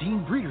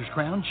 2017 Breeders'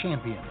 Crown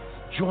champions.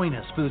 Join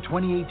us for the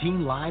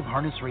 2018 live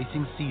harness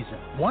racing season.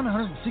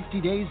 160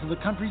 days of the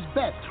country's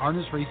best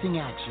harness racing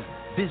action.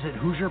 Visit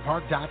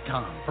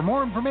HoosierPark.com for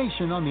more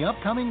information on the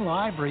upcoming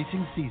live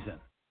racing season.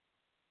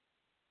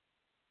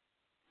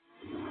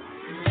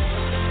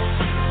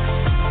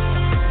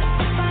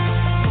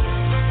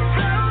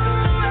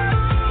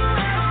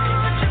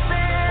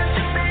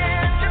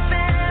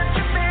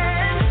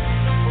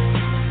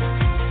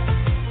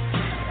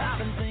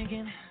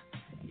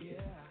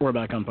 We're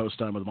we're back on Post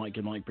Time with Mike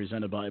and Mike,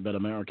 presented by Bet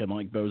America.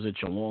 Mike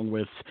Bozich along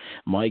with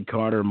Mike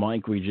Carter.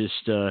 Mike, we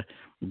just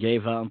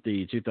gave out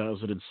the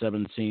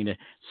 2017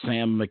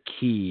 Sam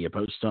McKee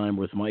Post Time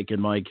with Mike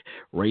and Mike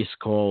Race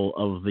Call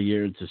of the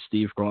Year to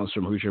Steve Cross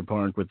from Hoosier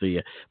Park with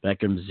the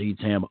Beckham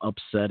Z-Tam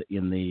upset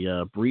in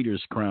the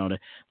Breeders' Crown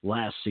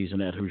last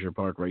season at Hoosier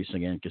Park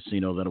Racing and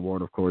Casino. That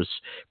award, of course,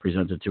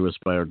 presented to us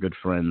by our good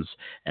friends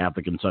at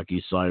the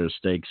Kentucky Sire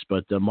Stakes.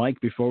 But, Mike,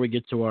 before we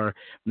get to our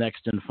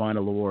next and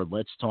final award,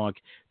 let's talk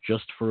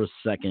just for a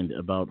second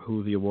about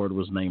who the award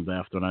was named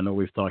after. And I know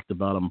we've talked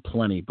about him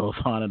plenty, both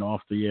on and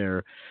off the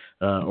air,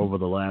 over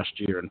the last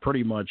year, and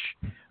pretty much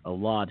a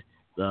lot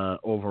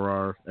over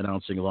our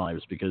announcing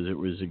lives, because it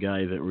was a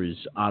guy that was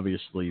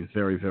obviously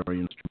very, very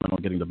instrumental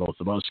in getting the both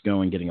of us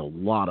going, getting a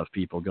lot of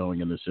people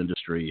going in this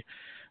industry.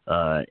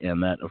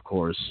 And that, of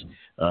course,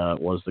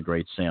 was the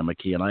great Sam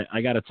McKee. And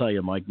I got to tell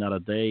you, Mike, not a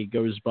day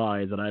goes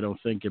by that I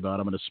don't think about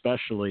him, and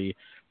especially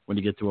when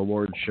you get to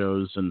award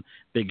shows and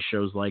big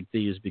shows like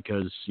these,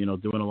 because, you know,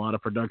 doing a lot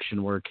of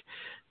production work,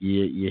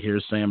 you hear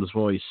Sam's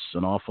voice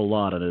an awful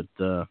lot, and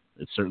it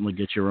certainly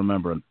gets you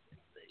remembering.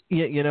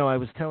 Yeah, you know, I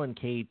was telling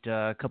Kate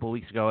a couple of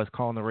weeks ago, I was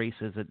calling the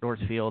races at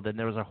Northfield, and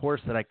there was a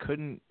horse that I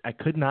could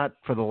not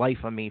for the life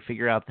of me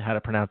figure out how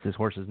to pronounce this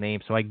horse's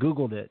name, so I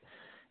Googled it.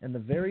 And the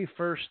very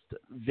first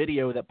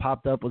video that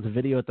popped up was a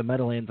video at the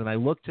Meadowlands, and I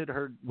looked at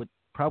her with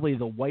probably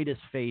the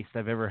whitest face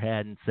I've ever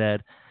had and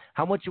said,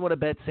 "How much you want to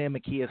bet Sam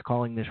McKee is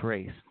calling this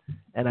race?"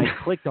 And I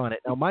clicked on it.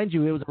 Now, mind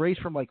you, it was a race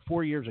from like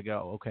 4 years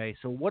ago, okay?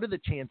 So what are the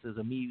chances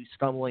of me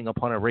stumbling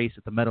upon a race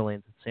at the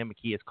Meadowlands that Sam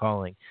McKee is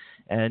calling?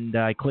 And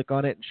I click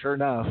on it, and sure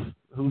enough,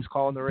 who's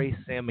calling the race?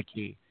 Sam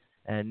McKee.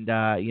 And,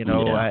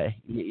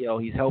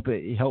 he's helped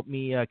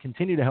me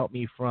continue to help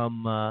me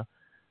from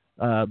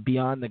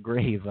beyond the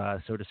grave,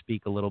 so to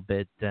speak, a little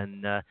bit.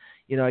 And, I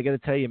got to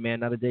tell you,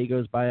 man, not a day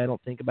goes by I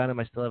don't think about him.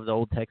 I still have the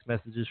old text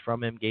messages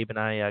from him. Gabe and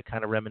I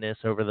kind of reminisce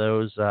over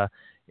those.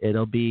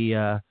 It'll be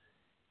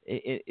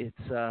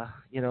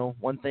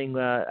one thing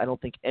I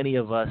don't think any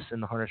of us in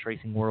the harness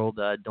racing world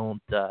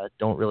don't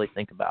really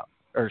think about,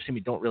 or excuse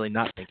me, don't really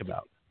not think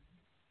about.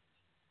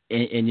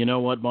 And you know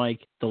what,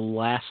 Mike? The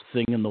last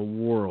thing in the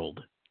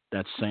world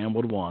that Sam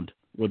would want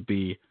would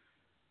be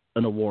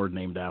an award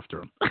named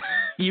after him.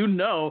 You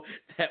know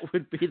that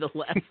would be the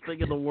last thing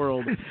in the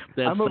world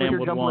that I'm Sam over here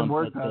would jumping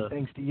want.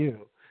 Thanks to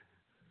you.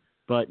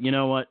 But you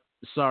know what?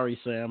 Sorry,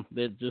 Sam.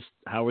 That's just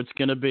how it's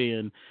going to be.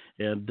 And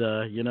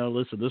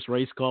listen, this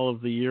Race Call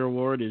of the Year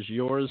award is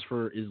yours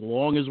for as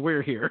long as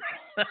we're here.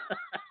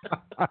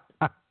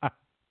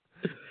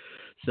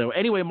 So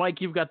anyway, Mike,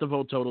 you've got the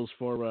vote totals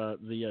for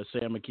the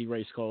Sam McKee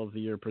Race Call of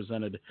the Year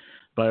presented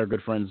by our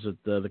good friends at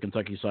the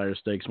Kentucky Sire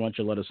Stakes. Why don't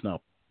you let us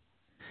know?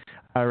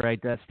 All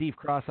right, Steve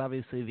Cross,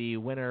 obviously the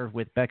winner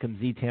with Beckham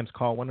Z-Tam's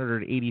Call,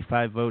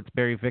 185 votes.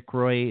 Barry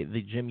Vickroy,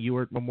 the Jim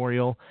Ewart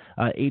Memorial,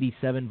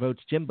 87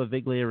 votes. Jim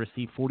Baviglia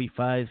received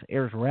 45.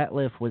 Ayers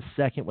Ratliff was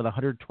second with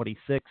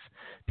 126.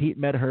 Pete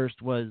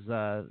Medhurst was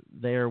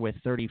there with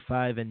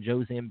 35, and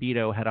Joe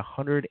Zambito had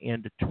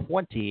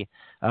 120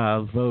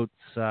 votes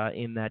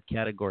in that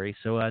category.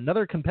 So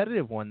another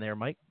competitive one there,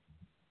 Mike.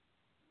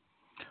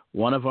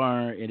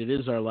 And it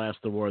is our last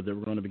award that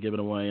we're going to be giving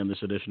away in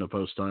this edition of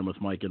Post Time with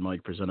Mike and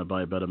Mike, presented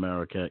by Bet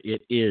America.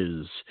 It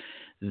is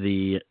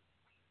the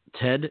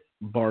Ted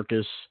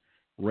Barkus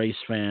Race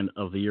Fan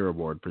of the Year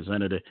Award,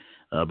 presented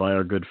by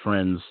our good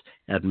friends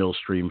at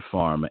Millstream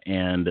Farm.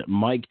 And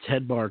Mike,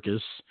 Ted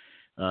Barkus,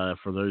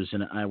 for those,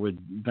 and I would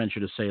venture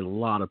to say a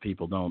lot of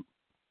people don't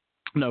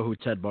know who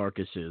Ted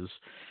Barkus is,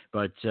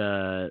 but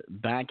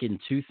back in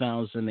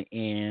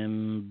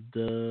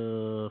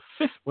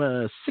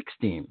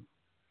 2016,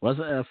 was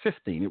it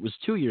 15? It was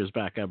 2 years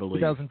back, I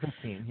believe.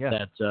 2015, yeah.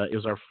 That it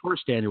was our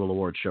first annual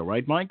award show,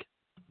 right, Mike?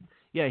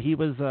 Yeah, he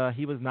was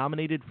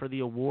nominated for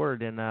the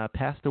award and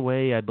passed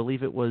away. I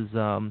believe it was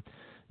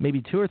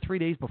maybe 2 or 3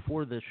 days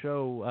before the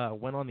show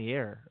went on the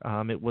air.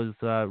 It was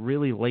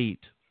really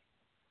late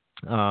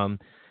in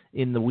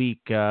the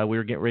week. We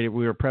were getting ready.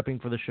 We were prepping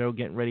for the show,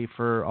 getting ready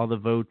for all the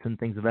votes and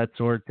things of that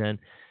sort, and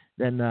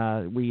then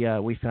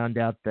we found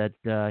out that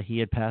he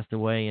had passed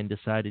away, and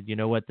decided, you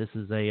know what, this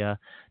is a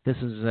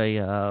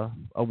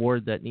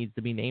award that needs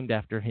to be named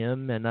after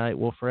him, and it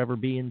will forever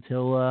be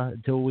until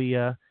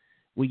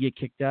we get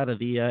kicked out of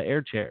the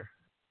air chair.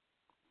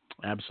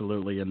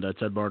 Absolutely, and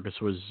Ted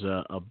Barkus was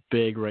a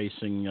big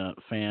racing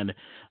fan.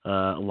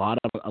 A lot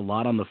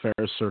on the fair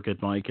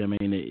circuit, Mike. I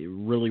mean, it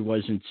really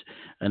wasn't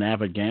an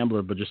avid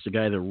gambler, but just a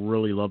guy that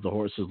really loved the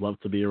horses,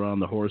 loved to be around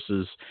the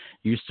horses.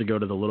 Used to go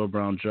to the Little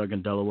Brown Jug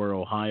in Delaware,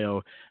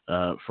 Ohio,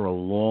 for a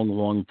long,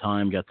 long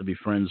time. Got to be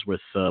friends with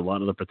a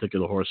lot of the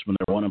particular horsemen.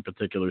 There, one in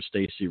particular,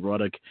 Stacy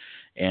Ruddock,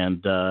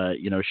 and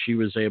she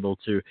was able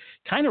to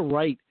kind of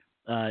write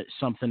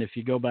something. If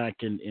you go back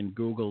and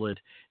Google it,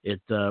 it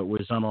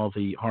was on all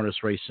the harness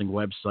racing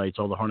websites,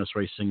 all the harness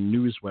racing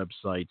news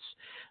websites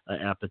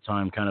at the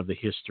time, kind of the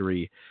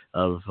history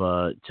of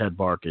Ted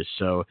Barkus.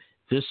 So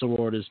this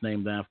award is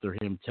named after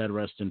him. Ted,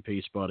 rest in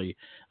peace, buddy.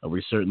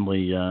 We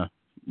certainly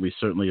we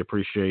certainly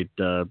appreciate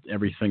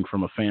everything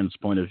from a fan's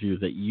point of view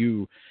that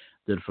you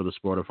did for the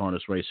sport of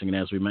harness racing. And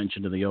as we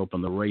mentioned in the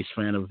open, the Race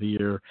Fan of the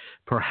Year,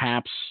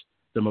 perhaps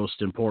the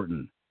most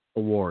important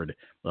award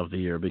of the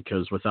year,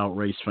 because without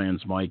race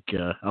fans, Mike,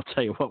 I'll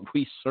tell you what,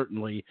 we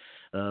certainly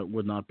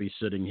would not be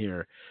sitting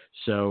here.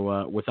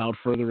 So without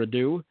further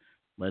ado,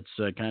 let's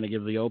kind of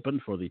give the open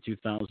for the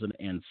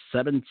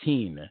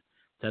 2017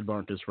 Ted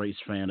Barkus Race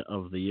Fan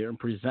of the Year,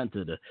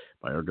 presented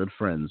by our good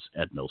friends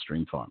at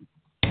Millstream Farm.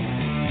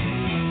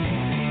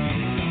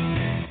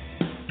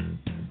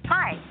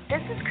 Hi,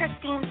 this is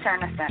Christine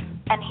Cernison,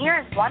 and here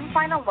is one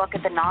final look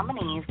at the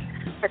nominees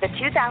for the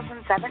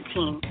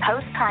 2017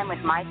 Post Time with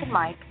Mike and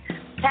Mike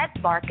Ted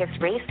Barkus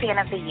Race Fan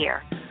of the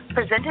Year,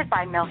 presented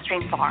by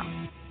Millstream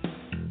Farm.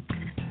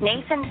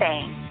 Nathan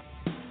Bain,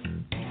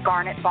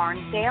 Garnet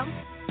Barnsdale,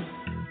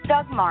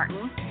 Doug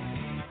Martin,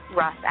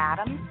 Russ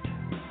Adams,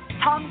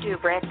 Tom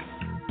Dubrick,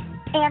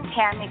 and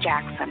Tammy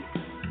Jackson.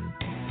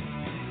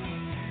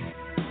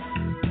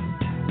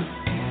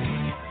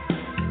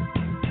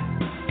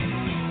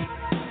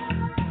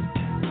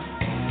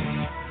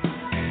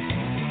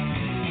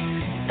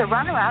 The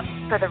runner-up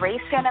for the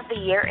Race Fan of the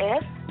Year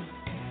is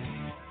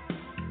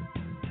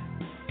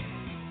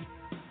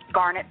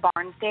Garnet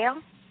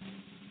Barnsdale.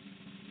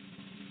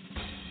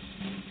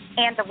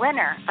 And the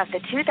winner of the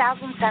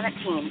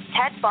 2017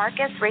 Ted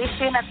Barkus Race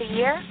Fan of the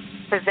Year,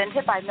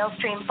 presented by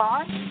Millstream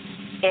Farm,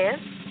 is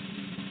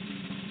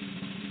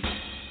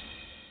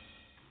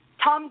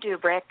Tom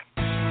Dubrick.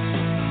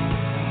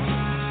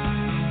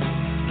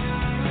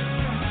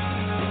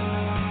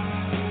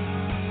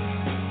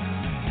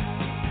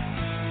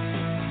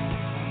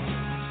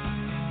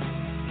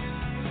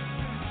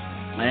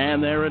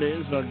 And there it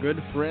is, our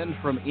good friend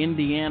from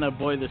Indiana.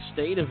 Boy, the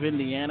state of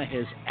Indiana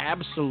has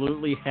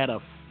absolutely had a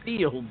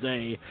field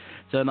day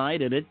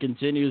tonight, and it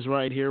continues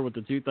right here with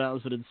the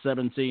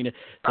 2017 Ted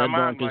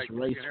Barkus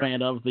Race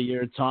Fan of the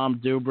Year, Tom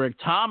Dubrick.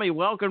 Tommy,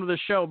 welcome to the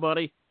show,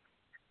 buddy.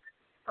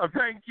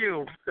 Thank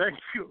you. Thank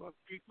you. I'm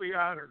deeply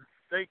honored.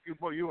 Thank you,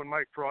 both you and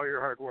Mike, for all your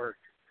hard work.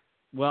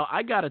 Well,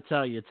 I got to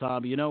tell you,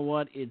 Tom, you know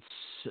what? It's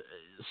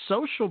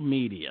social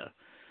media,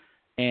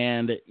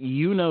 and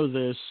you know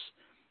this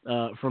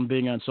from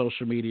being on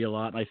social media a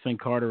lot. And I think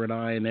Carter and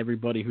I and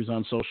everybody who's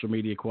on social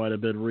media quite a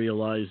bit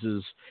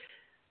realizes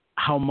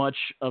how much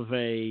of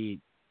a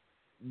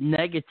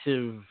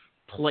negative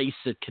place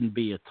it can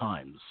be at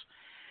times.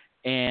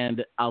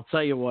 And I'll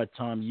tell you what,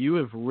 Tom, you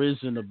have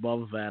risen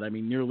above that. I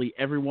mean, nearly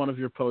every one of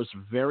your posts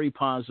very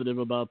positive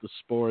about the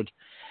sport.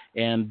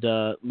 And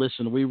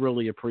listen, we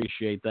really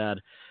appreciate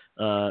that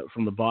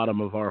from the bottom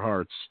of our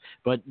hearts.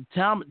 But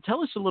Tom,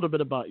 tell us a little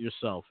bit about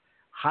yourself.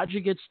 How'd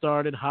you get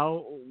started?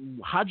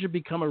 How'd you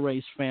become a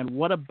race fan?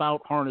 What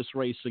about harness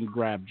racing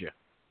grabbed you?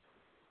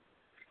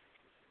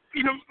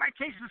 You know, my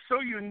case is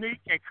so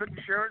unique, I couldn't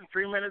share it in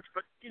 3 minutes.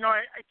 But, you know,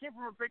 I came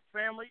from a big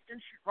family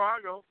in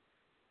Chicago.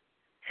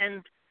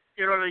 And,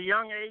 you know, at a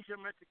young age, I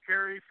met the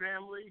Carey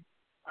family.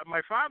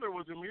 My father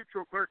was a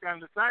mutual clerk on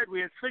the side.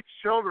 We had 6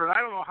 children.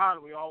 I don't know how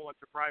we all went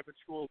to private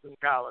schools in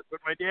college. But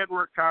my dad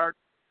worked hard,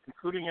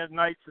 including at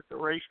nights at the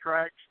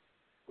racetracks,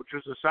 which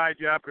was a side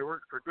job. He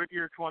worked for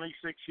Goodyear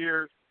 26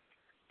 years.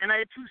 And I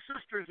had 2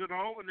 sisters at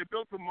home, and they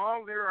built a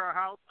mall near our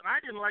house. And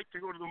I didn't like to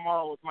go to the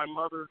mall with my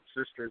mother and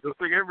sisters. It was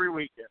like every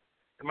weekend.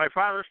 And my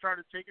father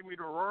started taking me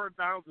to Aurora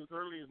Downs as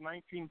early as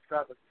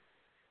 1970.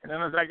 And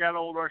then as I got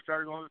older, I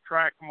started going to the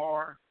track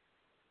more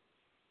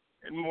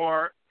and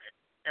more.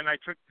 And I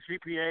took the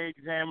CPA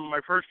exam. My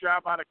first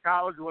job out of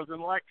college was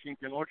in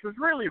Lexington, which was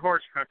really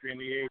horse country in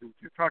the 80s.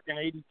 You're talking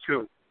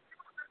 82.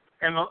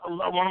 And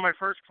one of my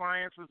first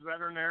clients was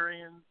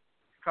veterinarians.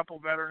 A couple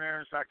of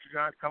veterinarians. Dr.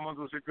 John Cummins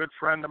was a good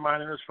friend of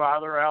mine and his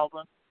father,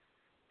 Alvin.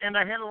 And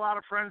I had a lot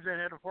of friends that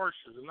had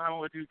horses, and not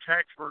only do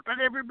tax work, but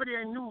everybody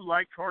I knew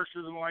liked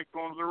horses and liked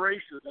going to the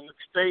races, and it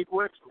stayed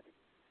with me.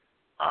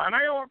 And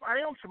I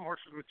own some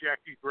horses with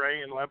Jackie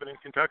Gray in Lebanon,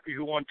 Kentucky,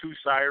 who won 2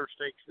 sire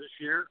stakes this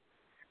year.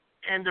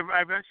 And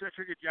I eventually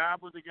took a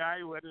job with a guy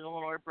who had an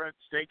Illinois bred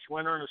stakes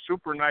winner and a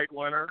super night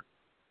winner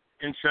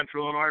in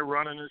Central Illinois,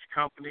 running his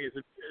company as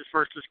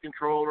first as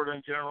controller,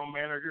 then general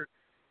manager.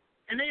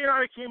 And then, you know,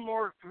 I became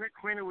more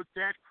acquainted with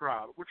that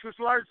crowd, which was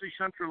largely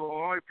Central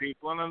Illinois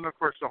people, and then, of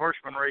course, the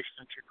horsemen raced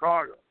in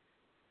Chicago.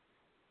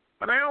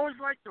 But I always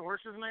liked the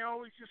horses, and I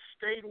always just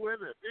stayed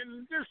with it.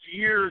 In just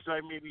years,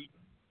 I maybe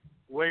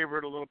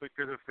wavered a little bit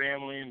because of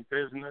family and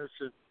business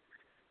and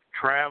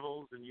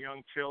travels and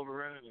young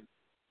children and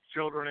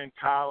children in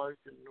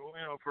college. And, you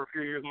know, for a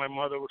few years, my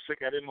mother was sick.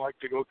 I didn't like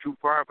to go too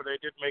far, but I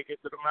did make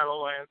it to the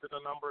Meadowlands and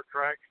a number of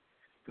tracks.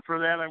 And for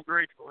that, I'm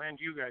grateful, and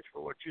you guys,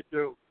 for what you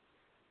do.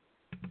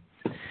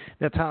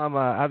 Now, Tom,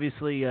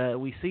 obviously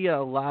we see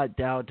a lot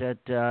out at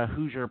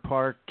Hoosier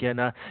Park, and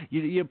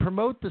you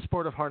promote the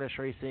sport of harness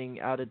racing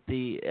out at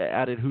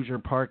Hoosier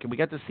Park, and we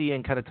got to see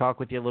and kind of talk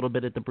with you a little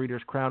bit at the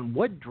Breeders' Crown.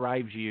 What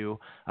drives you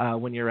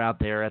when you're out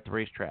there at the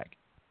racetrack?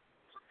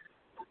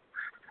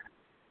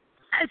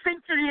 I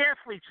think they're the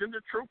athletes and the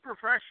true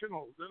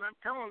professionals. And I'm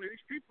telling you,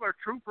 these people are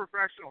true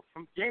professionals.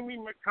 From Jamie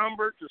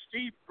McCumber to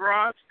Steve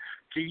Gross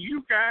to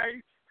you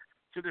guys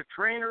to the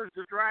trainers,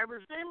 the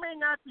drivers. They may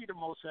not be the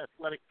most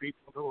athletic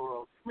people in the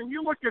world. I mean,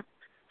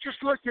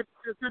 just look at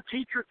the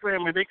teacher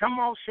family. They come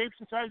all shapes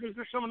and sizes.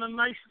 They're some of the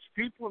nicest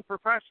people and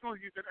professionals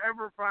you could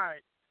ever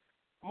find.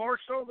 More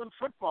so than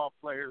football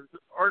players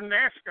or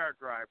NASCAR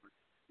drivers.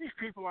 These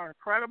people are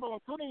incredible,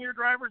 including your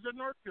drivers at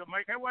Northfield.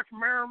 Mike, I watch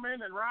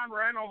Merriman and Ron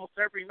Wren almost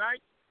every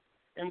night.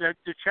 And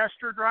the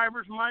Chester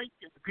drivers, Mike,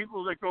 and the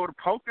people that go to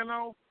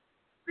Pocono.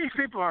 These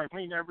people aren't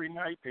clean every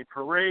night. They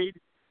parade.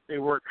 They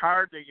work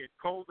hard. They get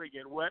cold. They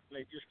get wet. And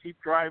they just keep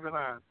driving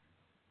on.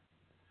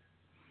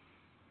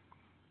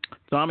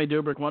 Tommy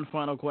Dubrick, one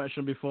final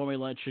question before we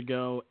let you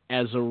go.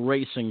 As a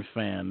racing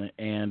fan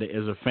and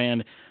as a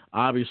fan,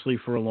 obviously,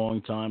 for a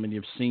long time, and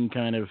you've seen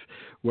kind of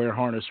where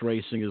harness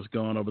racing has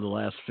gone over the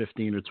last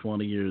 15 or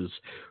 20 years,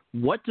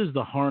 what does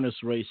the harness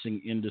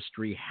racing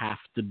industry have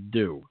to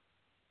do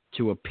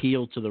to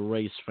appeal to the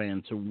race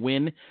fan, to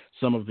win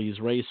some of these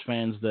race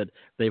fans that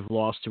they've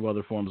lost to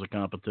other forms of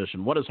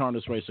competition? What does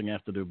harness racing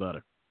have to do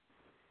better?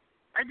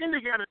 I think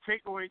they got to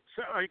take away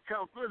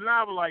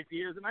novel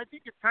ideas, and I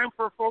think it's time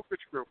for a focus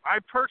group. I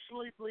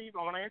personally believe,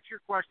 I want to answer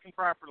your question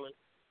properly,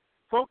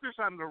 focus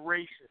on the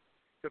racing,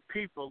 the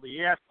people,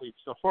 the athletes,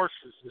 the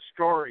horses, the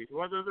stories,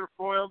 whether they're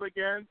foiled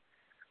again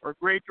or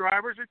great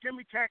drivers, or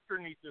Jimmy Takter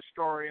needs a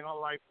story and a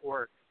life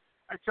work.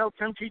 I tell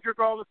Tim Tetrick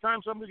all the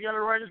time, somebody's got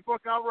to write his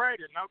book, I'll write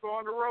it, and I'll go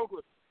on the road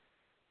with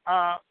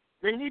it.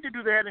 They need to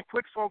do that and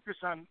quit focus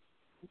on,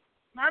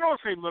 I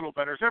don't say little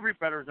bettors, every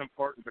better is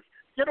important, but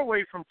get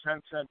away from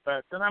 10-cent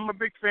bets. And I'm a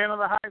big fan of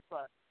the high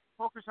five.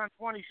 Focus on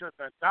 20-cent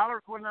bets, dollar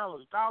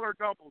quinellas, dollar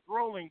doubles,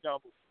 rolling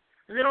doubles.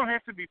 And they don't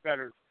have to be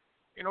bettors.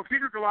 You know,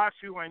 Peter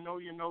Galassi, who I know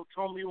you know,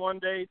 told me one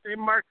day they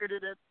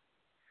marketed it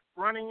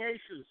running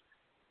aces.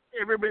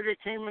 Everybody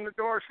that came in the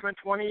door spent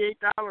 $28,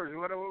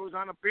 whether it was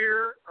on a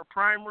beer or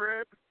prime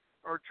rib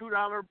or $2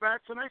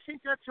 bets. And I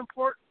think that's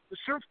important. The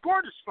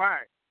surfboard is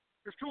fine.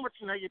 There's too much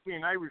negativity,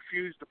 and I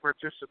refuse to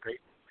participate.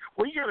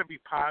 Well, you got to be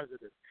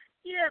positive.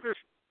 Yeah, there's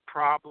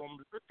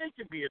problems, but they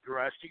can be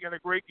addressed. You got a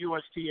great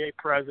USTA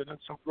president,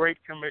 some great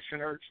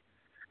commissioners,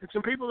 and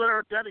some people that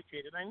are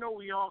dedicated. I know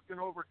we all can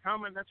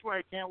overcome it, and that's why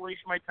I can't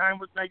waste my time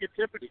with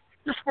negativity.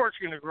 This sport's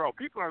going to grow.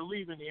 People are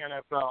leaving the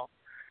NFL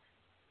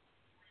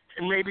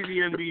and maybe the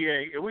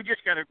NBA, and we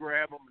just got to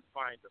grab them and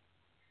find them.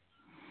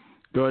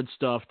 Good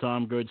stuff,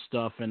 Tom. Good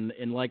stuff. And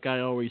like I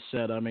always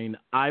said, I mean,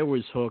 I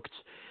was hooked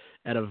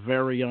at a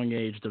very young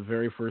age, the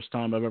very first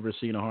time I've ever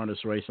seen a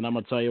harness race. And I'm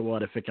going to tell you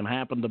what, if it can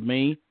happen to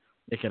me,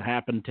 it can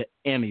happen to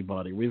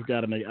anybody.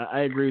 I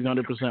agree with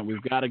 100%.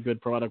 We've got a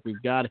good product.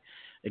 We've got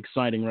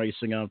exciting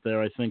racing out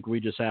there. I think we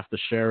just have to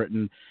share it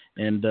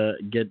and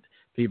get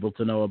people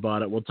to know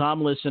about it. Well,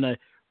 Tom, listen, I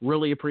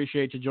really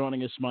appreciate you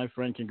joining us, my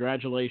friend.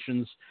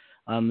 Congratulations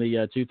on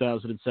the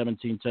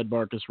 2017 Ted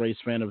Barkus Race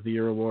Fan of the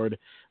Year Award,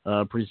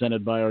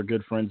 presented by our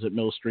good friends at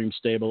Millstream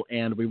Stable.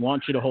 And we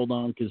want you to hold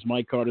on because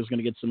Mike Carter is going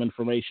to get some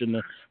information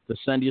to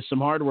send you some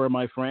hardware,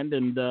 my friend.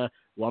 And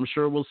well, I'm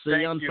sure we'll see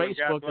you on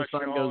Facebook as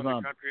time goes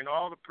on. Country and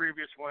all the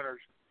previous winners.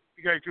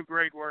 You guys do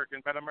great work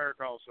in Bet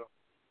America also.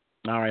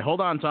 All right,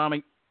 hold on,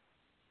 Tommy.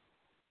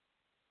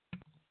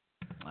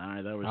 All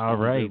right, that was all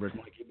right.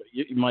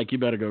 Mike, you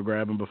better go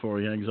grab him before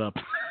he hangs up.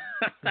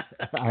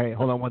 All right,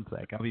 hold on one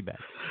sec. I'll be back.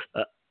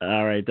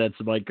 All right, that's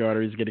Mike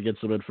Carter. He's going to get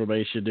some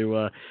information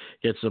to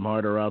get some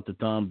hardware out to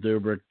Tom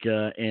Dubrick,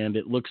 and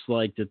it looks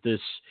like that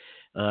this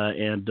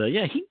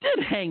yeah, he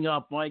did hang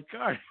up, Mike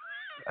Carter.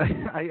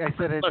 I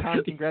said,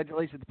 Tom,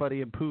 congratulations,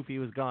 buddy, and poof, he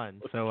was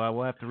gone. So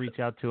we'll have to reach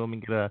out to him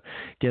and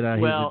get his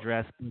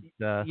address.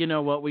 You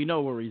know what? We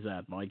know where he's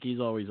at, Mike. He's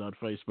always on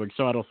Facebook,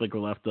 so I don't think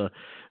we'll have to.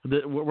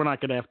 We're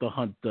not going to have to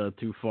hunt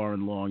too far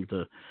and long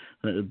to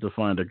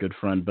find a good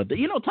friend. But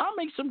you know, Tom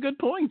makes some good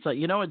points.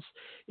 You know,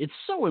 it's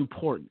so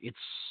important. It's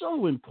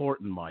so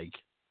important, Mike,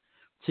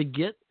 to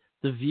get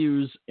the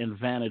views and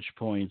vantage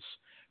points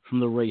from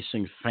the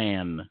racing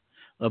fan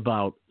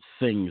about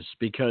things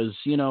because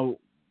you know.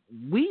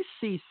 We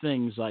see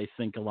things, I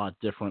think, a lot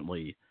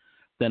differently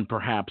than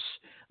perhaps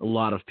a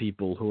lot of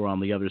people who are on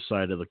the other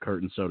side of the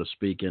curtain, so to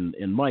speak. And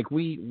Mike,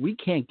 we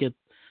can't get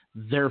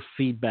their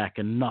feedback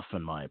enough,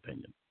 in my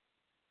opinion.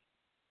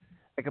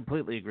 I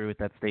completely agree with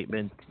that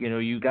statement. You know,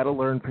 you got to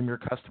learn from your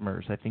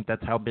customers. I think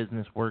that's how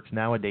business works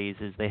nowadays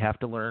is they have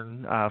to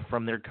learn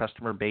from their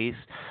customer base.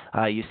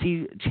 You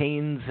see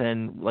chains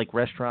and like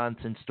restaurants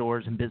and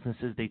stores and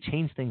businesses, they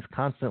change things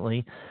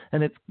constantly.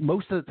 And it's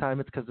most of the time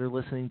it's because they're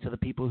listening to the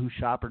people who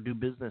shop or do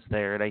business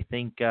there. And I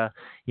think,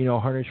 you know,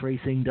 harness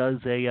racing does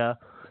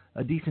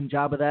a decent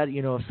job of that.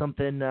 If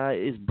something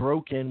is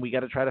broken, we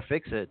got to try to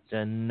fix it.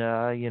 And,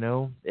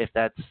 if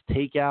that's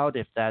takeout,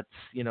 if that's,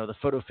 the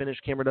photo finish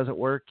camera doesn't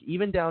work,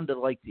 even down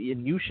to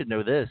and you should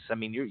know this. I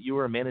mean, you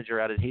were a manager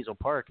out at Hazel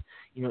Park,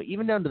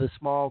 even down to the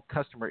small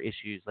customer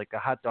issues, like a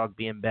hot dog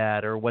being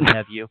bad or what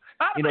have you.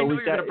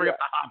 We've got to bring up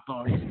the hot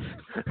dogs.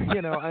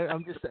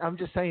 I'm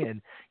just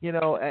saying,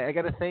 I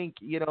got to think,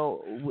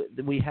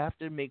 we have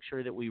to make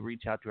sure that we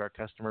reach out to our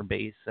customer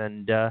base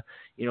and,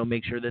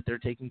 make sure that they're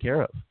taken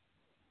care of.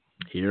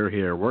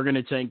 Here. We're going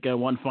to take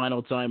one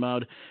final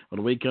timeout.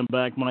 When we come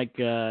back, Mike,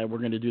 we're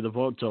going to do the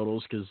vote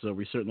totals because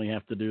we certainly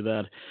have to do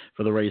that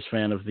for the Race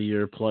Fan of the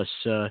Year. Plus,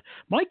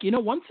 Mike,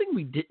 one thing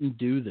we didn't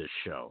do this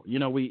show,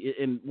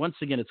 and once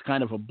again, it's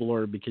kind of a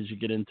blur because you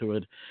get into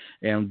it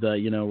and,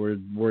 we're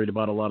worried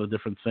about a lot of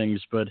different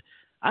things, but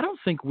I don't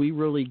think we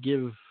really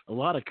give a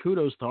lot of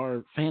kudos to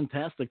our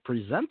fantastic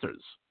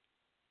presenters.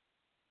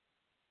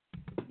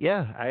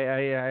 Yeah,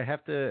 I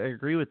have to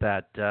agree with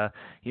that.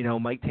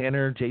 Mike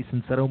Tanner,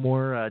 Jason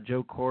Settlemore,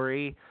 Joe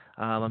Corey.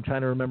 I'm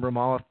trying to remember them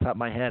all off the top of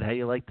my head. How do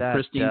you like that?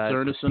 Christine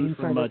Cernison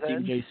from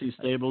Team JC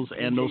Stables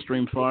and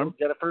Millstream Farm.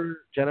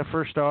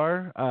 Jennifer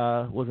Starr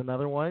was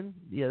another one.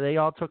 Yeah, they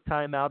all took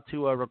time out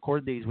to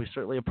record these. We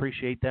certainly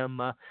appreciate them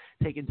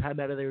taking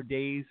time out of their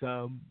days.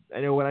 I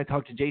know when I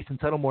talked to Jason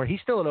Settlemore, he's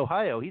still in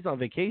Ohio. He's on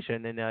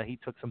vacation, and he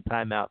took some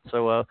time out.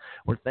 So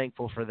we're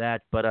thankful for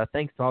that. But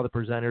thanks to all the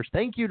presenters.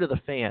 Thank you to the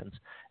fans.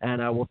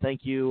 And we'll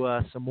thank you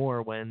some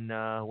more when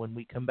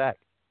we come back.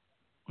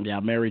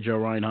 Yeah, Mary Jo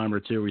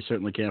Reinheimer, too. We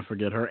certainly can't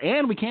forget her.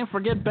 And we can't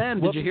forget Ben.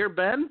 Did you hear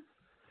Ben?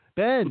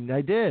 Ben,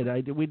 I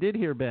did. We did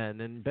hear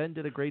Ben, and Ben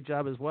did a great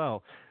job as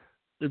well.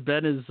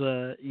 Ben is,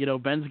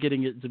 Ben's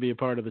getting it to be a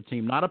part of the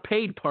team. Not a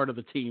paid part of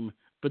the team,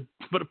 but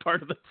a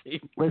part of the team.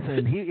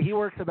 Listen, he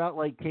works about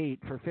like Kate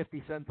for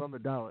 50 cents on the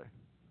dollar.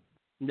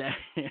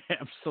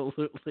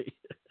 Absolutely.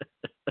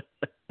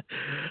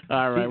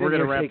 All right, we're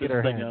going to wrap this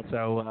thing up.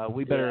 So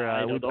we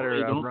better.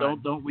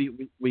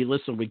 We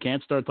listen. We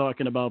can't start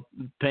talking about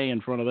pay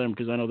in front of them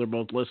because I know they're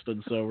both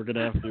listed. So we're going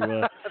to have to,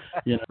 we're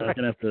going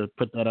to have to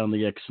put that on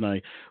the X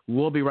tonight.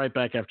 We'll be right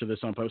back after this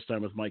on Post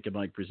Time with Mike and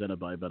Mike, presented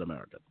by Bet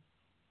America.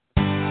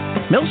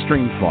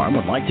 Millstream Farm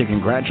would like to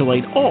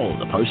congratulate all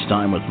the Post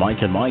Time with Mike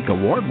and Mike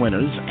award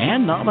winners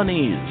and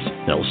nominees.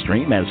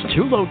 Millstream has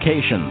 2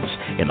 locations.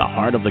 In the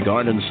heart of the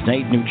Garden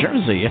State, New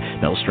Jersey,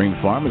 Millstream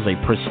Farm is a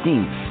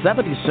pristine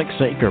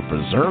 76-acre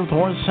preserved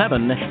horse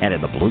heaven, and in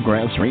the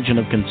bluegrass region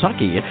of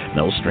Kentucky,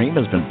 Millstream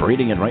has been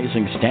breeding and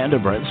raising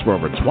standardbreds for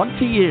over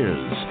 20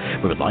 years.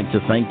 We would like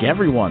to thank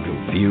everyone who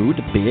viewed,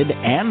 bid,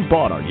 and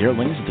bought our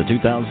yearlings at the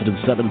 2017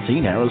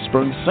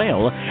 Harrisburg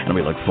sale, and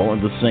we look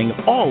forward to seeing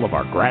all of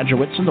our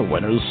graduates in the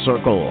Winner's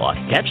Circle.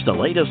 Catch the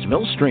latest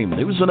Millstream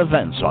news and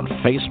events on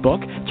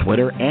Facebook,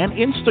 Twitter, and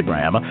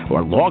Instagram,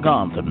 or log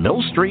on to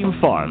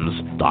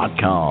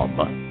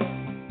millstreamfarms.com.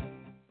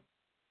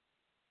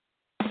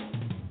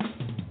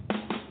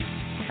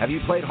 Have you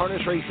played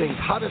harness racing's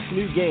hottest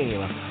new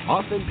game?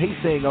 Often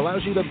Pacing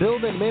allows you to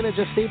build and manage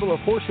a stable of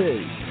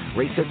horses,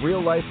 race at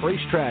real-life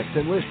racetracks,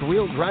 enlist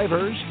real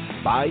drivers,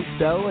 buy,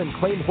 sell, and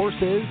claim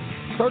horses,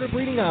 start a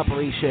breeding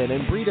operation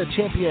and breed a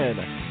champion,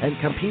 and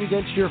compete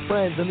against your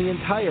friends in the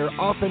entire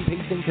Often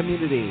Pacing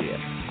community.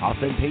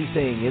 Often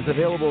Pacing is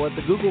available at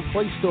the Google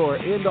Play Store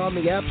and on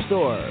the App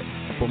Store.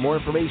 For more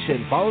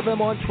information, follow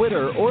them on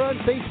Twitter or on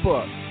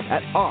Facebook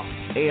at Off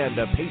and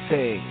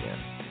Pacing.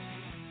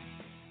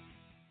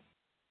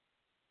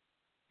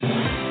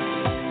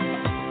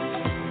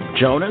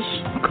 Jonas,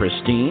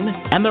 Christine,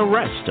 and the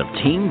rest of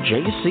Team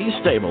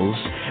JC Stables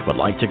would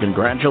like to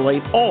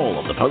congratulate all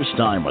of the Post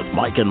Time with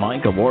Mike and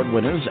Mike award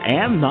winners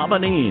and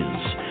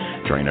nominees.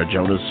 Trainer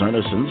Jonas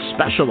Cernison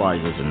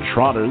specializes in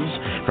trotters,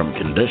 from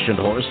conditioned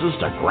horses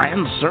to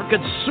Grand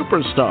Circuit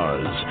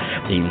superstars.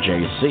 Team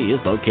JC is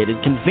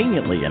located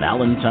conveniently in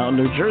Allentown,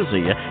 New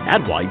Jersey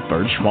at White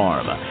Birch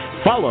Farm.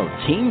 Follow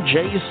Team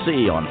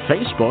JC on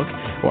Facebook,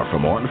 or for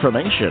more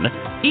information,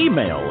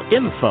 email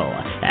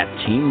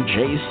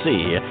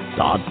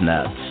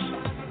info@teamjc.net.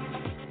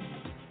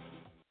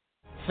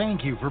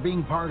 Thank you for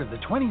being part of the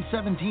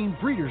 2017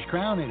 Breeders'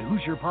 Crown at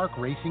Hoosier Park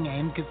Racing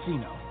and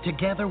Casino.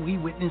 Together, we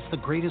witness the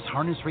greatest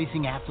harness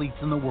racing athletes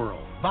in the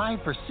world vie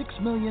for $6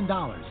 million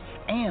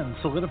and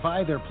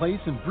solidify their place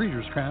in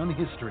Breeders' Crown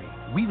history.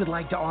 We would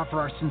like to offer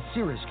our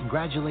sincerest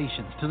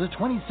congratulations to the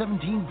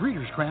 2017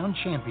 Breeders' Crown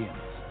champions.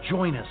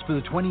 Join us for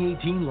the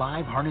 2018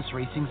 live harness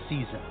racing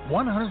season.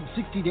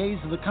 160 days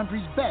of the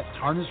country's best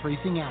harness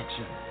racing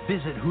action.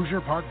 Visit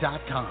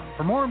HoosierPark.com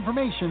for more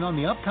information on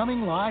the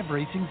upcoming live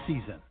racing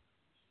season.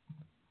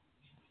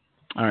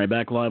 All right,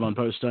 back live on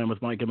Post Time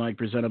with Mike and Mike,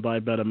 presented by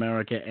Bet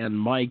America. And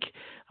Mike,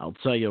 I'll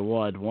tell you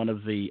what, one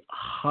of the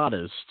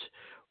hottest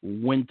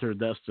winter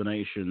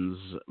destinations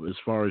as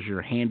far as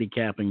your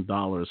handicapping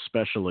dollar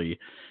especially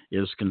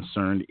is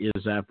concerned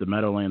is at the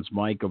Meadowlands.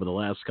 Mike, over the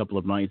last couple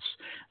of nights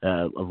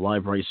of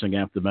live racing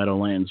at the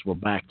Meadowlands, we're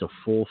back to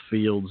full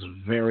fields,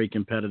 very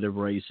competitive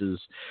races,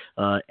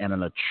 and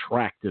an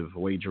attractive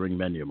wagering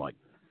menu, Mike.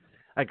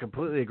 I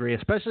completely agree,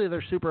 especially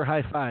their super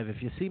high five.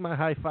 If you see my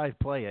high five,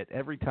 play it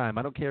every time.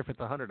 I don't care if it's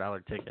a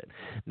 $100 ticket.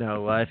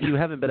 No, if you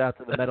haven't been out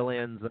to the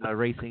Meadowlands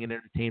Racing and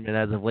Entertainment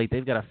as of late,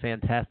 they've got a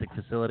fantastic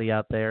facility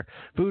out there.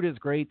 Food is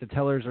great. The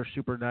tellers are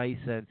super nice,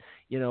 and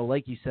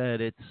like you said,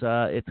 it's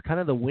kind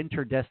of the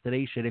winter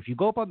destination. If you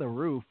go up on the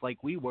roof,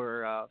 like we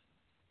were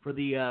for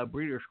the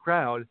Breeders'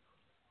 Crown,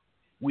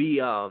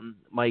 we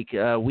Mike,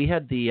 we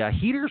had the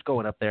heaters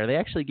going up there. They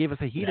actually gave us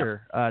a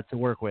heater to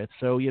work with.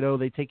 So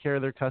they take care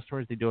of their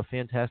customers. They do a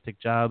fantastic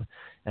job,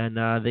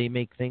 and they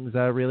make things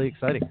really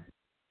exciting.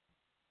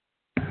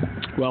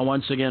 Well,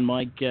 once again,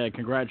 Mike,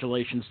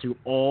 congratulations to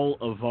all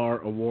of our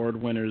award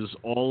winners,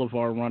 all of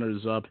our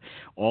runners-up,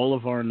 all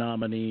of our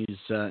nominees,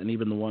 and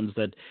even the ones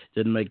that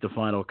didn't make the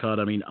final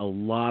cut. I mean, a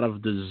lot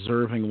of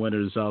deserving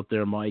winners out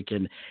there, Mike,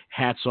 and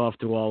hats off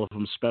to all of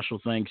them. Special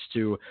thanks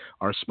to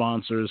our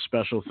sponsors.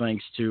 Special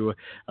thanks to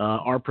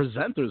our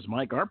presenters,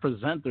 Mike. Our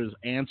presenters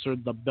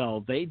answered the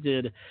bell. They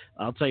did,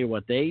 I'll tell you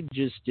what, they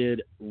just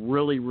did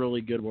really,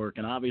 really good work.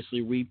 And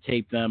obviously we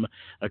taped them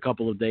a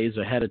couple of days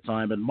ahead of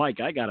time. And, Mike,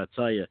 I got to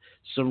tell you,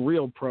 some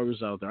real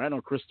pros out there. I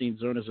know Christine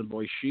Zernes, and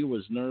boy, she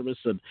was nervous,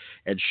 and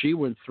she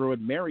went through it.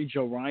 Mary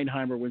Jo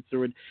Reinheimer went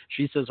through it.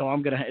 She says,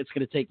 it's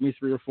going to take me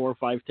 3 or 4 or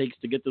 5 takes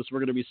to get this. We're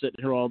going to be sitting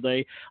here all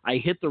day. I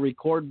hit the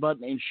record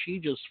button, and she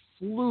just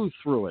flew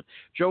through it.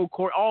 Joe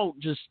Corey, all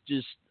just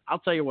I'll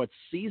tell you what,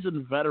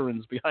 seasoned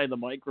veterans behind the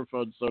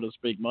microphone, so to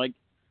speak, Mike.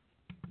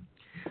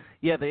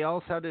 Yeah, they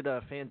all sounded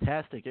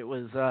fantastic. It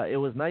was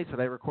nice that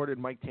I recorded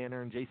Mike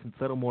Tanner and Jason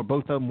Settlemore.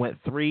 Both of them went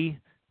 3,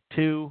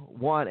 2,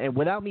 1, and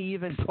without me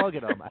even plugging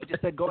them, I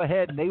just said go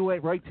ahead, and they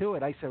went right to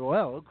it. I said,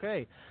 well,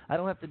 okay, I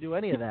don't have to do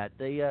any of that.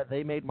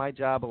 They made my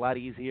job a lot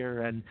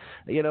easier, and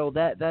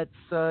that's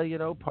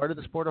part of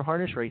the sport of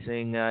harness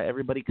racing.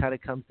 Everybody kind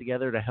of comes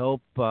together to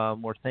help.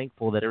 We're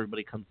thankful that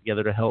everybody comes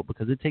together to help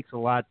because it takes a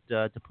lot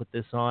to put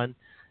this on.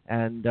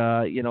 And,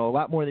 a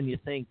lot more than you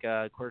think.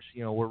 Of course,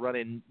 we're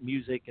running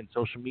music and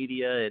social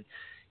media and,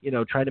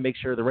 trying to make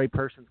sure the right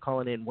person's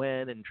calling in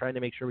when and trying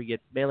to make sure we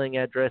get mailing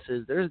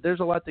addresses.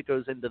 There's a lot that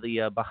goes into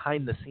the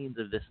behind the scenes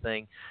of this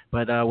thing.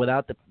 But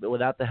without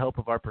the help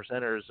of our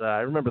presenters,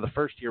 I remember the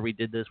first year we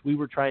did this, we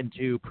were trying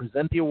to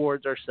present the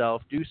awards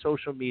ourselves, do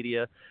social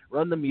media,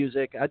 run the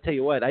music. I tell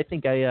you what, I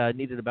think I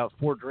needed about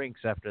 4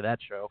 drinks after that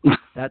show.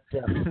 That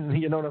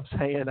you know what I'm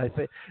saying? I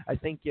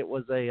think it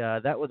was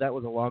that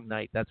was a long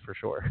night, that's for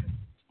sure.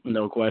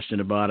 No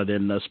question about it.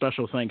 And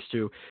special thanks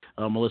to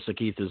Melissa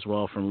Keith as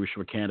well from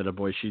Rushwa, Canada.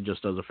 Boy, she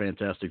just does a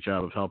fantastic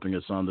job of helping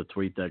us on the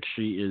tweet deck.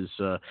 She is,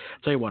 I'll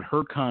tell you what,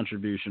 her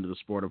contribution to the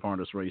sport of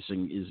harness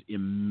racing is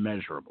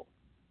immeasurable.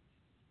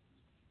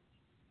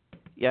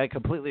 Yeah, I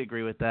completely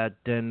agree with that.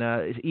 And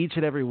each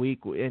and every week,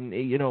 and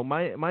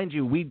mind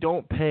you, we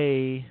don't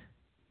pay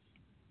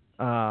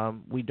for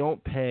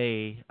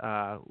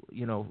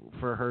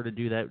her to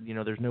do that.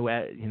 There's no,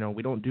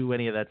 we don't do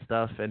any of that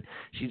stuff, and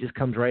she just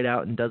comes right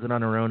out and does it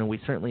on her own, and we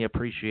certainly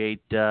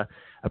appreciate her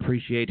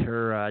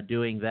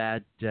doing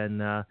that.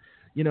 And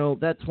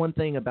that's one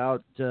thing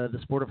about the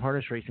sport of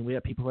harness racing. We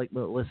have people like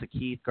Melissa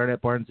Keith,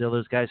 Garnett Barnesdale,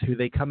 those guys who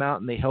they come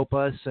out and they help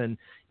us, and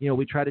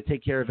we try to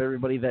take care of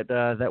everybody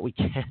that we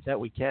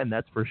can.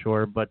 That's for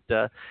sure. But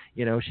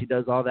she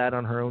does all that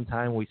on her own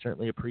time. We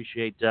certainly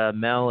appreciate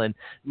Mel, and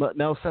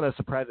Mel sent us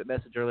a private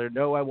message earlier.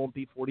 No, I won't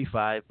be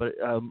 45, but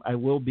I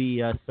will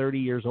be 30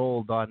 years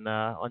old on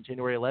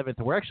January 11th,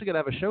 and we're actually going to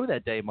have a show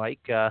that day,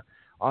 Mike,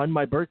 on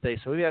my birthday.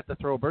 So we have to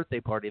throw a birthday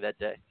party that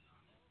day.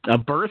 A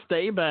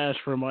birthday bash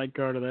for Mike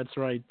Carter. That's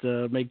right.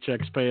 Make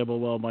checks payable.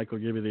 Well, Mike will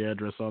give you the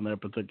address on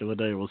that particular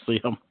day. We'll see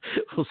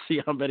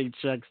how many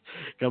checks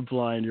come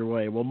flying your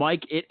way. Well,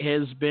 Mike, it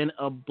has been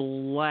a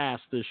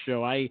blast, this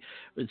show.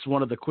 It's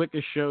one of the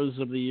quickest shows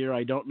of the year.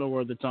 I don't know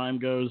where the time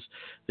goes.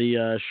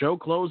 The show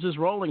closes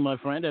rolling, my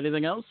friend.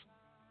 Anything else?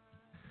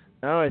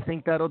 No, I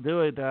think that'll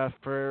do it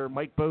for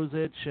Mike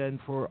Bozich and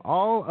for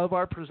all of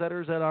our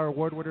presenters and our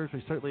award winners.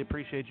 We certainly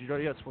appreciate you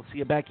joining us. We'll see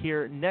you back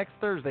here next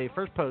Thursday,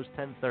 first post,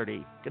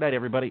 10:30. Good night,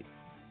 everybody.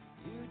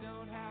 You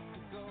don't have to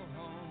go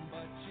home,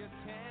 but you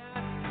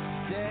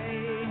can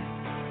stay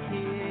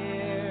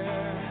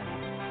here.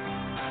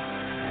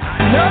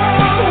 No!